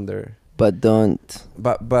be? I wonder. But don't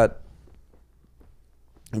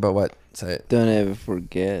what? Say it. don't ever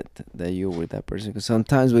forget that you're with that person. Because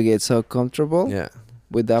sometimes we get so comfortable Yeah.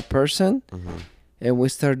 with that person, Mm-hmm. and we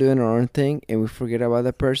start doing our own thing, and we forget about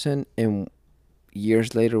that person, and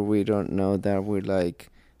years later we don't know that we're like,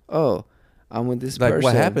 oh, I'm with this Like person.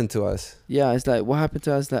 what happened to us? Yeah, it's like what happened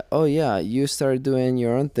to us. Like, oh yeah, you started doing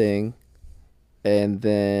your own thing, and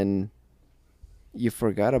then you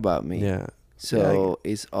forgot about me. Yeah. So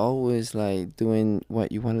it's always like doing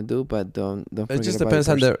what you want to do, but don't forget It just about depends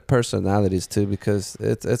the on person. their personalities too, because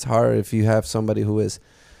it's hard if you have somebody who is.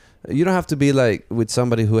 You don't have to be like with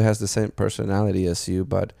somebody who has the same personality as you,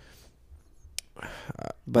 but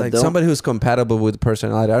like don't- somebody who's compatible with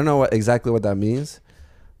personality. I don't know exactly what that means,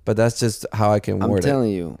 but that's just how I can I'm word it.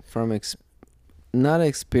 telling you from not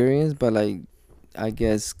experience, but like I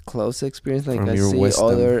guess close experience. Like From I your see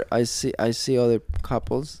wisdom. I see other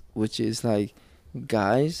couples, which is like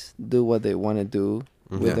guys do what they want to do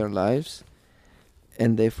with Yeah. their lives,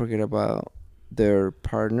 and they forget about their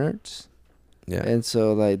partners. Yeah. And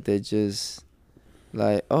so like they just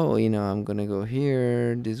like, oh, I'm gonna go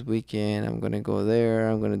here this weekend, I'm gonna go there,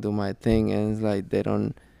 I'm gonna do my thing, and it's like they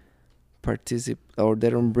don't participate or they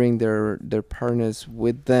don't bring their partners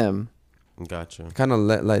with them, Gotcha. Kind of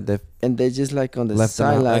like they. and they just like on the Left them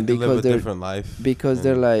out. sideline Like they live because a they're different life.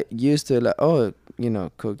 they're like used to like, oh,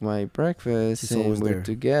 cook my breakfast She's and always we're there.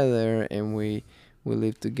 together and we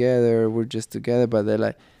live together, we're just together, but they're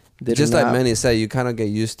like they Just do like not- many say, you kind of get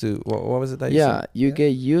used to what was it that you yeah, said? you get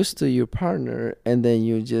used to your partner, and then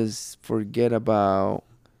you just forget about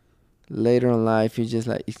later in life. You just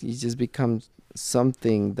like it just becomes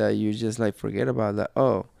something that you just like forget about. That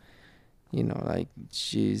like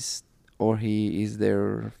she's or he is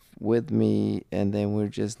there with me, and then we're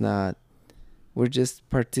just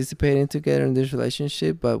participating together in this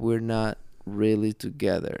relationship, but we're not really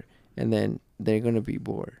together. And then they're gonna be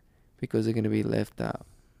bored because they're gonna be left out.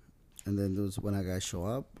 And then those when a guy show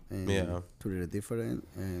up and Yeah. treat it different,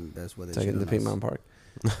 and that's what they Taking the cheat on Piedmont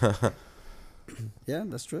us. Park. Yeah,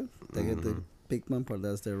 that's true. They get the Pigman part.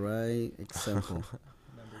 That's the right example.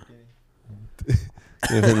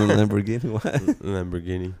 Even the Lamborghini. What?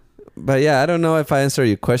 Lamborghini. But yeah, I don't know if I answer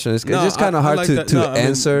your question. It's No, just kind I of hard like to, that. to No, I mean,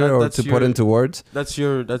 answer or that's to put your- into words. That's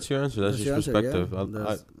your answer. That's That's your your answer, yeah. perspective.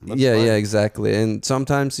 That's- That's Yeah, fine. yeah, exactly. And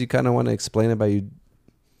sometimes you kind of want to explain it, but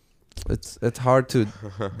it's hard to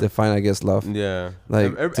define, I guess, love. Yeah.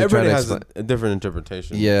 Like, to try everybody to has explain- a different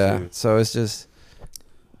interpretation. Yeah, too. so it's just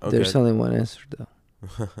Okay. There's only one answer though.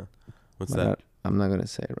 What's But that? I'm not gonna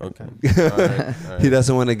say it right Okay. now. All right. All right. he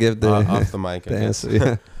doesn't want to give the Off the mic. I the guess. answer.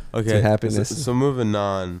 Yeah. Okay. happiness. So moving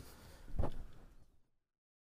on.